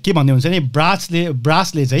के भन्दै हुन्छ भने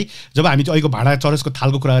ब्रासले चाहिँ जब हामी अहिलेको भाँडा चरसको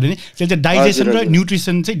थालको कुरा गऱ्यो भने त्यसले चाहिँ डाइजेसन र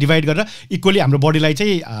न्युट्रिसन चाहिँ डिभाइड गरेर इक्वली हाम्रो बडीलाई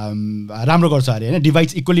चाहिँ राम्रो गर्छ अरे होइन,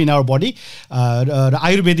 divides equally in our body. र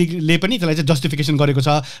आयुर्वेदिकले पनि त्यसलाई चाहिँ जस्टिफिकेसन गरेको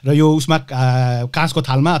छ र यो उसमा काँचको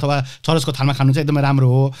थालमा अथवा चरसको थालमा खानु चाहिँ एकदमै राम्रो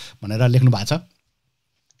हो भनेर लेख्नु भएको छ।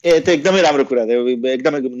 त्यो एकदमै राम्रो कुरा,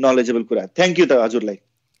 एकदमै नलेजेबल कुरा, थ्याङ्क यू त हजुरलाई।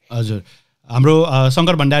 हजुर, हाम्रो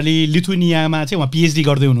शङ्कर भण्डारी लिथुनियामा चाहिँ उहाँ पिएचडी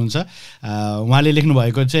गर्दै हुनुहुन्छ। उहाँले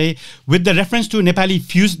लेख्नुभएको चाहिँ with the reference to Nepali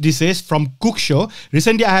fuse dishes from cook so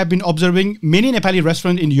recently I have been observing many Nepali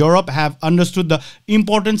restaurant in Europe have understood the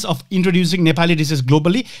importance of introducing Nepali dishes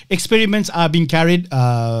globally, experiments are being carried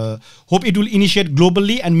hope it will initiate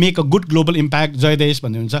globally and make a good global impact जय देश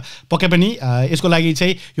भन्ने हुन्छ। पक्कै पनि यसको लागि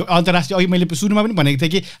चाहिँ यो अन्तर्राष्ट्रिय अघि मैले सुरुमा पनि भनेको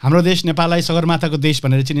थिएँ कि हाम्रो देश नेपाललाई सगरमाथाको देश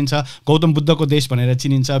भनेर चिनिन्छ, गौतम बुद्धको देश भनेर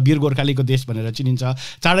चिनिन्छ, वीर गोर्खालीको देश भनेर चिनिन्छ।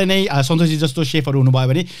 चाँडै नै सन्तोषजी जस्तो सेफहरू हुनुभयो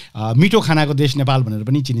भने मिठो खानाको देश नेपाल भनेर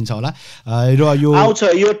पनि चिनिन्छ होला। र यो आउँछ,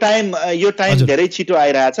 यो टाइम धेरै छिटो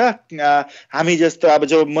आइरहेछ। हामी जस्तो अब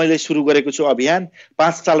जो मैले सुरु गरेको छु अभियान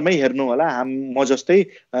 5 सालमै हेर्नु होला, म जस्तै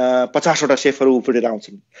 50वटा सेफहरू उफ्रेर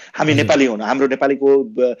आउँछन्। हामी नेपाली हुनु, हाम्रो नेपालीको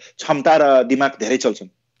क्षमता र दिमाग धेरै चल्छन्।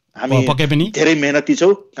 हामी पक्कै पनि धेरै मेहनती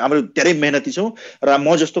छौँ, हाम्रो धेरै मेहनती छौँ र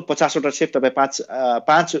म जस्तो 50वटा सेफ तपाईँ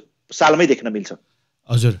 5 सालमै देख्न मिल्छ।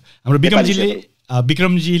 हजुर, हाम्रो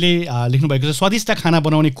विक्रमजीले लेख्नुभएको छ स्वादिष्ट खाना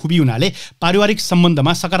बनाउने खुबी हुनाले पारिवारिक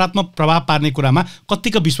सम्बन्धमा सकारात्मक प्रभाव पार्ने कुरामा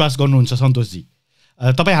कतिको विश्वास गर्नुहुन्छ सन्तोषजी?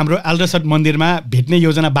 तपाईँ हाम्रो एल्डरसट मन्दिरमा भेट्ने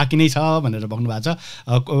योजना बाँकी नै छ भनेर भन्नु भएको छ।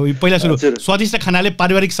 पहिला सुरु स्वादिष्ट खानाले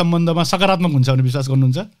पारिवारिक सम्बन्धमा सकारात्मक हुन्छ भने विश्वास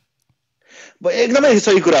गर्नुहुन्छ? एकदमै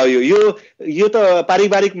सही कुरा हो। यो त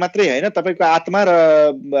पारिवारिक मात्रै होइन, तपाईँको आत्मा र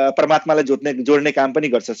परमात्मालाई जोड्ने काम पनि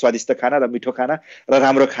गर्छ स्वादिष्ट खाना र मिठो खाना र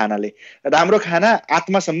राम्रो खानाले। राम्रो खाना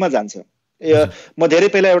आत्मासम्म जान्छ। म धेरै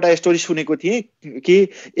पहिला एउटा स्टोरी सुनेको थिएँ कि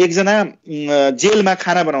एकजना जेलमा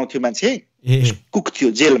खाना बनाउँथ्यो मान्छे, कुक थियो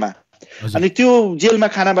जेलमा। अनि त्यो जेलमा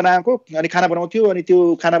खाना बनाउँथ्यो अनि त्यो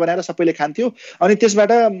खाना बनाएर सबैले खान्थ्यो। अनि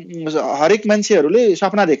त्यसबाट हरेक मान्छेहरूले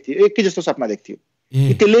सपना देख्थ्यो, एकै जस्तो सपना देख्थ्यो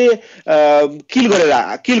कि त्यसले किल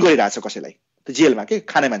गरिरहेछ कसैलाई जेलमा के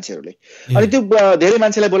खाने मान्छेहरूले। अनि त्यो धेरै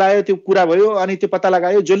मान्छेलाई बोलायो, त्यो कुरा भयो। अनि त्यो पत्ता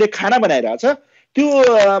लगायो जसले खाना बनाइरहेछ त्यो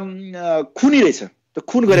खुनी रहेछ, त्यो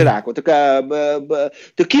खुन गरेर आएको,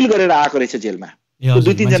 त्यो किल गरेर आएको रहेछ जेलमा।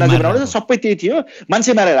 2-3 जना जो बनाउँछ सबै त्यही थियो,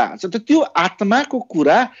 मान्छे मारेर आएको छ। त्यो आत्माको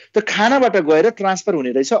कुरा त्यो खानाबाट गएर ट्रान्सफर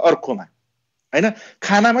हुने रहेछ अर्कोमा, होइन?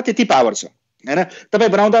 खानामा त्यति पावर छ, होइन? तपाईँ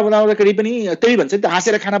बनाउँदाखेरि पनि त्यही भन्छ नि त,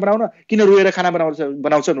 हाँसेर खाना बनाउन, किन रोएर खाना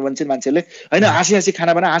बनाउँछन् भन्छन् मान्छेले, होइन? हाँसी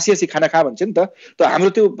खाना बना, हाँसी खाना खा भन्छ नि त। हाम्रो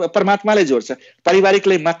त्यो परमात्माले जोड्छ,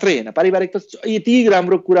 पारिवारिकले मात्रै होइन। पारिवारिक त यति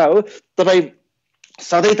राम्रो कुरा हो। तपाईँ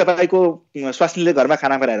सधैँ तपाईँको स्वास्नीले घरमा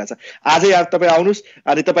खाना बनाइरहेछ, आजै तपाईँ आउनुहोस्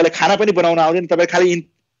अनि तपाईँलाई खाना पनि बनाउन आउँदैन, तपाईँ खालि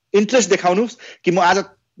इन्ट्रेस्ट देखाउनुहोस् कि म आज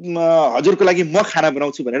हजुरको लागि म खाना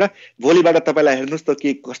बनाउँछु भनेर। भोलिबाट तपाईँलाई हेर्नुहोस् त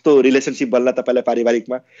कि कस्तो रिलेसनसिप बल्ल तपाईँलाई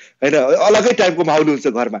पारिवारिकमा, होइन? अलगै टाइपको माहौल हुन्छ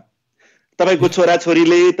घरमा। तपाईँको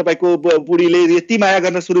छोराछोरीले, तपाईँको बुढीले यति माया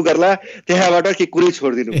गर्न सुरु गर्ला, त्यहाँबाट के कुरै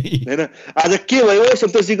छोडिदिनु, होइन? आज के भयो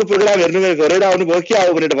सन्तोषजीको प्रोग्राम हेर्नु घरेर आउनुभयो, के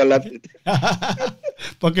आयो भनेर भन्ला।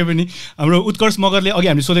 पक्कै पनि हाम्रो उत्कर्ष मगरले अघि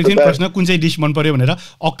हामी सोधेको थियौँ प्रश्न, कुन चाहिँ डिस मन पर्यो भनेर।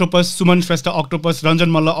 अक्टोपस, सुमन श्रेष्ठ अक्टोपस, रञ्जन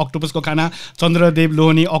मल्ल अक्टोपसको खाना, चन्द्रदेव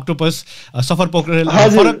लोहनी अक्टोपस, सफर पोखरेल।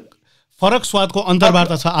 फरक स्वादको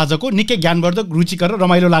अन्तर्वार्ता छ आजको, निकै ज्ञानवर्धक, रुचिकर र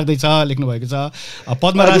रमाइलो लाग्दैछ लेख्नुभएको छ।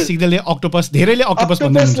 पद्मराज सिग्देलले अक्टोपस, धेरैले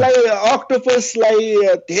अक्टोपसलाई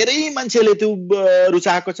धेरै मान्छेले त्यो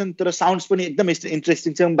रुचाएको छन्, तर साउन्ड्स पनि एकदम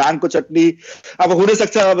इन्ट्रेस्टिङ छ। भाङको चटनी, अब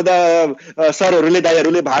हुनसक्छ अब सरहरूले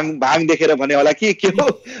दाइहरूले भाङ देखेर भने होला कि के हो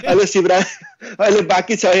अहिले शिवराज अहिले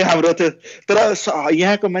बाँकी छ है हाम्रो त्यो। तर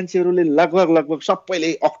यहाँको मान्छेहरूले लगभग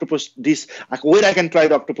सबैले octopus dish, where I can try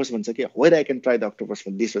the octopus भन्छ कि, where I can try the octopus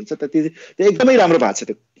dish भन्छ। त्यो एकदमै राम्रो भएको छ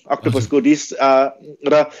त्यो अक्टोपसको डिस।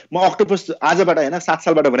 र म अक्टोपस आजबाट होइन 7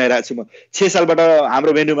 सालबाट बनाइरहेको छु। म 6 सालबाट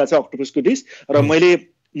हाम्रो मेन्युमा छ अक्टोपसको डिस। र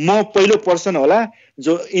म पहिलो पर्सन होला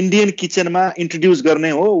जो इन्डियन किचनमा इन्ट्रोड्युस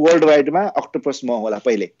गर्ने हो वर्ल्ड वाइडमा। अक्टोपस म होला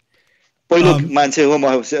पहिलो मान्छे हो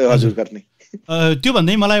म हजुर गर्ने। त्यो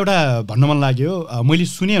भन्दै मलाई एउटा भन्न मन लाग्यो, मैले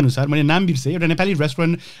सुने अनुसार, मैले नाम बिर्सेँ, एउटा नेपाली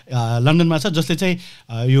रेस्टुरेन्ट लन्डनमा छ जसले चाहिँ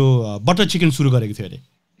यो बटर चिकन सुरु गरेको थियो अरे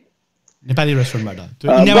नेपाली रेस्टुरेन्टबाट। त्यो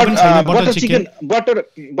इन्डियामा पनि छैन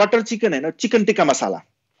बटर चिकन होइन, चिकन टिक्का मसाला।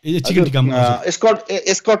 चिकन टिक्का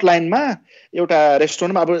स्कटल्यान्डमा एउटा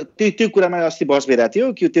रेस्टुरेन्टमा, अब त्यो कुरामा अस्ति बहस भइरहेको थियो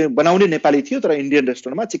कि त्यो बनाउने नेपाली थियो तर इन्डियन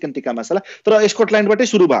रेस्टुरेन्टमा चिकन टिक्का मसाला, तर स्कटल्यान्डबाटै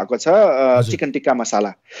सुरु भएको छ chicken tikka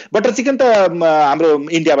masala. Butter chicken त हाम्रो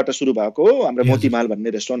इन्डियाबाट सुरु भएको हो। हाम्रो मोतीमहल भन्ने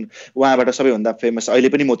रेस्टुरेन्ट, उहाँबाट सबैभन्दा फेमस अहिले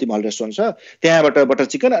पनि मोतीमहल रेस्टुरेन्ट छ, त्यहाँबाट बटर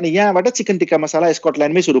चिकन। अनि यहाँबाट चिकन टिक्का मसाला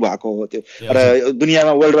स्कटल्यान्डमै सुरु भएको हो त्यो, र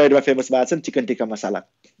दुनियाँमा वर्ल्ड वाइडमा फेमस भएको छ चिकन टिक्का मसाला,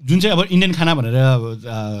 जुन चाहिँ अब इन्डियन खाना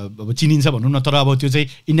भनेर चिनिन्छ भनौँ न। तर अब त्यो चाहिँ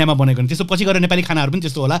इन्डियामा बनेको, त्यस्तो पछि गएर नेपाली खानाहरू पनि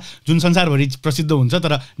त्यस्तो होला जुन संसारभरि प्रसिद्ध हुन्छ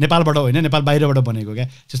तर नेपालबाट होइन, नेपाल बाहिरबाट बनेको क्या,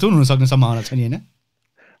 त्यस्तो हुन सक्ने सम्भावना छ नि, होइन?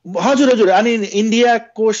 हजुर। अनि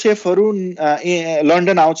इन्डियाको सेफहरू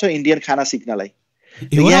लन्डन आउँछ इन्डियन खाना सिक्नलाई।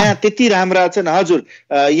 यहाँ त्यति राम्रा छन् हजुर।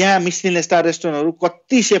 यहाँ मिशेलिन स्टार रेस्टुरेन्टहरू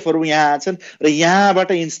कति सेफहरू यहाँ छन् र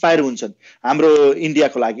यहाँबाट इन्सपायर हुन्छन् हाम्रो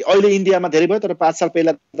इन्डियाको लागि। अहिले इन्डियामा धेरै भयो, तर 5 साल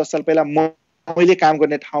पहिला 10 साल पहिला मैले काम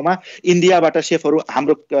गर्ने ठाउँमा इन्डियाबाट सेफहरू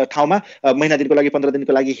हाम्रो ठाउँमा महिना दिनको लागि 15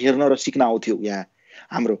 दिनको लागि हेर्न र सिक्न आउँथ्यो यहाँ।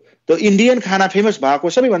 हाम्रो त्यो इन्डियन खाना फेमस भएको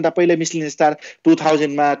सबैभन्दा पहिले Michelin star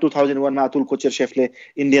 2000मा 2001मा Atul Kochhar शेफले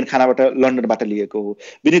Indian खानाबाट लन्डनबाट लिएको हो।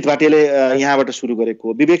 विनित भाटियाले यहाँबाट सुरु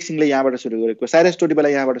गरेको, विवेक सिंहले यहाँबाट सुरु गरेको, साइरस टोडीवाला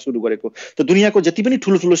यहाँबाट सुरु गरेको। त दुनियाँको जति पनि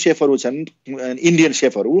ठुलो शेफहरू छन् इन्डियन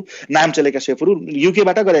शेफहरू, नाम चलेका शेफहरू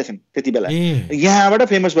युकेबाट गरेका छन् त्यति बेला। यहाँबाट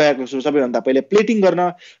फेमस भएको सबैभन्दा पहिले प्लेटिङ गर्न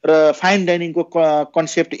र फाइन डाइनिङको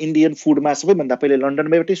कन्सेप्ट इन्डियन फुडमा सबैभन्दा पहिले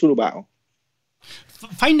लन्डनबाटै सुरु भयो।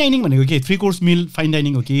 फाइन डाइनिङ भनेको के 3 कोर्स मिल फाइन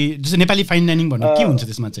डाइनिङ हो कि जस्तो नेपाली फाइन डाइनिङ भन्नु के हुन्छ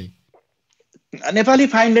त्यसमा चाहिँ? नेपाली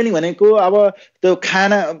फाइन डाइनिङ भनेको अब त्यो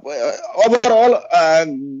खाना ओभरअल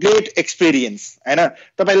ग्रेट एक्सपिरियन्स हैन।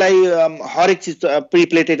 तपाईलाई हरेक चिज प्री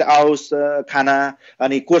प्लेटेड आओस् खाना,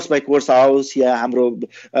 अनि कोर्स बाई कोर्स आओस्, या हाम्रो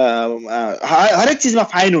हरेक चिजमा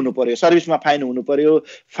फाइन हुनु पर्यो, सर्भिसमा फाइन हुनु पर्यो,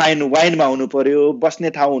 फाइन वाइनमा हुनु पर्यो, बस्ने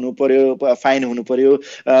ठाउँ हुनु पर्यो, फाइन हुनु पर्यो,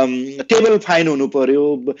 टेबल फाइन हुनु पर्यो,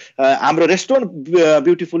 हाम्रो रेस्टुरेन्ट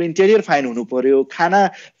ब्युटिफुल इन्टेरियर फाइन हुनु पर्यो, खाना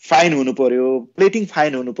फाइन हुनु पर्यो, प्लेटिङ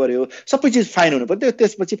फाइन हुनु पर्यो, सबै चिज फाइन हुनु पर्यो।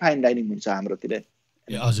 त्यसपछि फाइन डाइनिङ हुन्छ हाम्रोतिर।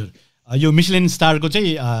 हजुर, यो मिशेलिन स्टारको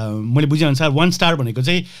चाहिँ मैले बुझेअनुसार 1 स्टार भनेको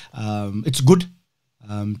चाहिँ it's good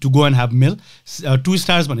to go and have meal, 2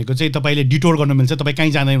 stars भनेको चाहिँ तपाईँले डिटोर गर्नु मिल्छ, तपाईँ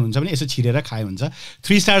कहीँ जाँदै हुनुहुन्छ भने यसो छिरेर खाए हुन्छ,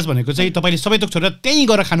 3 स्टार्स भनेको चाहिँ तपाईँले सबै थोक छोडेर त्यहीँ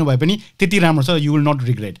गएर खानु भए पनि त्यति राम्रो छ, यु विल नट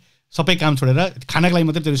रिग्रेट, सबै काम छोडेर खानाको लागि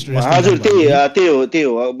मात्रै त्यो रेस्टुरेन्ट। हजुर, त्यही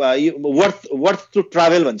हो वर्थ टु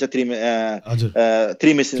ट्राभल भन्छ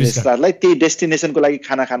 3 मिशेलिन स्टारलाई। त्यही डेस्टिनेसनको लागि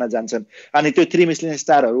खाना खान जान्छन्। अनि त्यो 3 मिशेलिन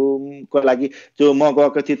स्टारहरूको लागि जो म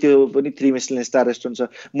गएको थिएँ त्यो पनि 3 मिशेलिन स्टार रेस्टुरेन्ट छ।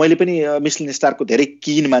 मैले पनि मिशेलिन स्टारको धेरै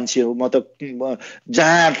किन मान्छे हो। म त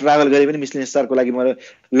जहाँ ट्राभल गरेँ पनि मिशेलिन स्टारको लागि म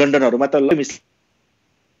लन्डनहरूमा त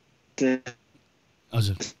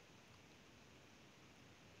हजुर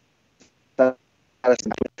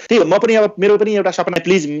त्यही हो। म पनि अब मेरो पनि एउटा सपना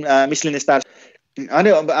प्लिज मिशेलिन स्टार। अनि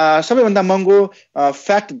सबैभन्दा महँगो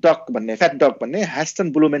फ्याट डक भन्ने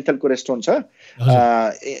ह्यास्टन ब्लुमेन्थलको रेस्टुरेन्ट छ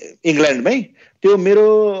इङ्ल्यान्डमै। त्यो मेरो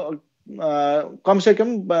कमसेकम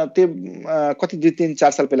त्यो कति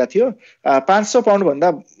 2-3-4 साल पहिला थियो, 500 पाउन्ड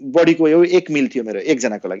भन्दा बढीको एक मिल थियो मेरो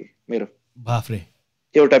एकजनाको लागि। मेरो बाफरे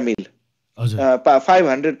एउटा मिल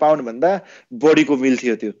 500 पाउन्ड भन्दा बढीको मिल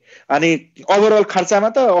थियो त्यो। अनि ओभरअल खर्चामा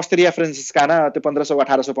त अस्ट्रेलिया फ्रेन्च खाना त्यो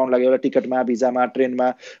 1500-1800 पाउन्ड लाग्यो एउटा टिकटमा, भिजामा, ट्रेनमा,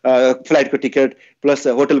 फ्लाइटको टिकट प्लस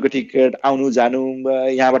होटलको टिकट, आउनु जानु,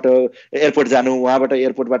 यहाँबाट एयरपोर्ट जानु, वहाँबाट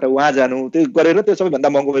एयरपोर्टबाट वहाँ जानु, त्यो गरेर त्यो सबैभन्दा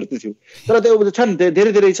महँगो मेरो थियो। तर त्यो छन्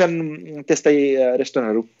धेरै छन् त्यस्तै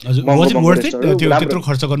रेस्टुरेन्टहरू। त्यत्रो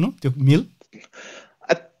खर्च गर्नु त्यो मिल?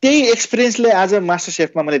 त्यही एक्सपिरियन्सले आज मास्टर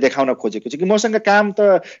शेफमा मैले देखाउन खोजेको छु कि मसँग टाइम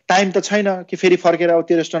त छैन कि फेरि फर्केर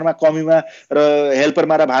त्यो रेस्टुरेन्टमा कमीमा र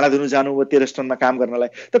हेल्परमा र भाडा धुनु जानु त्यो रेस्टुरेन्टमा काम गर्नलाई।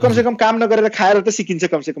 त कमसेकम काम नगरेर खाएर त सिकिन्छ,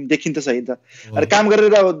 कमसेकम देखिन्छ सही त। अनि काम गरेर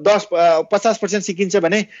 50% सिकिन्छ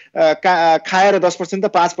भने खाएर 10% त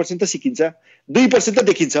 5% त सिकिन्छ, 2% त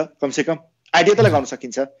देखिन्छ, कमसेकम आइडिया त लगाउन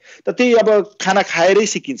सकिन्छ। त त्यही अब खाना खाएरै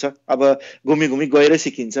सिकिन्छ, अब घुमी गएरै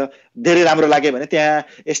सिकिन्छ। धेरै राम्रो लाग्यो भने त्यहाँ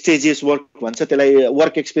स्टेजियस वर्क भन्छ त्यसलाई,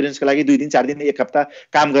 वर्क एक्सपिरियन्सको लागि 2 दिन 4 दिन 1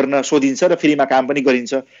 हप्ता काम गर्न सोधिन्छ र फ्रीमा काम पनि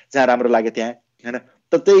गरिन्छ जहाँ राम्रो लाग्यो त्यहाँ, हैन।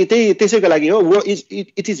 त त्यही त्यसैको लागि हो,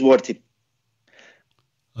 इट इज वर्थ इट।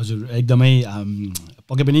 हजुर, एकदमै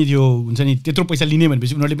पक्कै पनि त्यो हुन्छ नि, त्यत्रो पैसा लिने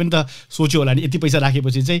भनेपछि उनीहरूले पनि त सोच्यो होला नि यति पैसा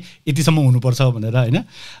राखेपछि चाहिँ यतिसम्म हुनुपर्छ भनेर, होइन।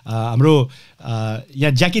 हाम्रो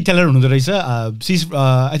यहाँ ज्याकी टेलर हुनुहुँदो रहेछ,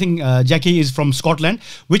 I think Jackie is from Scotland.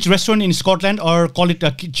 Which restaurant in Scotland or call it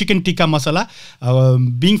chicken tikka masala?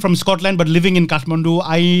 Being from Scotland but living in Kathmandu,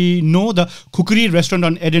 I know the खुकुरी restaurant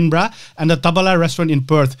on Edinburgh and the tabla restaurant in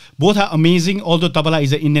Perth, both are amazing, although tabla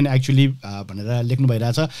is a Indian actually भनेर लेख्नु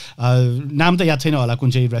भइरहेछ। नाम त याद छैन होला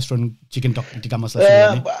कुन चाहिँ restaurant chicken tikka masala.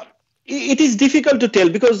 It is difficult to tell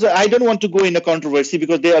because I don't want to go in a controversy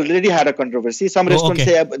because they already had a controversy. Some restaurants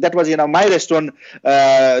say that was my restaurant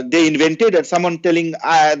they invented, and someone telling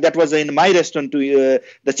that was in my restaurant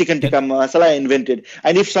the chicken tikka masala invented.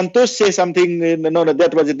 And if Santosh says something, no,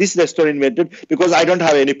 that was this restaurant invented, because I don't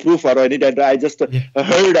have any proof or any data. I just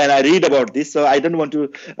heard and I read about this, so I don't want to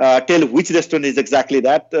tell which restaurant is exactly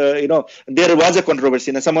that. There was a controversy,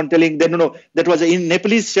 and someone telling that no, that was a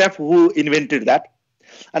Nepalese chef who invented that.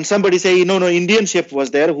 And somebody say, no, Indian chef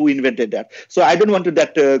was there who invented that. So I don't want to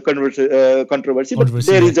that controversy, but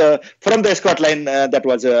there is from the Scotland, that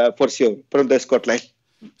was for sure, from the Scotland.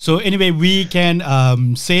 So anyway, we can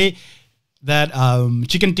say that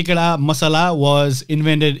chicken tikka masala was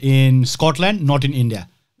invented in Scotland, not in India.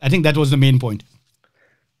 I think that was the main point.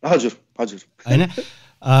 Hazur.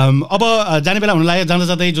 अब जाने बेला हुन लाग्यो, जाँदा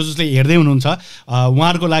जाँदै जसले हेर्दै हुनुहुन्छ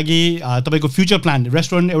उहाँहरूको लागि तपाईँको फ्युचर प्लान,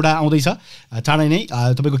 रेस्टुरेन्ट एउटा आउँदैछ चाँडै नै,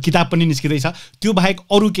 तपाईँको किताब पनि निस्किँदैछ, त्यो बाहेक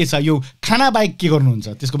अरू के छ? यो खाना बाहेक के गर्नुहुन्छ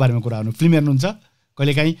त्यसको बारेमा कुरा गर्नु? फिल्म हेर्नुहुन्छ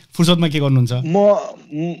कहिलेकाहीँ फुर्सदमा के गर्नुहुन्छ?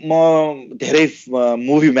 म धेरै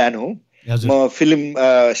मुभी म्यान हो। म फिल्म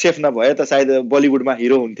सेफ नभए त सायद बलिउडमा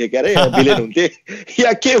हिरो हुन्थे के अरे भिलेन हुन्थे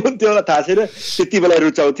या के हुन्थ्यो होला थाहा छैन। त्यति बेला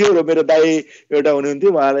रुचाउँथ्यो र मेरो दाइ एउटा हुनुहुन्थ्यो,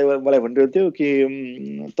 उहाँले मलाई भन्नुहुन्थ्यो कि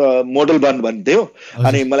त मोडल बन भन्थ्यो।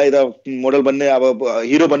 अनि मलाई त मोडल बन्ने अब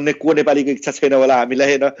हिरो बन्ने को नेपालीको इच्छा छैन होला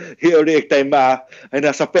हामीलाई होइन। एउटा एक टाइममा होइन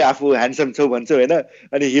सबै आफू ह्यान्डसम छौ भन्छ होइन,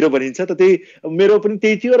 अनि हिरो बनिन्छ। त त्यही मेरो पनि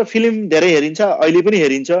त्यही थियो र फिल्म धेरै हेरिन्छ, अहिले पनि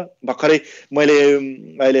हेरिन्छ। भर्खरै मैले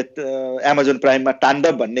अहिले एमाजोन प्राइममा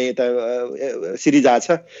ताण्डव भन्ने सिरिज आछ,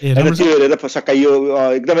 त्यो हेरेर सकाइयो,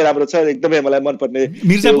 एकदमै राम्रो छ, एकदमै मलाई मनपर्ने।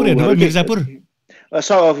 मिर्जापुर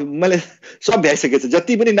सब मैले सब भ्याइसकेको छ,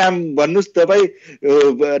 जति पनि नाम भन्नुहोस् तपाईँ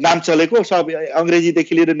नाम चलेको सब,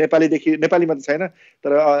 अङ्ग्रेजीदेखि लिएर नेपालीमा त छैन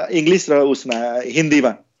तर इङ्ग्लिस र उसमा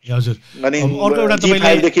हिन्दीमा। हजुर, अनि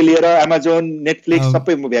G5 लिएर एमाजोन नेटफ्लिक्स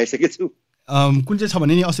सबै म भ्याइसकेको छु। कुन चाहिँ छ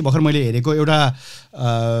भने नि अस्ति भर्खर मैले हेरेको एउटा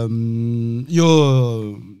यो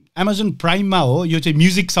एमाजोन प्राइममा हो, यो चाहिँ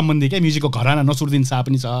म्युजिक सम्बन्धी क्या, म्युजिकको घराना, नसरुद्दिन शाह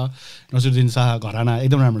पनि छ, नसरुद्दिन शाह घराना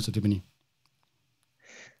एकदम राम्रो छ त्यो पनि।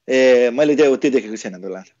 मैले त्यो देखेको छैन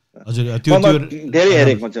होला। हजुर, त्यो धेरै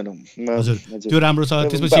हेरेको छु। हजुर, त्यो राम्रो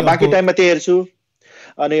छ। त्यसपछि बाँकी टाइममा त्यही हेर्छु।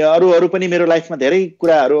 अनि अरू पनि मेरो लाइफमा धेरै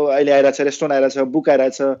कुराहरू अहिले आइरहेछ। रेस्टुरेन्ट आइरहेछ, बुक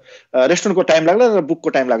आइरहेछ। रेस्टुरेन्टको टाइम लाग्ला र बुकको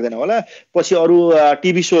टाइम लाग्दैन होला। पछि अरू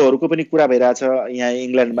टिभी सोहरूको पनि कुरा भइरहेछ यहाँ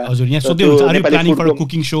इङ्ल्यान्डमा। हजुर, यहाँ सोध्दै हुन्छ are you planning for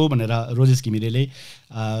cooking show भनेर रोजेस घिमिरेले।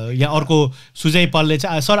 यहाँ अर्को सुजय पालले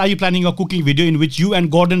चाहिँ sir are you planning a cooking video in which you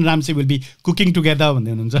and Gordon Ramsay will be cooking together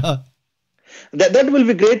भन्दै हुनुहुन्छ। That will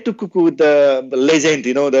be great to cook with the legend,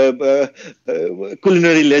 the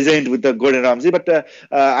culinary legend with the Gordon Ramsay. But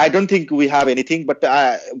I don't think we have anything. But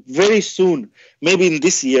very soon, maybe in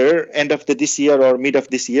this year, end of this year or mid of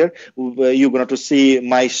this year, you're going to see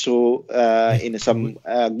my show in some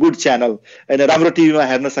good channel. And राम्रो टिभीमा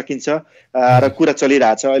हेर्न सकिन्छ र कुरा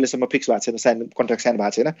चलिरहेछ। अहिलेसम्म fix भएको छैन, कन्ट्र्याक्ट साइन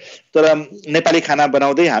भएको छैन, तर नेपाली खाना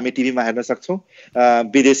बनाउँदै हामी टिभीमा हेर्न सक्छौँ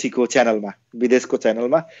विदेशको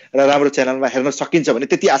च्यानलमा र राम्रो च्यानलमा हेर्न सकिन्छ भने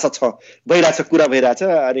त्यति आशा छ। भइरहेछ, कुरा भइरहेछ,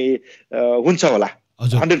 अनि हुन्छ होला,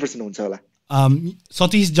 100% हुन्छ होला।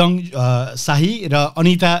 सतीश जङ शाही र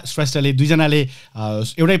अनिता श्रेष्ठले दुईजनाले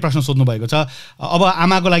एउटै प्रश्न सोध्नु भएको छ। अब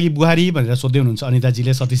आमाको लागि बुहारी भनेर सोध्दै हुनुहुन्छ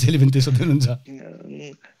अनिताजीले, सतीशले पनि त्यो सोध्दै हुनुहुन्छ।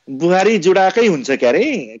 बुहारी जुडाकै हुन्छ क्यारे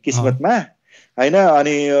किस्मतमा होइन,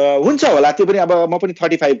 अनि हुन्छ होला त्यो पनि। अब म पनि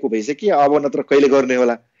 35 को भइसकेँ, अब नत्र कहिले गर्ने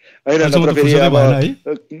होला होइन, नत्र फेरि अब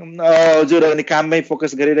हजुर, अनि काममै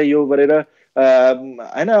फोकस गरेर यो गरेर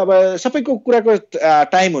होइन। अब सबैको कुराको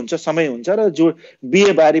टाइम हुन्छ, समय हुन्छ। र जो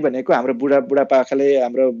बिहे बारी भनेको हाम्रो बुढापाकाले,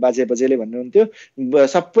 हाम्रो बाजेबजेले भन्नुहुन्थ्यो,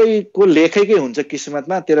 सबैको लेखेकै हुन्छ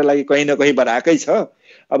किस्मतमा, तेरो लागि कहीँ न कहीँ बनाएकै छ।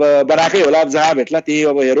 अब बनाएकै होला, अब जहाँ भेट्ला त्यही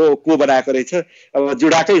अब हेरो को बनाएको रहेछ। अब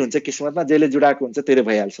जुडाएकै हुन्छ किस्मतमा, जसले जुडाएको हुन्छ त्यसले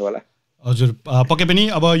भइहाल्छ होला। हजुर, पक्कै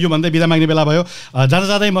पनि। अब यो भन्दै बिदा माग्ने बेला भयो।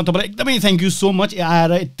 जाँदै म तपाईँलाई एकदमै थ्याङ्क यू सो मच,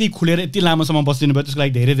 आएर यति खुलेर यति लामोसम्म बसिदिनु भयो, त्यसको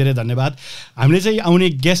लागि धेरै धेरै धन्यवाद। हामीले चाहिँ आउने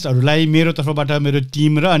गेस्टहरूलाई मेरो तर्फबाट, मेरो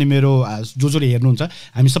टिम र अनि मेरो जसले हेर्नुहुन्छ,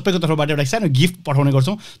 हामी सबैको तर्फबाट एउटा सानो गिफ्ट पठाउने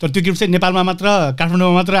गर्छौँ। तर त्यो गिफ्ट चाहिँ नेपालमा मात्र,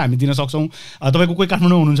 काठमाडौँमा मात्र हामी दिन सक्छौँ। तपाईँको कोही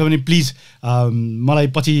काठमाडौँ हुनुहुन्छ भने प्लिज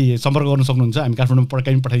मलाई पछि सम्पर्क गर्न सक्नुहुन्छ, हामी काठमाडौँमा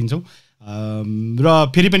पड्काइ पठाइदिन्छौँ।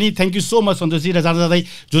 र फेरि पनि थ्याङ्क यू सो मच सन्तोषजी। र जाँदै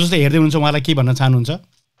जसले हेर्दै हुनुहुन्छ उहाँलाई के भन्न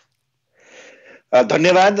चाहनुहुन्छ?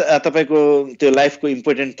 धन्यवाद तपाईँको त्यो लाइफको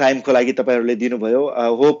इम्पोर्टेन्ट टाइमको लागि तपाईँहरूले दिनुभयो।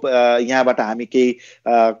 होप यहाँबाट हामी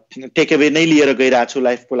केही टेकअवे नै लिएर गइरहेको छु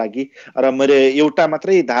लाइफको लागि। र मेरो एउटा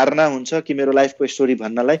मात्रै धारणा हुन्छ कि मेरो लाइफको स्टोरी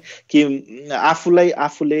भन्नलाई कि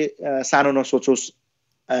आफूले सानो नसोचोस्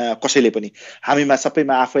कसैले पनि। हामीमा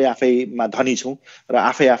सबैमा आफैमा धनी छौँ र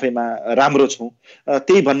आफैमा राम्रो छौँ,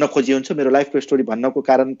 त्यही भन्न खोजी हुन्छ। मेरो लाइफको स्टोरी भन्नको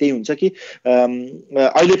कारण त्यही हुन्छ कि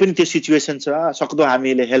अहिले पनि त्यो सिचुएसन छ, सक्दो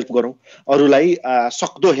हामीले हेल्प गरौँ, अरूलाई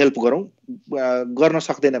सक्दो हेल्प गरौँ। गर्न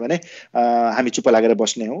सक्दैन भने हामी चुप लागेर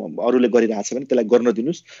बस्ने हो। अरूले गरिरहेछ भने त्यसलाई गर्न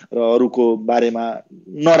दिनुहोस् र अरूको बारेमा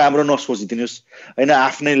नराम्रो नसोचिदिनुहोस् होइन,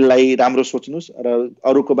 आफ्नैलाई राम्रो सोच्नुहोस् र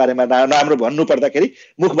अरूको बारेमा राम्रो भन्नु पर्दाखेरि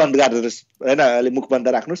मुख बन्द गरिदिनुहोस् होइन, अहिले मुख बन्द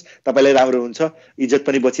राख्नुहोस्, तपाईँलाई राम्रो हुन्छ, इज्जत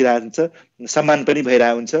पनि बचिरहन्छ, सम्मान पनि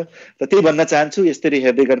भइरहेको हुन्छ। र त्यही भन्न चाहन्छु, यसरी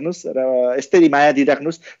हेर्दै गर्नुहोस् र यसरी माया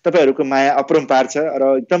दिइराख्नुहोस्। तपाईँहरूको माया अपरम्पार छ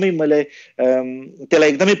र एकदमै मैले त्यसलाई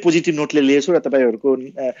एकदमै पोजिटिभ नोटले लिएछु। र तपाईँहरूको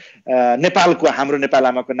नेपालको, हाम्रो नेपाल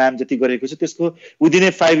आमाको नाम जति गरेको छ त्यसको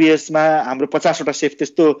विदिन 5 इयर्समा हाम्रो 50वटा सेफ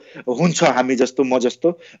त्यस्तो हुन्छ हामी जस्तो, म जस्तो,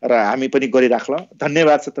 र हामी पनि गरिराख्ला।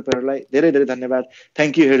 धन्यवाद छ तपाईँहरूलाई, धेरै धेरै धन्यवाद।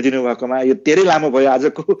 थ्याङ्क यू हेरिदिनु भएकोमा। यो धेरै लामो भयो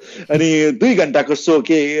आजको, अनि 2 घण्टाको सो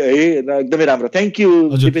के है, एकदमै राम्रो। थ्याङ्क यू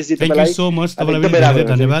दिपेशजी, तपाईँलाई सो मच, तपाईँलाई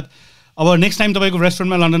धन्यवाद। अब नेक्स्ट टाइम तपाईँको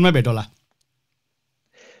रेस्टुरेन्टमा लन्डनमा भेट होला।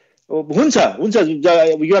 हुन्छ,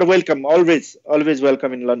 you are welcome, always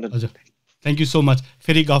welcome in London. Thank you so much.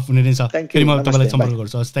 फेरि गफ हुने नै छ, फेरि म तपाईँलाई सम्पर्क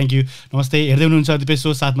गर्छु। हस्, थ्याङ्क यू, नमस्ते। हेर्दै हुनुहुन्छ दिपेश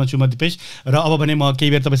सो, साथमा छु म दिपेश। र अब भने म केही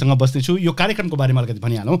बेर तपाईँसँग बस्नेछु। यो कार्यक्रमको बारेमा अलिकति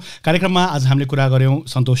भनिहालौँ। कार्यक्रममा आज हामीले कुरा गऱ्यौँ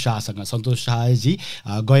सन्तोष शाहसँग। सन्तोष शाहजी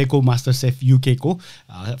गएको मास्टर सेफ युकेको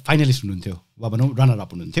फाइनलिस्ट हुनुहुन्थ्यो, वा भनौँ रनर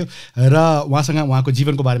अप हुनुहुन्थ्यो, र उहाँसँग उहाँको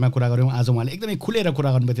जीवनको बारेमा कुरा गऱ्यौँ। आज उहाँले एकदमै खुलेर कुरा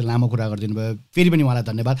गर्नुभयो, थियो लामो कुरा गरिदिनु भयो। फेरि पनि उहाँलाई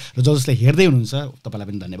धन्यवाद, र जसले हेर्दै हुनुहुन्छ तपाईँलाई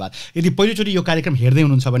पनि धन्यवाद। यदि पहिलोचोटि यो कार्यक्रम हेर्दै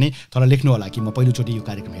हुनुहुन्छ भने तर लेख्नु होला कि म पहिलोचोटि यो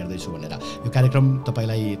कार्यक्रम हेर्दैछु भनेर। यो कार्यक्रम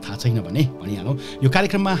तपाईँलाई थाहा छैन भने भनिहालौँ, यो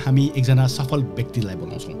कार्यक्रममा हामी एकजना सफल व्यक्तिलाई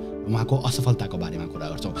बोलाउँछौँ, उहाँको असफलताको बारेमा कुरा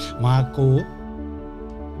गर्छौँ, उहाँको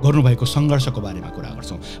गर्नुभएको सङ्घर्षको बारेमा कुरा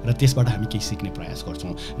गर्छौँ, र त्यसबाट हामी केही सिक्ने प्रयास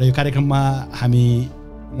गर्छौँ। र यो कार्यक्रममा हामी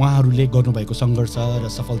उहाँहरूले गर्नुभएको सङ्घर्ष र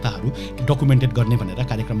सफलताहरू डकुमेन्टेड गर्ने भनेर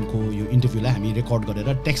कार्यक्रमको यो इन्टरभ्यूलाई हामी रेकर्ड गरेर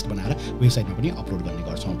टेक्स्ट बनाएर वेबसाइटमा पनि अपलोड गर्ने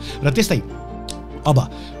गर्छौँ। र त्यस्तै अब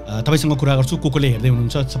तपाईँसँग कुरा गर्छु, कोले हेर्दै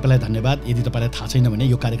हुनुहुन्छ सबैलाई धन्यवाद। यदि तपाईँलाई थाहा छैन भने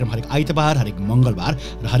यो कार्यक्रम हरेक आइतबार, हरेक मङ्गलबार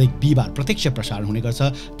र हरेक बिहिबार प्रत्यक्ष प्रसारण हुने गर्छ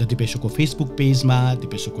द दिपेश शोको फेसबुक पेजमा,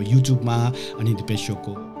 दिपेश शोको युट्युबमा, अनि दिपेश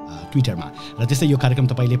शोको ट्विटरमा। र त्यस्तै यो कार्यक्रम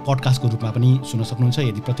तपाईँले पडकास्टको रूपमा पनि सुन्न सक्नुहुन्छ।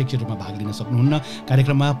 यदि प्रत्यक्ष रूपमा भाग लिन सक्नुहुन्न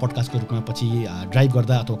कार्यक्रममा, पडकास्टको रूपमा पछि ड्राइभ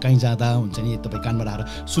गर्दा अथवा कहीँ जाँदा हुन्छ नि, तपाईँ कानमा राखेर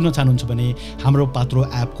सुन्न चाहनुहुन्छ भने हाम्रो पात्रो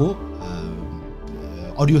एपको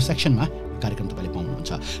अडियो सेक्सनमा कार्यक्रम तपाईँले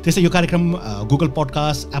पाउनुहुन्छ। त्यस्तै यो कार्यक्रम Google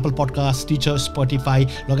podcast, Apple podcast, teacher, Spotify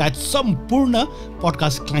लगायत सम्पूर्ण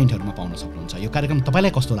पडकास्ट क्लाइन्टहरूमा पाउन सक्नुहुन्छ। यो कार्यक्रम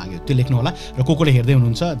तपाईँलाई कस्तो लाग्यो त्यो लेख्नु होला, र कोले हेर्दै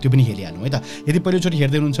हुनुहुन्छ त्यो पनि हेरिहाल्नु है त। यदि पहिलोचोटि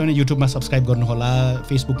हेर्दै हुनुहुन्छ भने युट्युबमा सब्सक्राइब गर्नुहोला,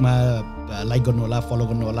 फेसबुकमा लाइक गर्नुहोला, फलो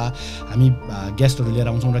गर्नुहोला। हामी गेस्टहरू लिएर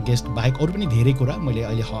आउँछौँ, र गेस्ट बाहेक अरू पनि धेरै कुरा। मैले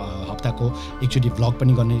अहिले हप्ताको एकचोटि भ्लग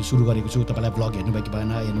पनि गर्ने सुरु गरेको छु। तपाईँलाई भ्लग हेर्नुभयो कि भएन,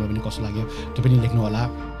 हेर्नुभयो भने कस्तो लाग्यो त्यो पनि लेख्नु होला।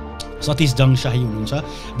 सतीश जङ शाही हुनुहुन्छ,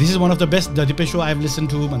 this is one of the best the Dipesh show I have listen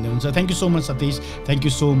to भन्दै हुनुहुन्छ। Thank you so much Satish, thank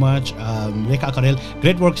you so much. Rekha Kharel,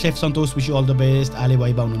 great work safe Santosh, wish you all the best. Ale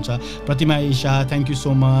viva हुनुहुन्छ, प्रतिमा Isha, thank you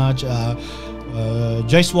so much.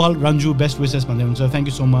 Jaiswal Ranju, best wishes भन्दै हुन्छ, thank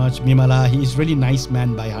you so much. मिमाला, he is really nice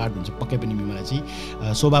man by heart हुन्छ, पक्कै पनि मिमालाजी।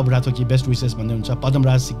 शोभा Budhathoki, best wishes भन्दै हुन्छ।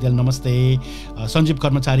 पदमराज सिक्देल, नमस्ते। सञ्जीव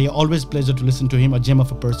कर्मचारी, always pleasure to listen to him, a gem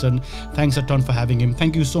of a person, thanks a ton for having him,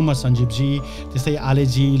 thank you so much सञ्जीवजी। त्यस्तै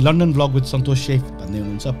आलेजी, London vlog with Santosh chef भन्दै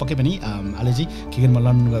हुनुहुन्छ, पक्कै पनि आलेजी के म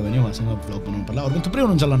लन्डन गयो भने उहाँसँग भ्लग बनाउनु पर्ला। अरू पनि थुप्रै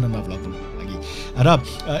हुनुहुन्छ लन्डनमा भ्लग बनाउनु लागि। र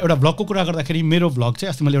एउटा भ्लगको कुरा गर्दाखेरि मेरो भ्लग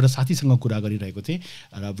चाहिँ अस्ति मैले एउटा साथीसँग कुरा गरिरहेको थिएँ,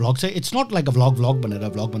 र भ्लग चाहिँ it's not like a vlog भनेर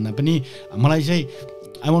भ्लग भन्दा पनि मलाई चाहिँ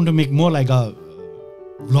I want to make more like a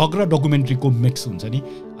vlog र डकुमेन्ट्रीको मिक्स हुन्छ नि।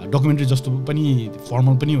 डकुमेन्ट्री जस्तो पनि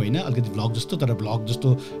फर्मल पनि होइन, अलिकति भ्लग जस्तो, तर भ्लग जस्तो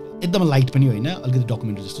एकदम लाइट पनि होइन, अलिकति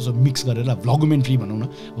डकुमेन्ट्री जस्तो सब मिक्स गरेर भ्लगुमेन्ट्री भनौँ न,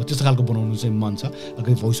 हो त्यस्तो खालको बनाउनु चाहिँ मन छ।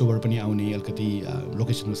 अलिकति भोइस ओभर पनि आउने, अलिकति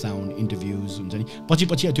लोकेसनको साउन्ड, इन्टरभ्युज हुन्छ नि। पछि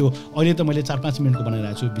त्यो अहिले त मैले 4-5 मिनटको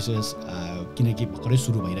बनाइरहेको छु, विशेष किनकि भर्खरै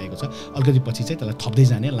सुरु भइरहेको छ। अलिकति पछि चाहिँ त्यसलाई थप्दै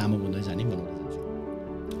जाने, लामो हुँदै जाने बनाउँदै जान्छु।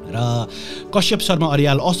 र Kashyap Sharma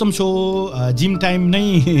Aryal, Assam so, gym time नै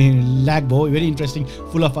ल्याग भयो, very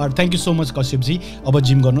interesting, full of art, thank you so much कश्यपजी। अब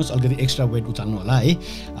जिम गर्नुहोस्, अलिकति एक्स्ट्रा वेट उचाल्नु होला है।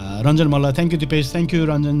 रञ्जन Malla, thank you Dipesh, thank you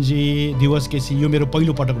रञ्जनजी। दिवस केसी, यो मेरो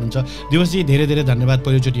पहिलो पटक हुनुहुन्छ, दिवसजी धेरै धेरै धन्यवाद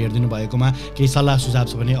पहिलोचोटि हेरिदिनु भएकोमा। केही सल्लाह सुझाव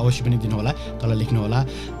छ भने अवश्य पनि दिनुहोला, तल लेख्नु होला।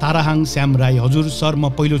 ताराहाङ श्याम राई, हजुर सर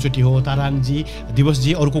म पहिलोचोटि हो। ताराहाङजी,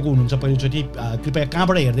 दिवसजी, अरू को हुनुहुन्छ पहिलोचोटि कृपया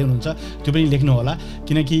कहाँबाट हेर्दै हुनुहुन्छ त्यो पनि लेख्नु होला,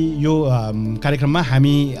 किनकि यो कार्यक्रममा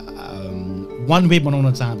हामी वान वे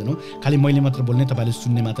बनाउन चाहँदैनौँ, खालि मैले मात्र बोल्ने, तपाईँले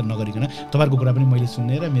सुन्ने मात्र नगरिकन तपाईँहरूको कुरा पनि मैले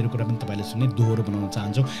सुन्ने र मेरो कुरा पनि तपाईँले सुन्ने दोहोरो बनाउन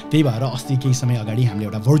चाहन्छौँ। त्यही भएर अस्ति केही समय अगाडि हामीले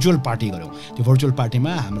एउटा भर्चुअल पार्टी गऱ्यौँ। त्यो भर्चुअल पार्टीमा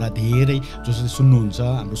हाम्रा धेरै जसले सुन्नुहुन्छ,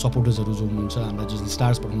 हाम्रो सपोर्टर्सहरू जो हुनुहुन्छ, हाम्रा जसले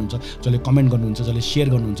स्टार्स पठाउनुहुन्छ, जसले कमेन्ट गर्नुहुन्छ, जसले सेयर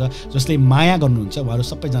गर्नुहुन्छ, जसले माया गर्नुहुन्छ, उहाँहरू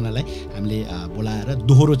सबैजनालाई हामीले बोलाएर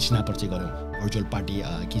दोहोरो छिनापर्ची गऱ्यौँ। भर्चुअल पार्टी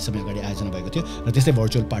केही समय अगाडि आयोजना भएको थियो, र त्यस्तै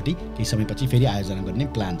भर्चुअल पार्टी केही समयपछि फेरि आयोजना गर्ने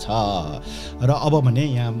प्लान छ। र अब भने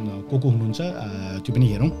यहाँ को हुनुहुन्छ त्यो पनि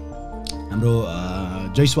हेरौँ। हाम्रो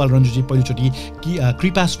जयसवाल रन्जुजी पहिलोचोटि, कि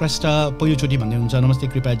कृपा श्रेष्ठ पहिलोचोटि भन्दै हुन्छ, नमस्ते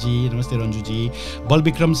कृपाजी, नमस्ते रन्जुजी।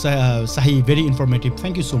 बलविक्रम शाही, very informative,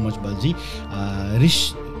 thank you so much Balji.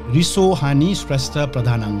 रिसोहानी Shrestha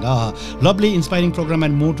प्रधानाङ्ग, lovely inspiring programme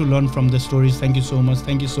and more to learn from the stories, thank you so much,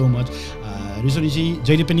 thank you so much. रिसोनीजी,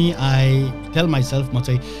 जहिले पनि आई टेल माइसेल्फ, म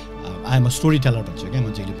चाहिँ I am a story teller भन्छु क्या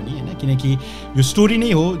म जहिले पनि, होइन, किनकि यो स्टोरी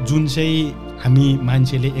नै हो जुन चाहिँ हामी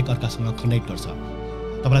मान्छेले एकअर्कासँग कनेक्ट गर्छ।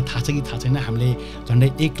 तपाईँलाई थाहा छ कि थाहा छैन, हामीले झन्डै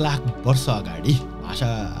 1 लाख वर्ष अगाडि भाषा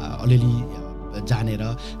अलिअलि जानेर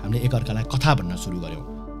हामीले एकअर्कालाई कथा भन्न सुरु गऱ्यौँ,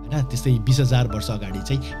 होइन। त्यस्तै 20,000 वर्ष अगाडि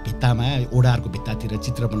चाहिँ भित्तामा, ओडारको भित्तातिर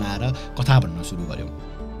चित्र बनाएर कथा भन्न सुरु गऱ्यौँ।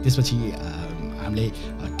 त्यसपछि हामीले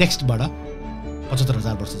टेक्स्टबाट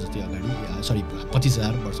 75,000 वर्ष जति अगाडि सरी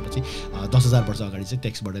 25,000 वर्षपछि 10,000 वर्ष अगाडि चाहिँ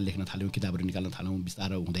टेक्स्टबाट लेख्न थाल्यौँ, किताबहरू निकाल्न थाल्यौँ,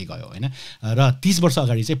 बिस्तारै हुँदै गयो होइन। र 30 वर्ष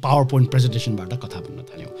अगाडि चाहिँ पावर पोइन्ट प्रेजेन्टेसनबाट कथा भन्न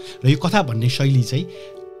थाल्यौँ। र यो कथा भन्ने शैली चाहिँ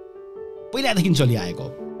पहिलादेखि चलिआएको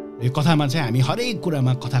हो। यो कथामा चाहिँ हामी हरेक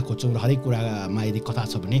कुरामा कथा खोज्छौँ र हरेक कुरामा यदि कथा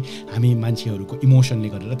छ भने हामी मान्छेहरूको इमोसनले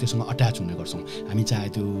गरेर त्योसँग अट्याच हुने गर्छौँ। हामी चाहे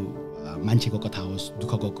त्यो मान्छेको कथा होस्,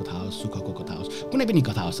 दुःखको कथा होस्, सुखको कथा होस्, कुनै पनि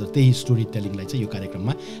कथा होस्, त्यही स्टोरी टेलिङलाई चाहिँ यो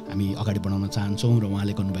कार्यक्रममा हामी अगाडि बढाउन चाहन्छौँ। र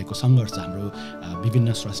उहाँले गर्नुभएको सङ्घर्ष, हाम्रो विभिन्न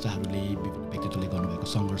स्रष्टाहरूले, विभिन्न व्यक्तित्वले गर्नुभएको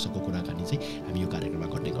सङ्घर्षको कुराकानी चाहिँ हामी यो कार्यक्रममा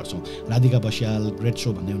गर्ने गर्छौँ। राधिका बस्याल ग्रेट सो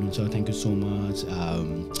भन्दै हुनुहुन्छ, थ्याङ्क यू सो मच।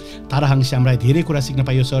 ताराहाङ श्यामराई धेरै कुरा सिक्न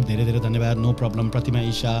पाइयो सर, धेरै धेरै धन्यवाद, no problem. Pratima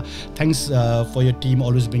Isha thanks for your team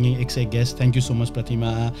always bringing एक्सए guest, thank you so much Pratima.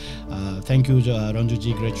 Thank you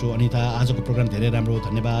रन्जुजी great so. Anita आजको प्रोग्राम धेरै राम्रो,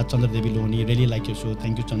 धन्यवाद। चन्द्रदेवी Lohani really like you so,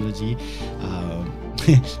 thank you Chandraji.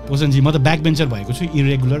 पोषणजी म त ब्याक बेन्चर भएको छु,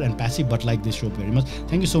 irregular and passive but like this so very much,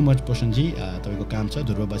 thank you so much पोषणजी। तपाईँको काम छ।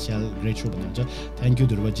 ध्रुव बस्याल ग्रेट सो भन्नुहुन्छ, थ्याङ्क यू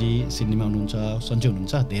ध्रुवजी। सिडनीमा हुनुहुन्छ, सन्चै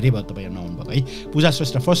हुनुहुन्छ, धेरै भयो तपाईँहरू नआउनुभएको है। पूजा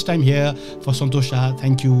Shrestha first time here for Santosh Shah,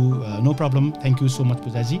 thank you, no problem, thank you so much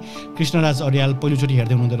पूजाजी। Krishnaraj Aryal पहिलोचोटि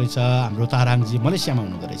हेर्दै हुनुहुँदो रहेछ। हाम्रो ताराङजी मलेसियामा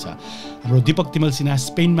हुनुहुँदो रहेछ। हाम्रो दिपक तिमल सिन्हा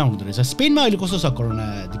स्पेनमा हुनुहुँदो रहेछ। स्पेनमा अहिले कस्तो छ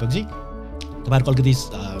कोरोना दिपकजी? तपाईँहरूको अलिकति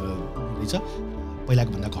रहेछ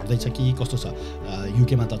पहिलाको भन्दा घट्दैछ कि कस्तो छ?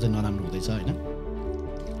 युकेमा त अझै नराम्रो हुँदैछ होइन।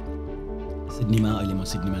 सिडनीमा अहिले म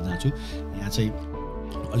सिडनीमा जान्छु, यहाँ चाहिँ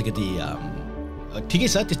अलिकति ठिकै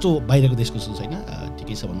छ, त्यस्तो बाहिरको देशको जस्तो छैन,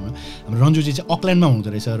 ठिकै छ भनौँ न। हाम्रो रन्जुजी चाहिँ अकल्यान्डमा हुनुहुँदो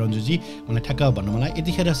रहेछ। रन्जुजी मलाई ठ्याक्क भन्नु मलाई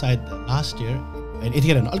यतिखेर सायद लास्ट इयर,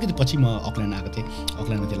 यतिखेर अलिकति पछि म अकल्यान्ड आएको थिएँ।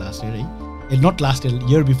 अकल्यान्डमा थिएँ लास्ट इयर है, not last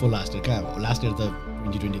year before last year, कहाँ लास्ट इयर त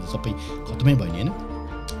 2020 त सबै खत्तमै भयो नि होइन।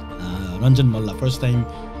 रञ्जन Malla first time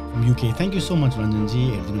UK, thank you so much रञ्जनजी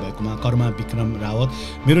हेरिदिनु भएकोमा। कर्मा विक्रम रावत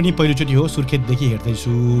मेरो नि पहिलोचोटि हो, सुर्खेतदेखि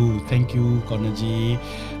हेर्दैछु, थ्याङ्क यू कर्णजी।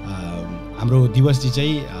 हाम्रो दिवसजी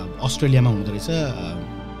चाहिँ अस्ट्रेलियामा हुनुहुँदो रहेछ,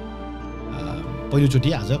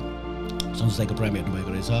 पहिलोचोटि आज सन्तोष दाइको प्रोग्राम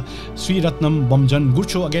हेर्नुभएको रहेछ। Shri Ratnam Bomjan good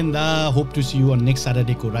show again दा, hope to see you on next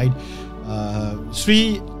स्याटरडेको ride. Shri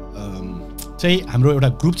चाहिँ हाम्रो एउटा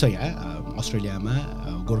ग्रुप छ यहाँ अस्ट्रेलियामा,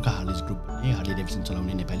 गोर्खा हार्लिज ग्रुप भन्ने, हार्ली डेभिडसन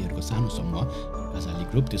चलाउने नेपालीहरूको सानो समूह हार्ली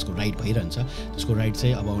ग्रुप, त्यसको राइड भइरहन्छ। त्यसको राइड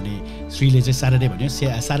चाहिँ अब आउने श्रीले चाहिँ स्याटरडे भन्यो,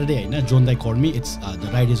 स्याटरडे होइन, जोन दाई call me, it's the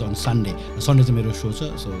ride is an Sunday. Sunday चाहिँ मेरो सो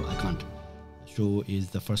छ, so I can't, so is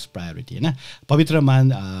the first priority होइन। पवित्र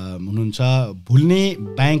मान हुनुहुन्छ, भुल्ने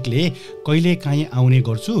ब्याङ्कले कहिले काहीँ आउने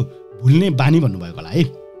गर्छु, भुल्ने बानी भन्नुभएको होला है,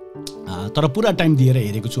 तर पुरा टाइम दिएर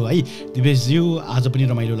हेरेको छु है दिपेशज्यू, आज पनि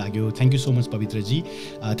रमाइलो लाग्यो, thank you so much Pavitra ji.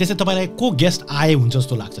 त्यसै तपाईँलाई को गेस्ट आए हुन्छ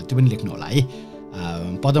जस्तो लाग्छ त्यो पनि लेख्नु होला है।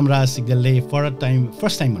 पदमराज सिग्देलले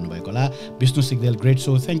फर्स्ट टाइम भन्नुभएको होला। Vishnu Sigdel great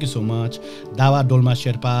so, thank you so much. Dawa Dolma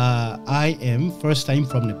Sherpa I am first time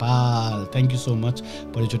from Nepal, thank you so much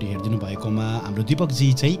पहिलोचोटि हेरिदिनु भएकोमा। हाम्रो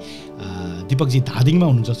दिपकजी चाहिँ दिपकजी धादिङमा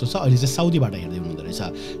हुनुहुन्छ जस्तो छ, अहिले चाहिँ साउदीबाट हेर्दै हुनुहुँदो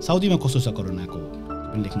रहेछ। साउदीमा कस्तो छ कोरोनाको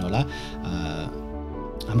पनि लेख्नु होला।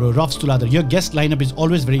 हाम्रो रफ्स तुलादर, यो guest lineup is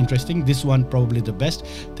always very interesting, this one probably the best,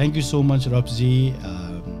 thank you so much रफ्सजी।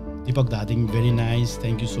 Dipak Dhading very nice,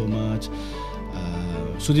 thank you so much.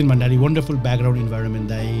 Sudin Bhandari wonderful background environment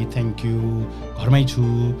दाई, थ्याङ्क यू, घरमै छु।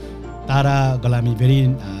 तारा गलामी भेरी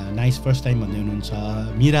नाइस फर्स्ट टाइम भन्दै हुनुहुन्छ।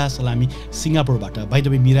 मिरा सलामी सिङ्गापुरबाट, by the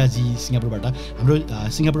way मिराजी सिङ्गापुरबाट, हाम्रो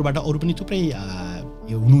सिङ्गापुरबाट अरू पनि थुप्रै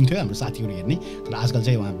यो हुनुहुन्थ्यो हाम्रो साथीहरू हेर्ने, तर आजकल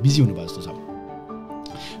चाहिँ उहाँ बिजी हुनुभयो जस्तो छ।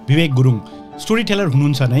 विवेक गुरुङ स्टोरी टेलर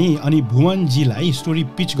हुनुहुन्छ नै, अनि भुवनजीलाई स्टोरी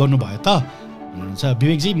पिच गर्नुभयो त भन्नुहुन्छ।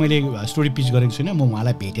 विवेकजी मैले स्टोरी पिच गरेको छुइनँ, म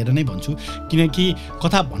उहाँलाई भेटेर नै भन्छु, किनकि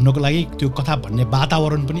कथा भन्नको लागि त्यो कथा भन्ने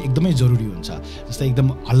वातावरण पनि एकदमै जरुरी हुन्छ। जस्तै एकदम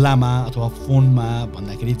हल्लामा अथवा फोनमा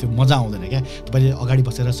भन्दाखेरि त्यो मजा आउँदैन क्या। तपाईँले अगाडि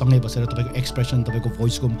बसेर सँगै बसेर तपाईँको एक्सप्रेसन, तपाईँको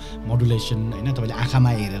भोइसको मोडुलेसन होइन, तपाईँले आँखामा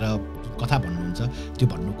हेरेर कथा भन्नुहुन्छ, त्यो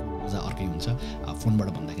भन्नुको मजा अर्कै हुन्छ, फोनबाट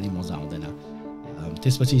भन्दाखेरि मजा आउँदैन।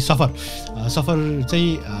 त्यसपछि सफर चाहिँ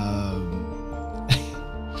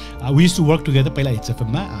we use to work together पहिला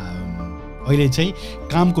HFM-मा, अहिले चाहिँ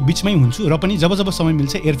कामको बिचमै हुन्छु र पनि जब समय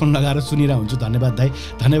मिल्छ इयरफोन लगाएर सुनिरहेको हुन्छु। धन्यवाद दाइ,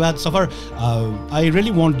 धन्यवाद सफर। आई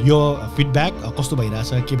रियली वान्ट यो फिडब्याक, कस्तो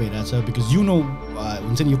भइरहेछ, के भइरहेछ, बिकज यु नो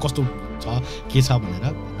हुन्छ नि यो कस्तो छ के छ भनेर,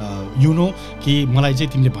 यु नो कि मलाई चाहिँ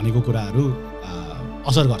तिमीले भनेको कुराहरू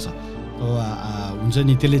असर गर्छ, हुन्छ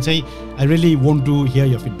नि, त्यसले चाहिँ I really want to hear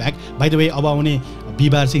your feedback. By the way अब आउने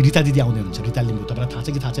बिहिबार चाहिँ रिता दिदी आउँदै हुनुहुन्छ, रिता लिम्बू। तपाईँलाई थाहा छ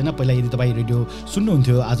कि थाहा छैन, पहिला यदि तपाईँ रेडियो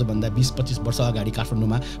सुन्नुहुन्थ्यो आजभन्दा 20-25 वर्ष अगाडि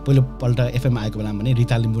काठमाडौँमा पहिलोपल्ट एफएम आएको बेलामा भने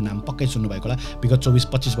रिता लिम्बू नाम पक्कै सुन्नुभएको होला। विगत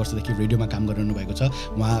 24-25 वर्षदेखि रेडियोमा काम गरिरहनु भएको छ।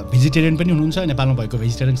 उहाँ भेजिटेरियन पनि हुनुहुन्छ, नेपालमा भएको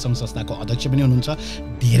भेजिटेरियन सङ्घ संस्थाको अध्यक्ष पनि हुनुहुन्छ,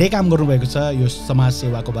 धेरै काम गर्नुभएको छ यो समाज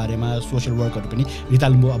सेवाको बारेमा, सोसियल वर्कहरू पनि। रिता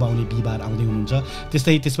लिम्बू अब आउने बिहिबार आउँदै हुनुहुन्छ।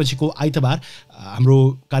 त्यस्तै त्यसपछिको आइतबार हाम्रो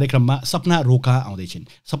कार्यक्रममा सपना रोका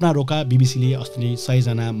आउँदैछन्। सपना रोका बीबीसीले अस्ति नै 100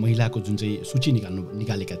 जना महिलाको जुन चाहिँ सूची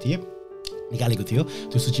निकालेको थियो,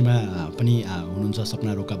 त्यो सूचीमा पनि हुनुहुन्छ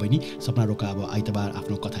सपना रोका बहिनी। सपना रोका अब आइतबार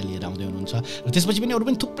आफ्नो कथा लिएर आउँदै हुनुहुन्छ। र त्यसपछि पनि अरू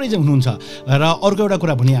पनि थुप्रै हुनुहुन्छ। र अर्को एउटा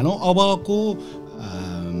कुरा भनिहालौँ, अबको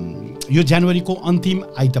यो जनवरीको अन्तिम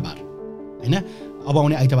आइतबार होइन, अब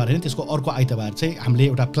आउने आइतबार होइन, त्यसको अर्को आइतबार चाहिँ हामीले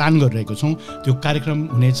एउटा प्लान गरिरहेको छौँ। त्यो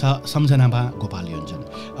कार्यक्रम हुनेछ सम्झनामा गोपाल योन्जन,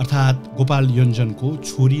 अर्थात् गोपाल योन्जनको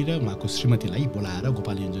छोरी र उहाँको श्रीमतीलाई बोलाएर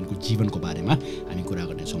गोपाल योन्जनको जीवनको बारेमा हामी कुरा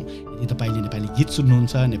गर्नेछौँ। यदि तपाईँले नेपाली गीत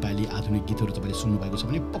सुन्नुहुन्छ, नेपाली आधुनिक गीतहरू तपाईँले सुन्नुभएको छ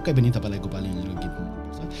भने पक्कै पनि तपाईँलाई गोपाल योन्जनको गीत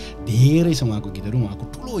मनपर्छ। धेरै छ उहाँको गीतहरू, उहाँको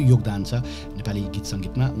ठुलो योगदान छ नेपाली गीत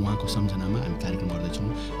सङ्गीतमा। उहाँको सम्झनामा हामी कार्यक्रम गर्दैछौँ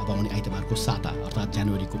अब आउने आइतबारको 7 अर्थात्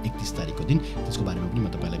जनवरीको 31 तारिकको दिन। त्यसको बारेमा पनि म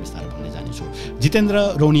तपाईँलाई विस्तार भन्ने जानेछु।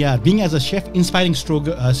 Jitendra Rauniyar, being as a chef, inspiring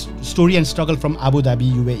story and struggle from Abu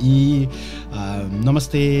Dhabi, UAE.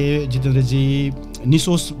 नमस्ते जितेन्द्रजी।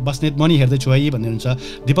 निसोस बस्नेत मनी हेर्दैछु है भन्दै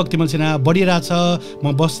हुनुहुन्छ। दीपक तिमल सेना, बढिरहेछ,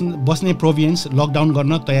 म बस्ने प्रोभिन्स लकडाउन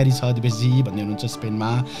गर्न तयारी छ दिपेशजी भन्दै हुनुहुन्छ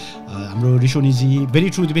स्पेनमा। हाम्रो रिसोनीजी, very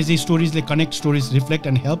true दिपेशजी, स्टोरिजले connect, stories reflect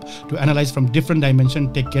and help to analyse from different dimension,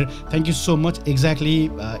 take care, thank you so much. Exactly,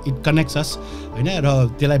 it connects अस होइन,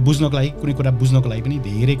 र त्यसलाई बुझ्नको लागि, कुनै कुरा बुझ्नको लागि पनि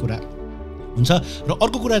धेरै कुरा हुन्छ। र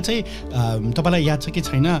अर्को कुरा चाहिँ तपाईँलाई याद छ कि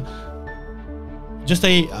छैन,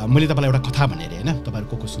 जस्तै मैले तपाईँलाई एउटा कथा भनेर होइन, तपाईँहरू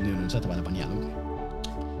को सुन्दै हुनुहुन्छ तपाईँलाई भनिहालौँ।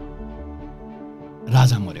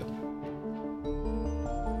 राजा मर्यो,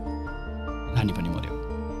 रानी पनि मर्यो,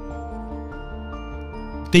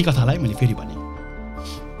 त्यही कथालाई मैले फेरि भने।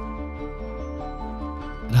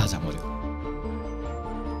 राजा मर्यो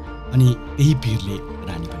अनि यही पिरले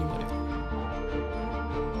रानी पनि मर्यो,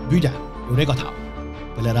 दुईटा एउटै कथा हो।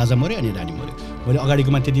 पहिला राजा मर्यो अनि रानी मर्यो। मैले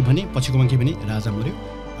अगाडिकोमा त्यति भने, पछिकोमा के भने, राजा मर्यो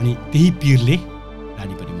अनि त्यही पिरले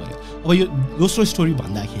रानी पनि मर्यो। अब यो दोस्रो स्टोरी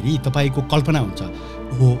भन्दाखेरि तपाईँको कल्पना हुन्छ,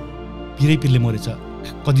 हो पिरले मरेछ,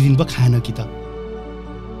 कति दिन पो खाएन कि त,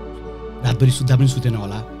 रातभरि सुत्दा पनि सुतेन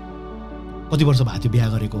होला, कति वर्ष भएको थियो बिहा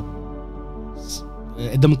गरेको,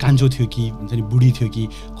 एकदम कान्छो थियो कि हुन्छ नि, बुढी थियो कि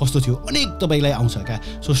कस्तो थियो, अनेक तपाईँलाई आउँछ क्या।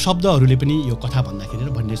 सो शब्दहरूले पनि यो कथा भन्दाखेरि र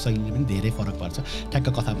भन्ने शैलीले पनि धेरै फरक पर्छ। ठ्याक्क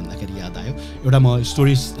कथा भन्दाखेरि याद आयो, एउटा म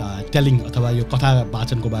स्टोरिज टेलिङ अथवा यो कथा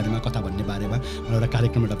वाचनको बारेमा, कथा भन्ने बारेमा मलाई एउटा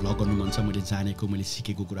कार्यक्रम, एउटा भ्लग गर्नु मन छ। मैले जानेको, मैले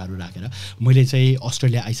सिकेको कुराहरू राखेर मैले चाहिँ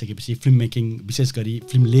अस्ट्रेलिया आइसकेपछि फिल्म मेकिङ, विशेष गरी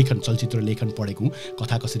फिल्म लेखन, चलचित्र लेखन पढेको,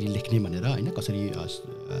 कथा कसरी लेख्ने भनेर होइन, कसरी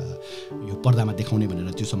यो पर्दामा देखाउने भनेर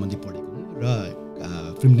त्यो सम्बन्धी पढेको र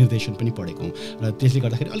फिल्म निर्देशन पनि पढेको हुँ। र त्यसले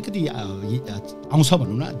गर्दाखेरि अलिकति आउँछ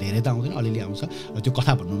भनौँ न, धेरै त आउँदैन, अलिअलि आउँछ। र त्यो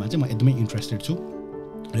कथा भन्नुमा चाहिँ म एकदमै इन्ट्रेस्टेड छु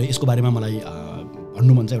र यसको बारेमा मलाई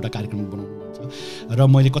भन्नु मन छ, एउटा कार्यक्रम बनाउनु मन छ। र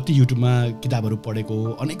मैले कति युट्युबमा किताबहरू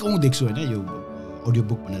पढेको अनेकौँ देख्छु होइन, यो अडियो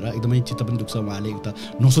बुक भनेर एकदमै चित्त पनि दुख्छ। उहाँले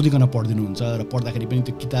एउटा नसोधिकन पढिदिनुहुन्छ र पढ्दाखेरि पनि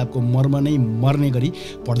त्यो किताबको मर्म नै मर्ने गरी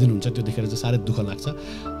पढिदिनुहुन्छ। त्यो देखेर चाहिँ साह्रै दुःख लाग्छ,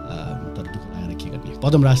 तर दुःख लागेर के गर्ने।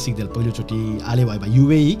 पदमराज सिग्देल, पहिलोचोटि आले भाइ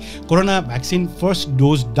UAE, corona vaccine first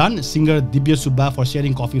dose done, singer Divya Subba for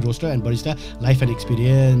sharing coffee roster and barista life and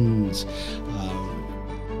experience.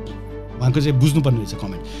 उहाँको चाहिँ बुझ्नुपर्ने रहेछ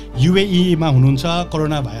कमेन्ट। UAE मा हुनुहुन्छ,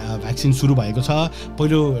 कोरोना भ्याक्सिन सुरु भएको छ,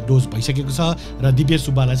 पहिलो डोज भइसकेको छ र दिव्य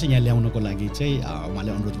सुब्बालाई चाहिँ यहाँ ल्याउनको लागि चाहिँ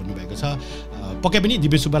उहाँले अनुरोध गर्नुभएको छ। पक्कै पनि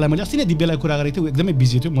दिव्य सुब्बालाई मैले अस्ति नै दिव्यलाई कुरा गरेको थिएँ, एकदमै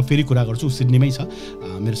बिजी थियो। म फेरि कुरा गर्छु, सिडनीमै छ,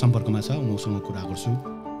 मेरो सम्पर्कमा छ, म उसँग कुरा गर्छु।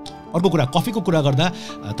 अर्को कुरा, कफीको कुरा गर्दा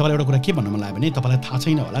तपाईँलाई एउटा कुरा के भन्न मन लाग्यो भने, तपाईँलाई थाहा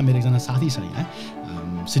छैन होला, मेरो एकजना साथी छ यहाँ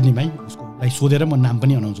सिडनीमै, उसलाई सोधेर म नाम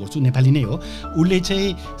पनि अनाउन्स गर्छु, नेपाली नै हो। उसले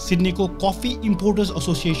चाहिँ सिडनीको कफी इम्पोर्टर्स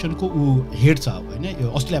एसोसिएसनको हेड छ होइन, यो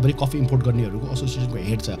अस्ट्रेलियाभरि कफी इम्पोर्ट गर्नेहरूको एसोसिएसनको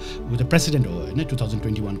हेड छ, ऊ त प्रेसिडेन्ट हो होइन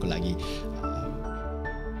 2021 को लागि।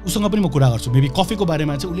 उसँग पनि म कुरा गर्छु, मेबी कफीको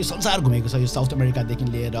बारेमा चाहिँ उसले संसार घुमेको छ, यो साउथ अमेरिकादेखि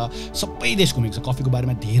लिएर सबै देश घुमेको छ, कफीको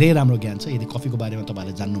बारेमा धेरै राम्रो ज्ञान छ। यदि कफीको बारेमा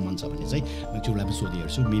तपाईँलाई जान्नु मन छ भने चाहिँ म चाहिँ उसलाई पनि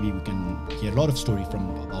सोधिहेर्छु, maybe we can hear lot of story from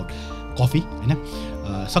about coffee होइन।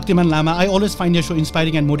 शक्तिमान लामा, I always find your so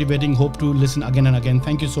inspiring and motivating, hope to listen again and again.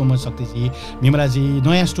 Thank you so much शक्तिजी। मिमलाजी,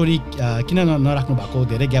 नयाँ स्टोरी किन नराख्नु भएको,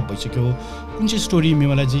 धेरै ग्याप भइसक्यो, कुन चाहिँ स्टोरी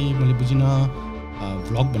मिमलाजी, मैले बुझिनँ।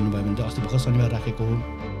 भ्लग भन्नुभयो भने चाहिँ अस्ति भर्खर शनिबार राखेको।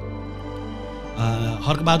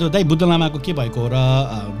 हर्कबहादुर दाइ, बुद्ध लामाको के भएको र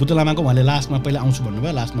बुद्ध लामाको उहाँले लास्टमा पहिला आउँछु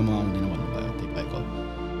भन्नुभयो, लास्टमा म आउँदिनँ भन्नुभयो, त्यही भएको।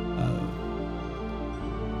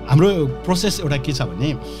 हाम्रो प्रोसेस एउटा के छ भने,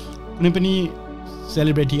 कुनै पनि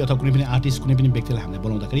सेलिब्रिटी अथवा कुनै पनि आर्टिस्ट कुनै पनि व्यक्तिलाई हामीले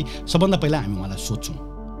बोलाउँदाखेरि सबभन्दा पहिला हामी उहाँलाई सोध्छौँ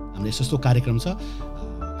हाम्रो यस्तो कार्यक्रम छ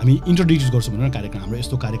हामी इन्ट्रोड्युस गर्छौँ भनेर कार्यक्रम हाम्रो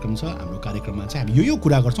यस्तो कार्यक्रम छ हाम्रो कार्यक्रममा चाहिँ हामी यो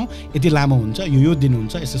कुरा गर्छौँ यति लामो हुन्छ यो दिन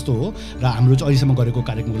हुन्छ यस्तो हो र हाम्रो चाहिँ अहिलेसम्म गरेको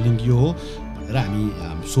कार्यक्रमको लिङ्क यो हो भनेर हामी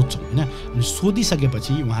सोध्छौँ होइन अनि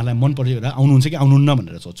सोधिसकेपछि उहाँलाई मन पऱ्यो र आउनुहुन्छ कि आउनुहुन्न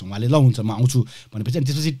भनेर सोध्छौँ उहाँले ल हुन्छ म आउँछु भनेपछि अनि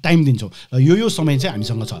त्यसपछि टाइम दिन्छौँ र यो समय चाहिँ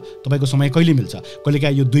हामीसँग छ तपाईँको समय कहिले मिल्छ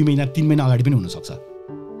कहिलेकाहीँ यो 2 महिना 3 महिना अगाडि पनि हुनसक्छ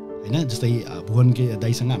होइन जस्तै भुवन के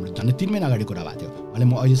दाइसँग हाम्रो झन्डै 3 महिना अगाडि कुरा भएको थियो उहाँले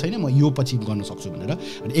म अहिले छैन म यो पछि गर्न सक्छु भनेर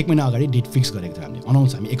अनि 1 महिना अगाडि डेट फिक्स गरेको थियो हामीले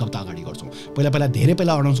अनाउन्स हामी 1 हप्ता अगाडि गर्छौँ पहिला धेरै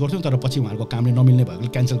पहिला अनाउन्स गर्थ्यौँ तर पछि उहाँको कामले नमिल्ने भएकोले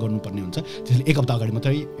क्यान्सल गर्नुपर्ने हुन्छ त्यसले 1 हप्ता अगाडि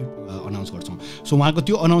मात्रै अनाउन्स गर्छौँ सो उहाँको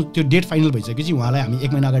त्यो डेट फाइनल भइसकेपछि उहाँलाई हामी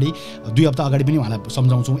 1 महिना अगाडि 2 हप्ता अगाडि पनि उहाँलाई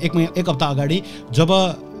सम्झाउँछौँ 1 हप्ता अगाडि जब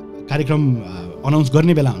कार्यक्रम अनाउन्स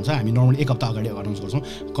गर्ने बेला हुन्छ हामी नर्मली 1 हप्ता अगाडि अनाउन्स गर्छौँ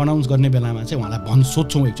अनाउन्स गर्ने बेलामा चाहिँ उहाँलाई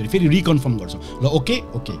सोध्छौँ एकचोटि फेरि रिकन्फर्म गर्छौँ ल ओके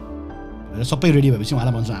र सबै रेडी भएपछि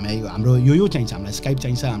उहाँलाई भन्छौँ हाम्रो यो चाहिन्छ हामीलाई स्काइप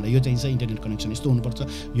चाहिन्छ हामीलाई यो चाहिन्छ इन्टरनेट कनेक्सन यस्तो हुनुपर्छ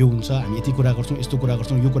यो हुन्छ हामी यति कुरा गर्छौँ यस्तो कुरा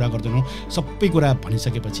गर्छौँ यो कुरा गर्दैनौँ सबै कुरा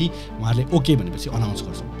भनिसकेपछि उहाँहरूले ओके भनेपछि अनाउन्स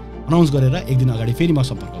गर्छौँ अनाउन्स गरेर 1 दिन अगाडि फेरि म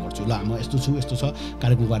सम्पर्क गर्छु ल म यस्तो छु यस्तो छ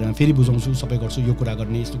कार्यक्रमको बारेमा फेरि बुझाउँछु सबै गर्छु यो कुरा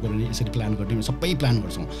गर्ने यस्तो गर्ने यसरी प्लान गर्ने सबै प्लान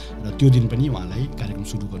गर्छौँ र त्यो दिन पनि उहाँलाई कार्यक्रम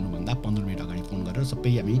सुरु गर्नुभन्दा 15 मिनट अगाडि फोन गरेर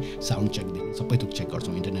सबै हामी साउन्ड चेकदेखि सबै थोक चेक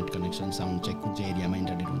गर्छौँ इन्टरनेट कनेक्सन साउन्ड चेक कुन चाहिँ एरियामा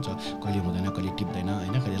इन्टरनेट हुन्छ कहिले हुँदैन कहिले टिप्दैन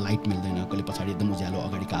होइन कहिले लाइट मिल्दैन कहिले पछाडि एकदम उज्यालो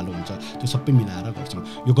अगाडि कालो हुन्छ त्यो सबै मिलाएर गर्छौँ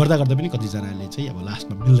यो गर्दा पनि कतिजनाले चाहिँ अब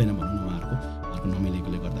लास्टमा मिल्दैन भनौँ न उहाँहरूको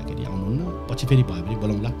नमिलेकोले गर्दाखेरि आउनुहुन्न पछि फेरि भयो भने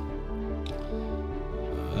बोलाउँला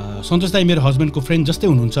सन्तोष दाई मेरो हस्बेन्डको फ्रेन्ड जस्तै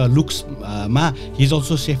हुनुहुन्छ लुक्समा he is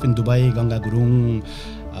also safe in Dubai Ganga Gurung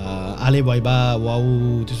Ale भैबा wow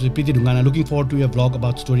त्यसपछि प्रीति Dhungana looking for to your blog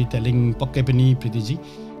about story telling पक्कै पनि प्रीतिजी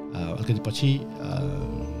अलिकति पछि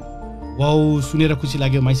वाउ सुनेर खुसी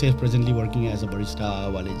लाग्यो myself presently working as a barista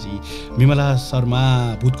वालेजी Bimala Sharma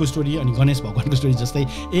भूतको story अनि गणेश भगवानको स्टोरी जस्तै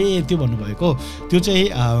त्यो भन्नुभएको त्यो चाहिँ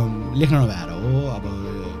लेख्न नभएर हो अब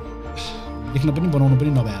लेख्न पनि बनाउनु पनि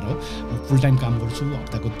नभएर हो फुल टाइम काम गर्छु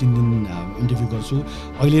हप्ताको 3 दिन इन्टरभ्यू गर्छु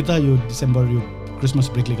अहिले त यो डिसेम्बर यो क्रिसमस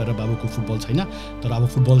ब्रेकले गर्दा बाबुको फुटबल छैन तर अब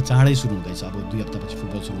फुटबल चाँडै सुरु हुँदैछ अब 2 हप्तापछि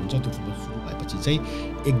फुटबल सुरु हुन्छ त्यो फुटबल सुरु भएपछि चाहिँ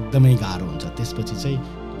एकदमै गाह्रो हुन्छ त्यसपछि चाहिँ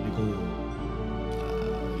तपाईँको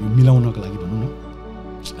यो मिलाउनको लागि भनौँ न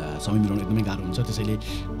समय मिलाउन एकदमै गाह्रो हुन्छ त्यसैले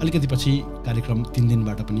अलिकति पछि कार्यक्रम 3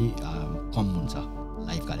 दिनबाट पनि कम हुन्छ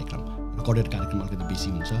लाइभ कार्यक्रम रेकर्डेड कार्यक्रम अलिकति बेसी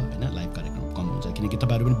हुन्छ होइन लाइभ कार्यक्रम कम हुन्छ किनकि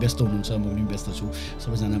तपाईँहरू पनि व्यस्त हुनुहुन्छ म पनि व्यस्त छु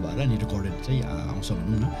सबैजना भएर अनि रेकर्डेड चाहिँ आउँछ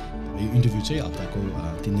भनौँ न यो इन्टरभ्यू चाहिँ हप्ताको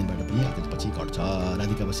 3 दिनबाट पनि अलिकति पछि घट्छ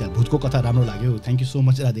राधिका बस्याल भूतको कथा राम्रो लाग्यो थ्याङ्क यू सो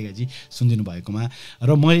मच राधिकाजी सुनिदिनु भएकोमा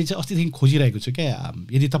र मैले चाहिँ अस्तिदेखि खोजिरहेको छु क्या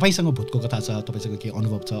यदि तपाईँसँग भूतको कथा छ तपाईँसँग केही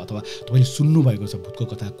अनुभव छ अथवा तपाईँले सुन्नुभएको छ भूतको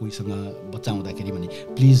कथा कोहीसँग बच्चा हुँदाखेरि भने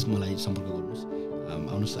प्लिज मलाई सम्पर्क गर्नुहोस्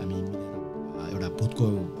आउनुहोस् हामी मिलेर एउटा भूतको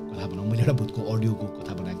कथा बनाऊँ मैले एउटा भूतको अडियोको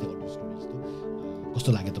कथा बनाएको थिएँ अडियो स्टोरी जस्तो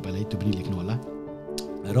कस्तो लाग्यो तपाईँलाई त्यो पनि लेख्नु होला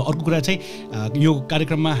र अर्को कुरा चाहिँ यो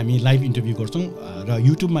कार्यक्रममा हामी लाइभ इन्टरभ्यू गर्छौँ र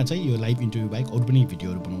युट्युबमा चाहिँ यो लाइभ इन्टरभ्यू बाहेक अरू पनि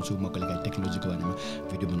भिडियोहरू बनाउँछु म कहिलेकाहीँ टेक्नोलोजीको बारेमा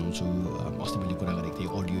भिडियो बनाउँछु अस्ति मैले कुरा गरेको थिएँ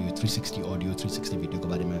अडियो 360 भिडियोको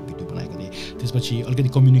बारेमा भिडियो बनाएको थिएँ त्यसपछि अलिकति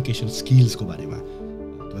कम्युनिकेसन स्किल्सको बारेमा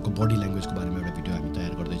तपाईँको बडी ल्याङ्ग्वेजको बारेमा एउटा भिडियो हामी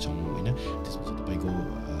तयार गर्दैछौँ होइन त्यसपछि तपाईँको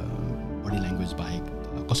बडी ल्याङ्ग्वेज बाहेक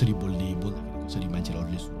कसरी बोल्दाखेरि कसरी मान्छेले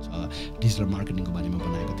अरूले सुन्छ डिजिटल मार्केटिङको बारेमा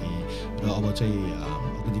बनाएको थिएँ र अब चाहिँ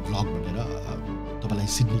अलिकति भ्लग भनेर तपाईँलाई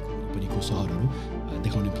सिडनीको वरिपरिको सहरहरू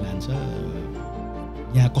देखाउने प्लान छ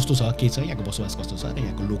यहाँ कस्तो छ के छ यहाँको बसोबास कस्तो छ र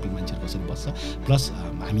यहाँको लोकल मान्छेहरू कसरी बस्छ प्लस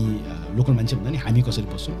हामी लोकल मान्छे भन्दा नि हामी कसरी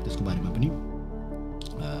बस्छौँ त्यसको बारेमा पनि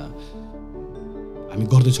हामी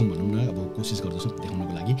गर्दैछौँ भनौँ न अब कोसिस गर्दैछौँ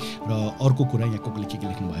देखाउनको लागि र अर्को कुरा यहाँ कोले के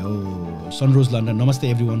लेख्नुभयो सनरोज लन्डन नमस्ते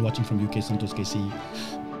every one watching from UK सन्तोष केसी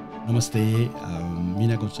नमस्ते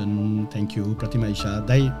मिना कोचन थ्याङ्क यू प्रतिमा इशा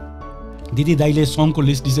दाई दिदी दाइले सङको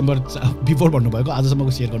लिस्ट डिसेम्बर बिफोर भन्नुभएको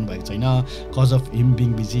आजसम्मको सेयर गर्नुभएको छैन cause of him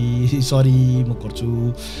being busy sorry म गर्छु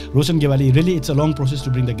Roshan Gewali really it's a long process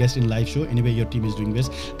to bring the guest in live so anyway your team is doing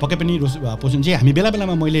best पक्कै पनि पोषण चाहिँ हामी बेला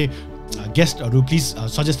बेलामा मैले गेस्टहरू प्लिज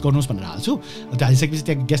सजेस्ट गर्नुहोस् भनेर हाल्छु त्यो हालिसकेपछि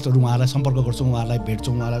त्यहाँ गेस्टहरू उहाँलाई सम्पर्क गर्छौँ उहाँलाई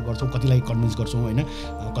भेट्छौँ उहाँलाई गर्छौँ कतिलाई कन्भिन्स गर्छौँ होइन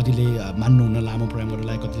कतिले मान्नुहुन्न लामो प्रोग्राम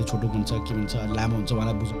गर्नलाई कतिले छोटो हुन्छ के भन्छ लामो हुन्छ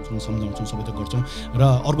उहाँलाई बुझाउँछौँ सम्झाउँछौँ सबै त गर्छौँ र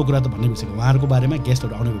अर्को कुरा त भन्ने बिर्सेको उहाँहरूको बारेमा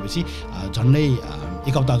गेस्टहरू आउने भएपछि झन्डै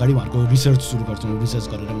 1 हप्ता अगाडि उहाँहरूको रिसर्च सुरु गर्छौँ रिसर्च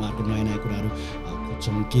गरेर उहाँहरूको नयाँ नयाँ कुराहरू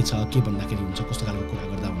खोज्छौँ के छ के भन्दाखेरि हुन्छ कस्तो खालको कुरा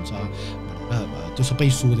गर्दा हुन्छ भनेर त्यो सबै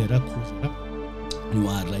सोधेर खोजेर अनि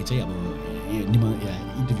उहाँहरूलाई चाहिँ अब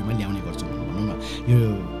इन्टरभ्यूमा ल्याउने गर्छौँ भनौँ न यो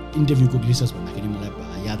इन्टरभ्यूको रिसर्च भन्दाखेरि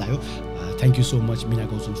मलाई याद आयो थ्याङ्क यू सो मच मिना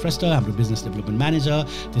गौतम श्रेष्ठ हाम्रो बिजनेस डेभलपमेन्ट म्यानेजर,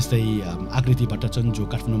 त्यस्तै आकृति भट्टाचन जो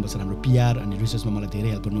काठमाडौँमा बसेर हाम्रो पिआर अनि रिसर्चमा मलाई धेरै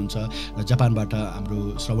हेल्प गर्नुहुन्छ, र जापानबाट हाम्रो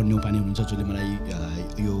श्रवण न्यौपाने हुनुहुन्छ जसले मलाई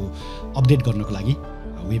यो अपडेट गर्नको लागि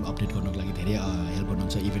वेब अपडेट गर्नको लागि धेरै हेल्प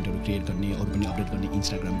गर्नुहुन्छ, इभेन्टहरू क्रिएट गर्ने, अरू पनि अपडेट गर्ने,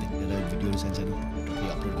 इन्स्टाग्रामदेखि लिएर भिडियोहरू सानो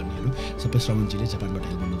अपलोड गर्नेहरू सबै श्रवणजीले जापानबाट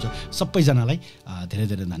हेल्प गर्नुहुन्छ। सबैजनालाई धेरै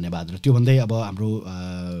धेरै धन्यवाद। र त्यो भन्दै अब हाम्रो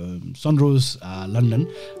सनरोज लन्डन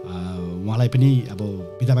उहाँलाई पनि अब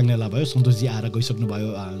बिदा माग्ने बेला भयो, सन्तोषजी आएर गइसक्नुभयो,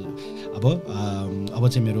 अब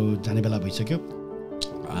चाहिँ मेरो जाने बेला भइसक्यो।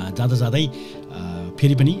 जाँदा जाँदै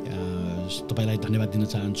फेरि पनि तपाईलाई धन्यवाद दिन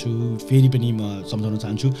चाहन्छु, फेरि पनि म सम्झाउन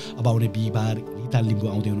चाहन्छु अब आउने बिहिबार रिता लिम्बू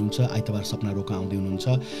आउँदै हुनुहुन्छ, आइतबार सपना रोका आउँदै हुनुहुन्छ,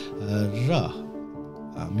 र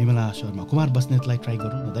मिमला शर्मा, कुमार बस्नेतलाई ट्राई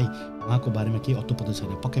गरौँ न दाइ, उहाँको बारेमा केही अत्तो-पत्तो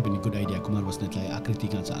छैन, पक्कै पनि गुड आइडिया। कुमार बस्नेतलाई आकृति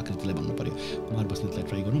कहाँ छ, आकृतिलाई भन्नु पऱ्यो, कुमार बस्नेतलाई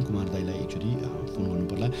ट्राई गरौँ, कुमार दाइलाई एकचोटि फोन गर्नु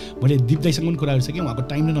पर्ला। मैले दिप दाइसँग पनि कुरा गरिसकेँ, उहाँको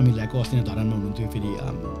टाइम नै नमिलाएको, अस्ति नै धरानमा हुनुहुन्थ्यो, फेरि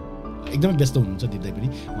एकदमै व्यस्त हुनुहुन्छ दिप दाइ पनि,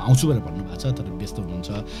 आउँछु भनेर भन्नुभएको छ तर व्यस्त हुनुहुन्छ।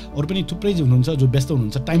 अरू पनि थुप्रै हुनुहुन्छ जो व्यस्त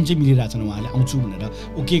हुनुहुन्छ, टाइम चाहिँ मिलिरहेको छैन, उहाँले आउँछु भनेर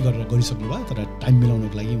ओके गरेर गरिसक्नु भयो, तर टाइम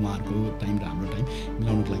मिलाउनको लागि उहाँहरूको टाइम र हाम्रो टाइम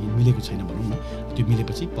मिलाउनको लागि मिलेको छैन भनौँ न। त्यो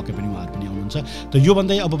मिलेपछि पक्कै पनि उहाँहरू पनि आउनुहुन्छ। त यो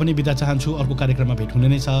भन्दै अब पनि बिदा चाहन्छु, अर्को कार्यक्रममा भेट हुने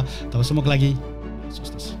नै छ, तबसम्मको लागि